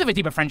 Of course we have a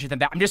deeper friendship than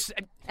that. I'm just...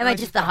 Am I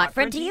just the hot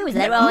friend to you? Is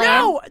that all I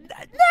am?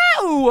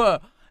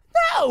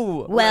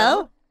 No!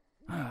 Well?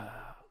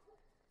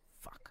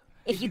 Fuck.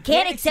 If you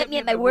can't accept me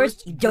at my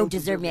worst, you don't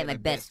deserve me at my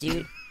best,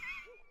 dude.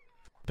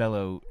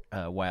 Bello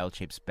wild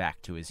shapes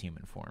back to his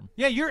human form.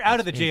 Yeah, you're out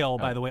of the jail,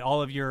 by the way.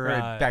 All of your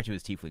back to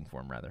his tiefling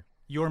form, rather.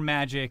 Your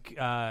magic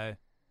is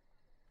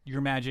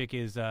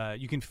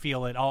you can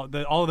feel it. All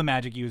of the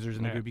magic users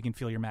in the group, you can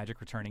feel your magic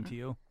returning to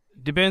you.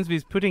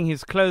 DeBensby's putting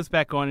his clothes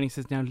back on, and he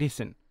says, "Now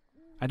listen,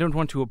 I don't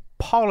want to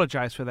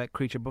apologize for that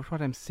creature, but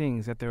what I'm saying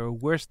is that there are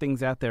worse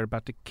things out there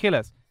about to kill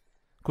us.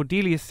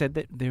 Cordelia said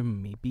that there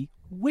may be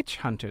witch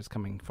hunters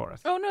coming for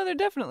us." Oh, no, there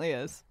definitely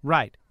is.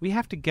 Right. We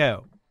have to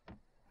go.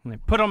 And I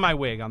put on my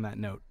wig on that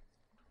note.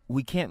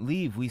 We can't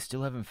leave. We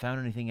still haven't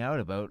found anything out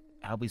about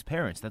Albie's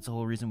parents. That's the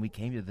whole reason we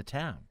came to the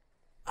town.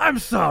 I'm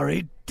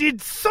sorry.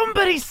 Did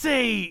somebody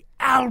say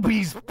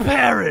Albie's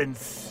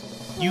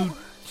parents?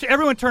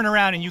 Everyone turn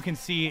around and you can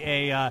see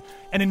an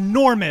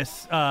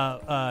enormous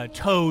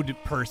toad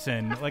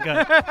person, like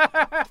a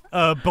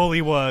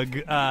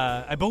bullywug,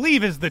 I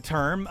believe is the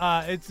term.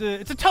 It's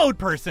a toad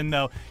person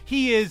though.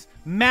 He is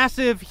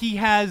massive. He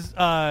has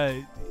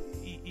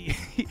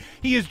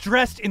he is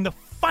dressed in the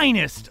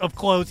finest of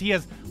clothes. He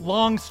has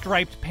long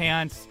striped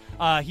pants.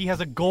 He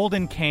has a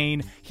golden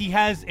cane. He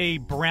has a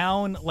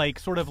brown,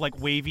 sort of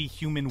wavy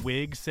human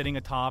wig sitting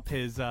atop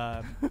his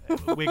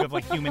wig of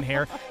human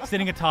hair,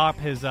 sitting atop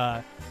his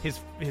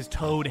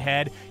toad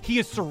head. He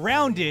is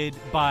surrounded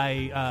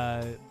by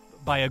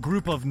a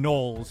group of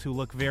gnolls who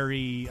look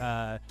very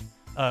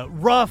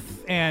rough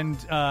and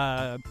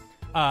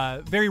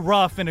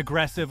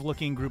aggressive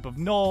looking group of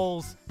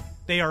gnolls.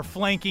 They are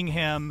flanking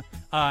him.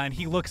 And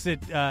he looks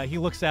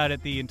out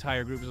at the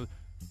entire group. And says,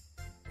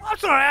 I'm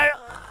sorry.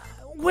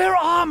 Where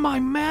are my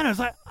manners?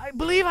 I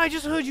believe I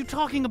just heard you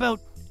talking about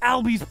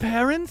Albie's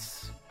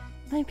parents.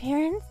 My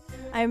parents?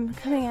 I'm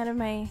coming out of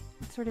my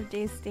sort of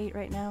dazed state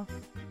right now.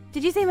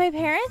 Did you say my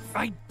parents?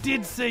 I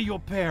did say your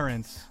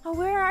parents. Oh,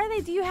 where are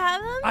they? Do you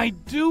have them? I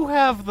do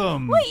have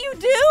them. What, you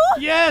do?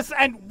 Yes,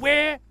 and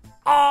where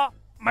are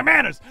my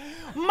manners?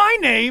 My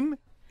name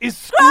is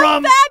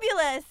Scrum.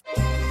 Fabulous!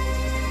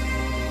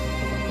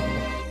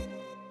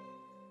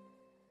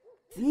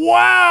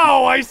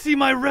 Wow, I see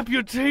my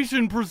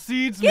reputation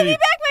precedes me. Give me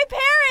back my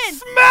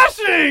parents!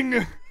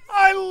 Smashing!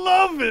 I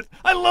love it.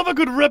 I love a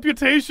good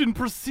reputation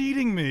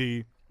preceding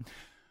me.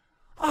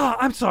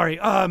 I'm sorry.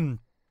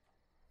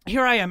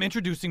 Here I am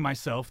introducing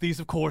myself. These,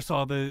 of course,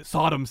 are the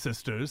Sodom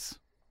Sisters,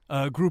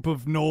 a group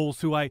of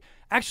gnolls who I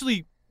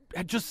actually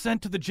had just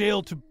sent to the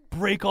jail to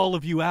break all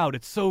of you out.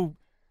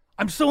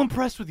 I'm so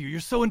impressed with you. You're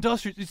so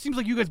industrious. It seems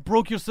like you guys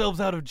broke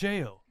yourselves out of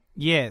jail.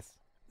 Yes.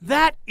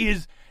 That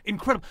is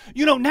incredible.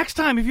 You know, next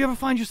time, if you ever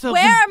find yourselves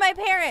Where are my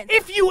parents?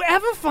 If you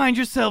ever find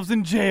yourselves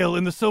in jail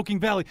in the Soaking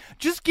Valley,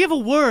 just give a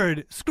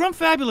word. Scrum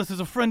Fabulous is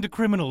a friend to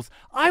criminals.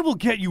 I will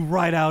get you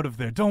right out of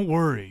there. Don't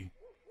worry.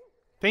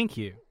 Thank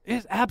you.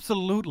 Yes,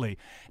 absolutely.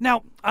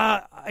 Now,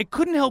 I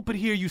couldn't help but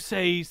hear you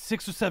say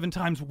 6 or 7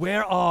 times,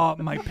 where are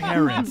my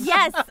parents?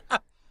 Yes.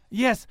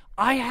 Yes,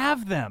 I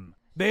have them.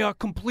 They are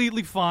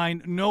completely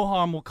fine. No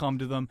harm will come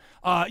to them.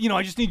 I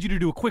just need you to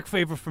do a quick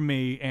favor for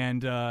me,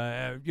 and,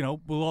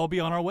 we'll all be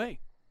on our way.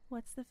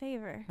 What's the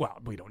favor? Well,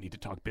 we don't need to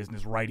talk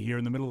business right here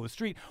in the middle of the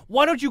street.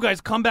 Why don't you guys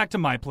come back to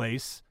my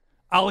place?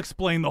 I'll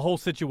explain the whole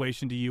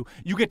situation to you.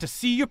 You get to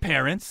see your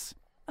parents.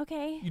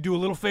 Okay. You do a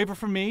little favor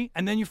for me,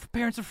 and then your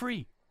parents are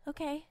free.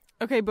 Okay.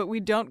 Okay, but we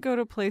don't go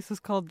to places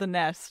called the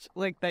Nest.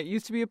 Like, that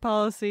used to be a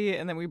policy,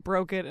 and then we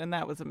broke it, and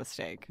that was a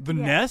mistake. The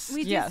Nest?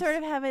 We just sort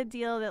of have a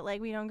deal that,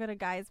 like, we don't go to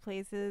guys'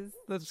 places.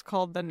 That's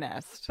called the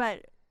Nest.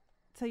 But,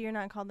 so you're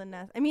not called the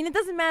Nest. I mean, it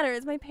doesn't matter.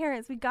 It's my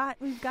parents. We've got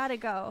to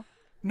go.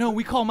 No,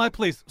 we call my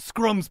place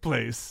Scrum's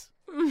place.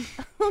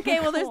 Okay,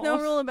 well, there's no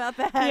rule about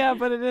that. Yeah,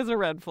 but it is a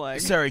red flag.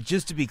 Sorry,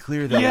 just to be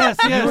clear, though. Yes.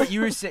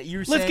 You were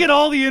saying... Let's get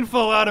all the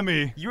info out of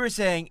me. You were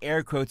saying,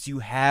 air quotes, you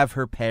have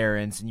her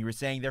parents, and you were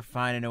saying they're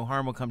fine and no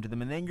harm will come to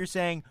them, and then you're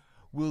saying...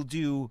 We'll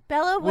do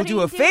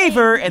a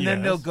favor, and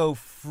then they'll go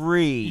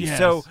free. Yes.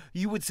 So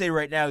you would say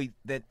right now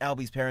that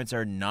Albie's parents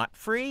are not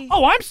free?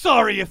 Oh, I'm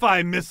sorry if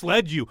I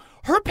misled you.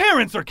 Her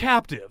parents are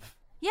captive.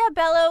 Yeah,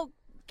 Bello,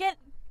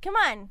 come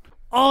on.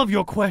 All of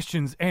your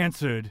questions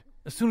answered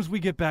as soon as we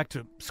get back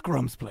to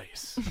Scrum's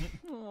place.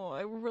 Oh,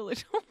 I really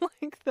don't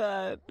like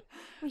that.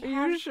 Are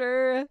you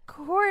sure?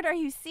 Cord, are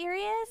you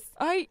serious?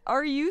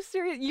 Are you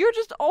serious? You're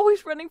just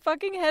always running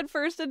fucking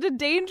headfirst into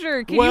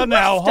danger. Can well, you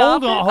now,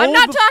 stop hold on. it? I'm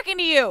not talking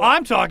to you.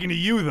 I'm talking to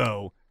you,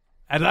 though.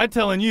 And I'm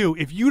telling you,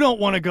 if you don't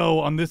want to go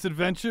on this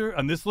adventure,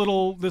 on this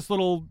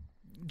little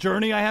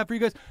journey I have for you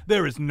guys,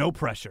 there is no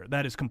pressure.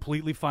 That is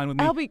completely fine with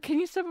me. Albie, can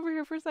you step over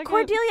here for a second?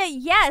 Cordelia,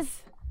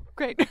 yes.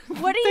 Great.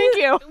 What are Thank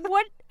you.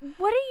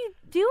 What are you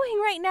doing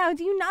right now?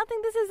 Do you not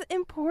think this is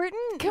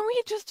important? Can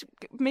we just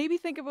maybe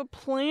think of a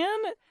plan?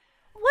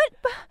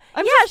 What?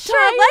 I'm yeah, just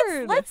sure.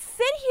 tired. Let's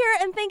sit here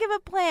and think of a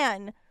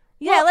plan.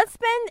 Yeah, Well- let's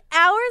spend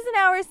hours and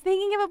hours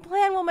thinking of a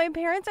plan while my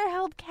parents are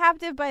held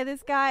captive by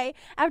this guy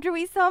after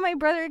we saw my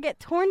brother get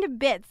torn to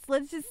bits.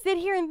 Let's just sit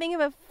here and think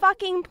of a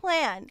fucking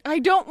plan. I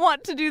don't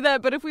want to do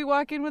that, but if we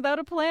walk in without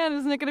a plan,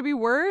 isn't it going to be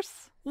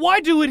worse? Why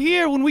do it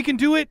here when we can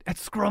do it at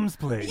Scrum's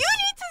place? You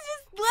need to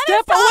just let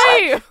Step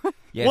us away!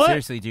 Yeah, What?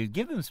 seriously, dude,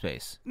 give them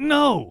space.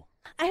 No.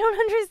 I don't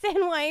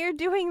understand why you're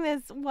doing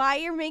this. Why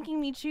you're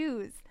making me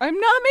choose. I'm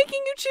not making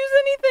you choose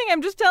anything.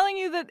 I'm just telling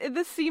you that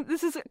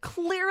this is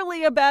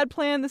clearly a bad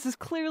plan. This is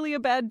clearly a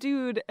bad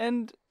dude,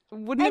 and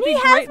wouldn't And it be he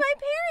great? has my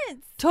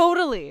parents.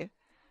 Totally.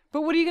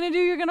 But what are you going to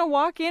do? You're going to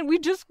walk in? We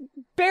just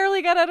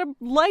barely got out of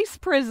lice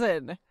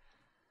prison.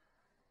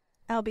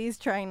 Albie's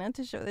trying not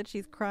to show that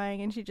she's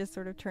crying, and she just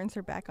sort of turns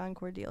her back on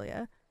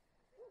Cordelia.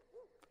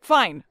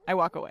 Fine. I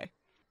walk away.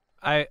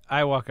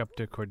 I walk up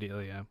to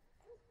Cordelia.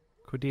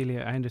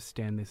 Cordelia, I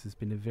understand this has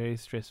been a very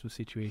stressful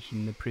situation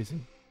in the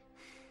prison.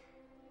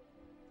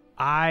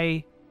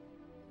 I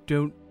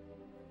don't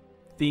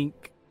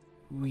think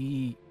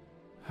we,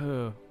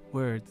 her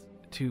words,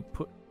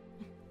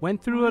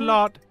 went through a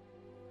lot.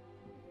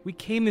 We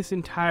came this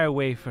entire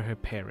way for her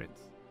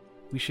parents.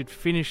 We should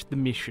finish the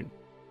mission,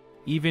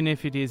 even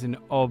if it is an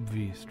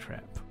obvious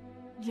trap.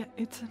 Yeah,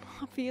 it's an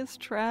obvious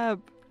trap.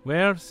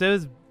 Well,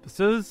 so's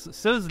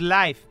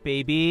life,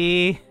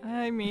 baby.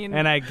 I mean...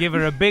 And I give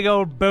her a big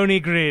old bony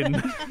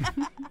grin.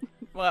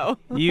 Wow.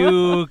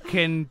 You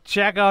can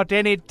check out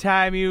any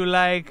time you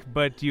like,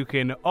 but you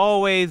can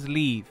always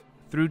leave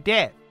through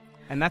death.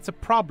 And that's a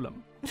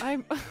problem. I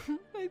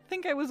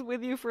think I was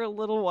with you for a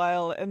little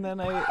while, and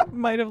then I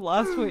might have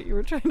lost what you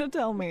were trying to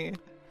tell me.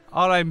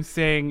 All I'm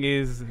saying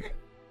is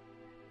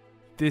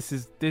this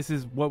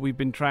is what we've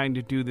been trying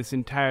to do this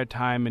entire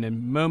time, in a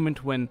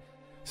moment when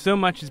So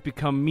much has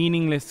become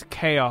meaningless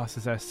chaos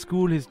as our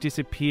school has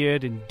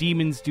disappeared and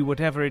demons do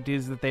whatever it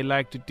is that they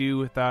like to do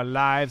with our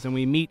lives, and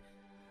we meet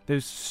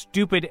those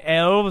stupid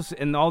elves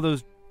and all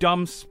those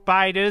dumb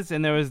spiders,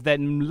 and there was that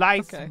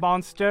lice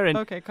monster, and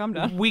okay, calm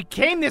down. We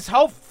came this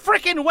whole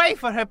freaking way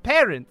for her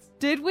parents.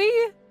 Did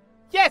we?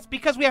 Yes,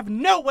 because we have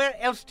nowhere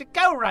else to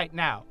go right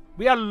now.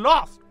 We are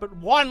lost, but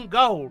one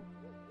goal.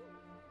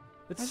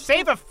 Let's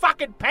save her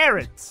fucking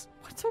parents.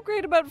 What's so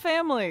great about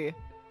family?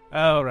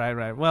 Oh,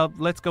 right. Well,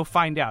 let's go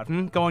find out.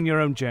 Go on your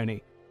own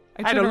journey.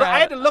 I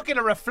had to look in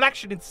a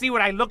reflection and see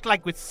what I looked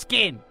like with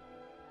skin.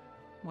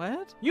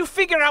 What? You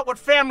figure out what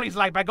family's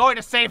like by going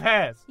to save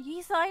hers.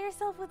 You saw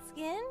yourself with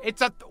skin?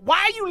 Why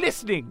are you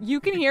listening? You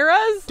can hear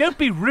us? Don't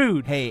be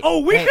rude. Hey. Oh,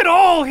 we could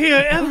all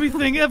hear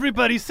everything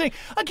everybody's saying.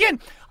 Again,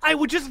 I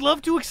would just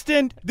love to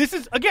extend, this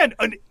is, again,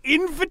 an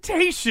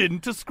invitation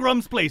to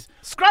Scrum's place.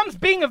 Scrum's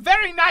being a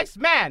very nice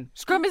man.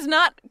 Scrum is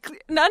not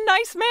a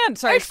nice man.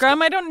 Sorry,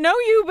 Scrum, I don't know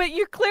you, but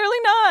you're clearly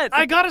not.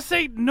 I gotta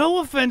say, no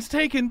offense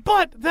taken,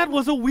 but that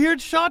was a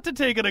weird shot to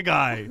take at a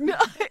guy.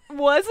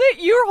 Was it?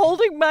 You're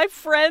holding my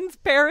friend's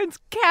parents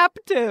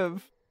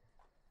captive.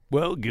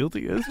 Well,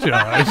 guilty as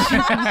charged.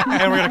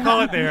 And we're gonna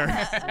call it there.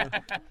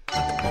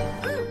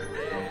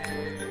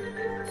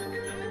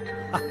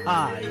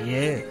 Ah,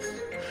 yes.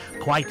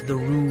 Quite the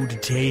rude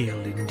tale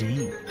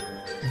indeed.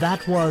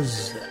 That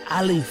was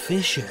Ally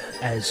Fisher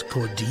as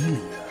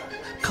Cordelia,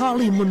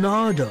 Carly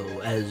Monardo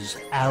as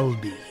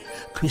Albie,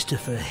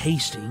 Christopher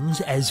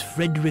Hastings as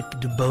Frederick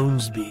de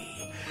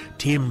Bonesby,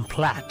 Tim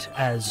Platt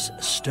as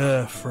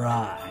Stir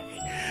Fry,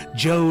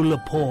 Joe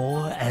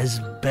Lepore as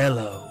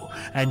Bello,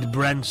 and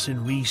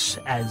Branson Reese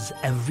as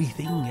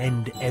everything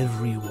and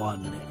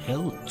everyone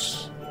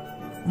else.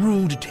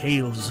 Rude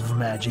Tales of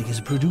Magic is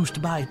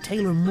produced by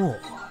Taylor Moore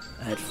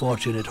at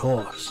Fortunate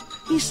Horse.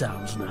 He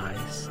sounds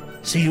nice.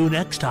 See you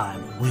next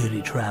time,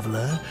 weary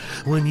traveler,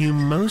 when you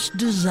most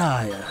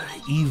desire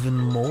even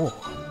more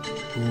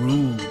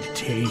rude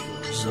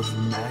tales of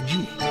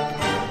magic.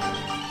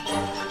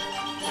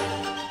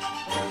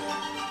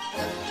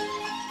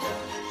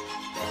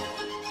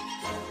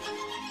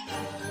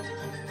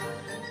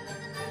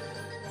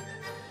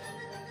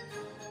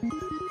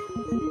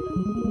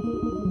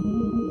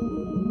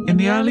 In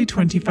the early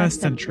 21st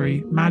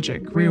century,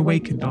 magic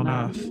reawakened on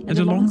Earth, and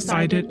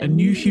alongside it a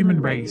new human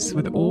race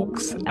with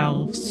orcs,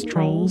 elves,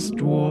 trolls,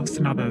 dwarves,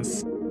 and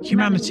others.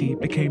 Humanity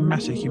became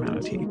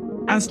meta-humanity.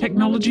 As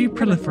technology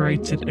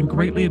proliferated and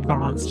greatly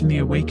advanced in the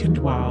awakened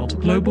world,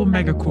 global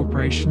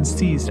megacorporations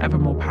seized ever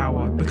more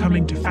power,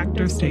 becoming de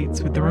facto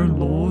states with their own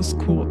laws,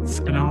 courts,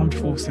 and armed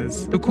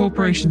forces. The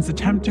corporations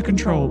attempt to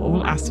control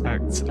all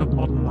aspects of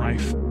modern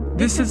life.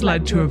 This has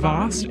led to a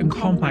vast and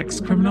complex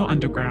criminal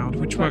underground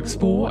which works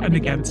for and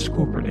against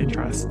corporate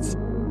interests.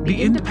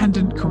 The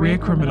independent career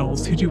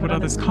criminals who do what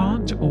others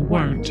can't or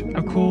won't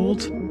are called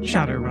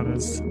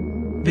Shadowrunners.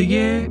 The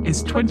year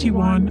is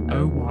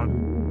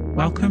 2101.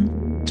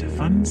 Welcome to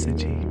Fun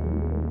City.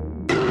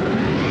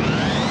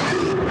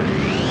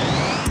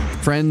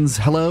 Friends,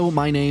 hello,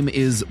 my name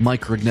is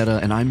Mike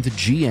Rignetta, and I'm the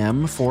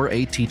GM for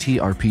a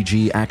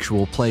TTRPG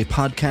actual play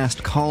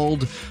podcast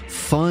called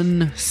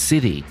Fun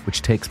City,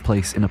 which takes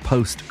place in a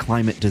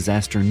post-climate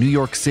disaster New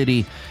York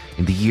City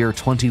in the year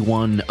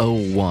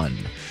 2101.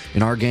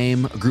 In our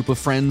game, a group of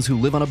friends who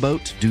live on a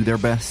boat do their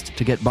best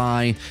to get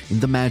by in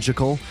the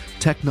magical,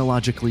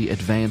 technologically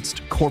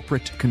advanced,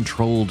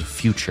 corporate-controlled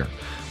future.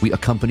 We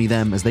accompany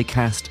them as they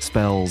cast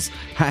spells,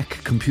 hack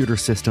computer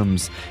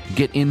systems,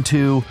 get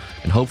into,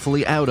 and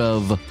hopefully out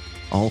of,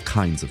 all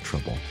kinds of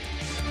trouble.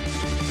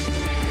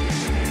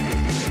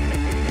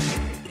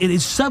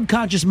 His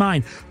subconscious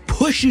mind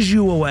pushes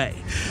you away.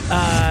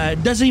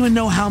 Doesn't even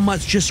know how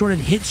much, just sort of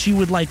hits you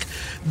with like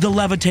the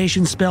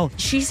levitation spell.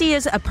 She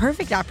sees a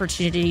perfect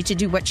opportunity to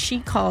do what she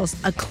calls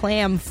a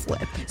clam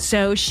flip.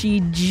 So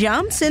she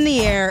jumps in the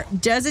air,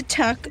 does a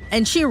tuck,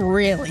 and she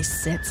really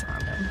sits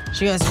on him.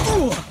 She goes,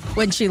 ooh,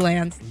 when she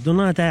lands. Do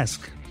not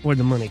ask where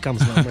the money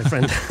comes from, my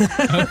friend.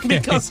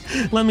 Because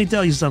let me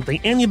tell you something.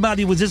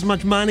 Anybody with this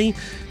much money,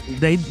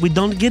 we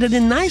don't get it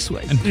in nice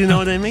ways. You know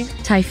what I mean?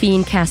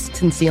 Typhine casts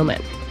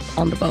concealment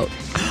on the boat.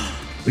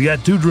 We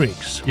got 2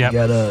 drinks. Yep. We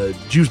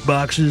got juice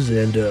boxes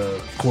and,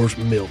 of course,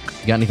 milk.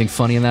 You got anything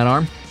funny in that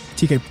arm?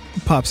 TK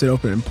pops it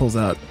open and pulls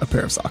out a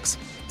pair of socks.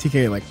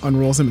 TK,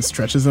 unrolls them and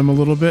stretches them a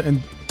little bit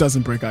and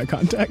doesn't break eye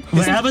contact.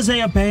 Whatever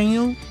they are paying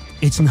you,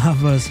 it's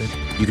not worth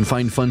it. You can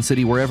find Fun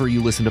City wherever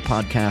you listen to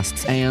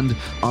podcasts and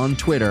on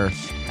Twitter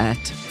at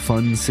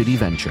Fun City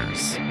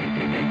Ventures.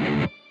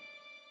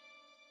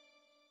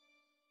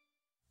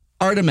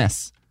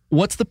 Artemis,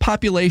 what's the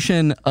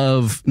population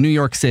of New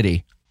York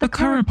City? The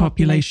current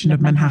population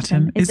of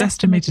Manhattan is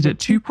estimated at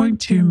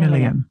 2.2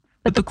 million,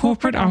 but the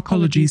corporate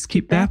arcologies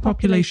keep their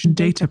population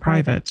data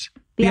private.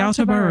 The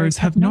outer boroughs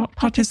have not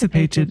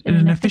participated in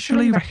an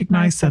officially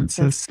recognized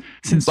census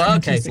since...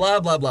 Okay, blah,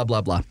 blah, blah, blah,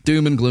 blah.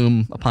 Doom and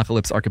gloom,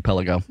 apocalypse,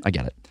 archipelago. I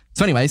get it.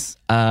 So anyways,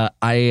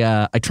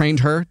 I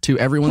trained her to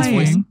everyone's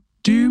voice.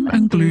 Doom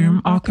and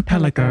Gloom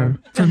Archipelago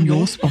from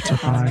your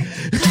Spotify.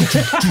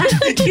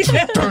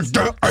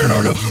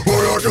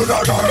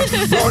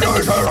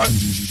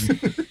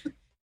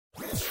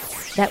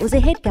 That was a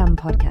HeadGum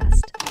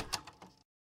podcast.